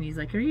looks at me and he's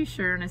like, are you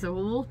sure? And I said,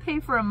 well, we'll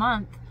pay for a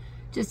month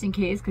just in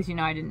case, because, you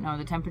know, I didn't know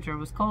the temperature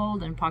was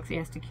cold and epoxy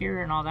has to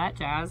cure and all that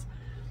jazz.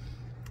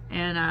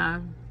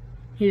 And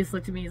he just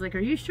looked at me. He's like, are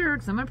you sure?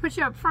 Because I'm going to put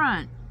you up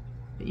front.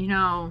 But, you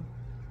know,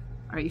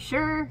 are you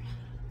sure?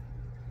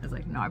 I was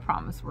like, no, I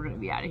promise we're going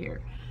to be out of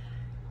here.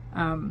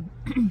 And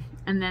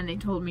then they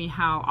told me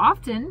how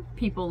often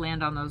people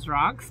land on those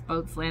rocks.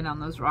 Boats land on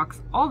those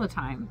rocks all the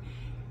time.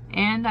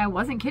 And I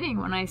wasn't kidding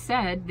when I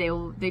said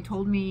they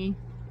told me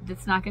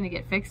that's not going to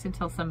get fixed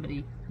until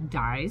somebody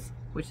dies,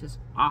 which is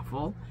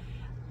awful.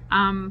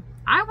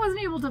 I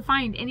wasn't able to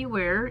find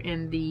anywhere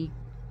in the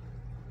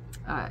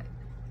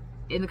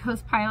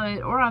Coast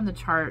Pilot or on the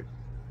chart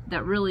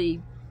that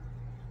really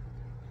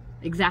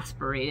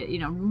exasperated, you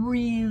know,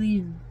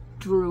 really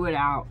drew it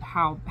out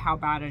how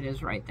bad it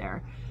is right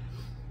there.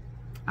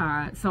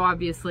 So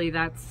obviously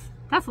that's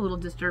a little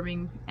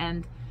disturbing,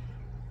 and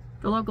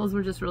the locals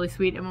were just really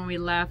sweet. And when we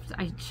left,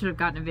 I should have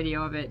gotten a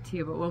video of it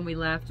too, but when we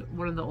left,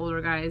 one of the older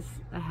guys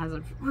that has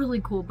a really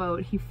cool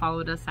boat, he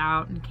followed us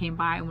out and came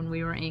by when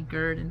we were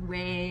anchored and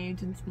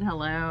waved and said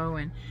hello.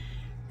 And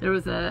there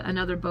was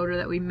another boater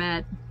that we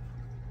met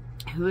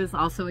who is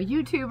also a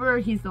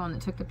YouTuber. He's the one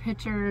that took the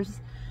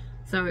pictures.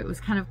 So it was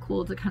kind of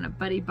cool to kind of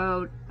buddy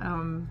boat.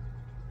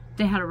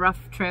 They had a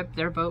rough trip.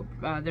 Their boat,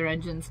 their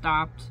engine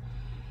stopped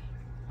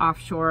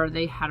offshore.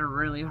 They had a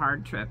really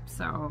hard trip.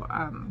 So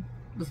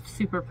was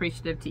super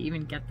appreciative to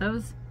even get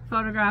those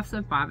photographs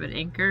of Bob at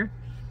anchor.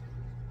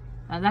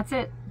 That's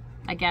it,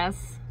 I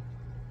guess.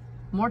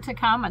 More to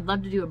come. I'd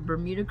love to do a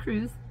Bermuda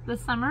cruise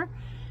this summer.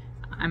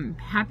 I'm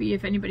happy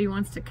if anybody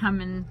wants to come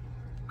and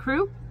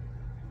crew.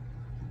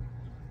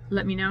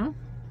 Let me know.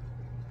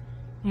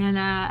 And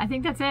I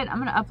think that's it.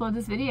 I'm going to upload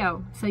this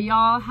video. So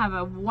y'all have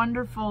a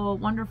wonderful,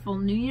 wonderful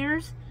New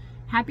Year's.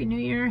 Happy New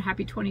Year.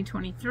 Happy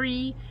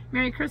 2023.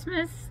 Merry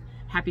Christmas.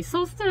 Happy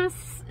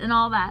solstice and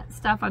all that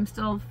stuff. I'm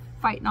still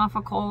fighting off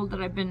a cold that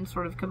I've been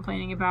sort of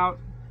complaining about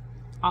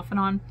off and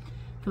on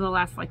for the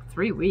last like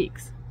 3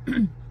 weeks.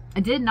 I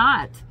did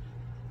not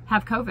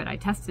have COVID. I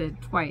tested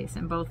twice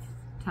and both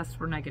tests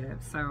were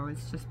negative. So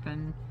it's just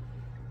been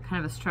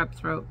kind of a strep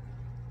throat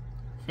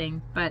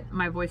thing, but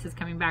my voice is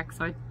coming back,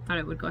 so I thought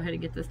I would go ahead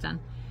and get this done.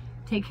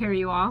 Take care,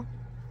 you all.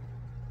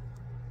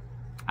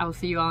 I will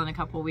see you all in a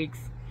couple weeks.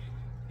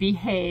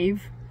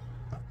 Behave.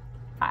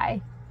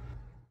 Bye.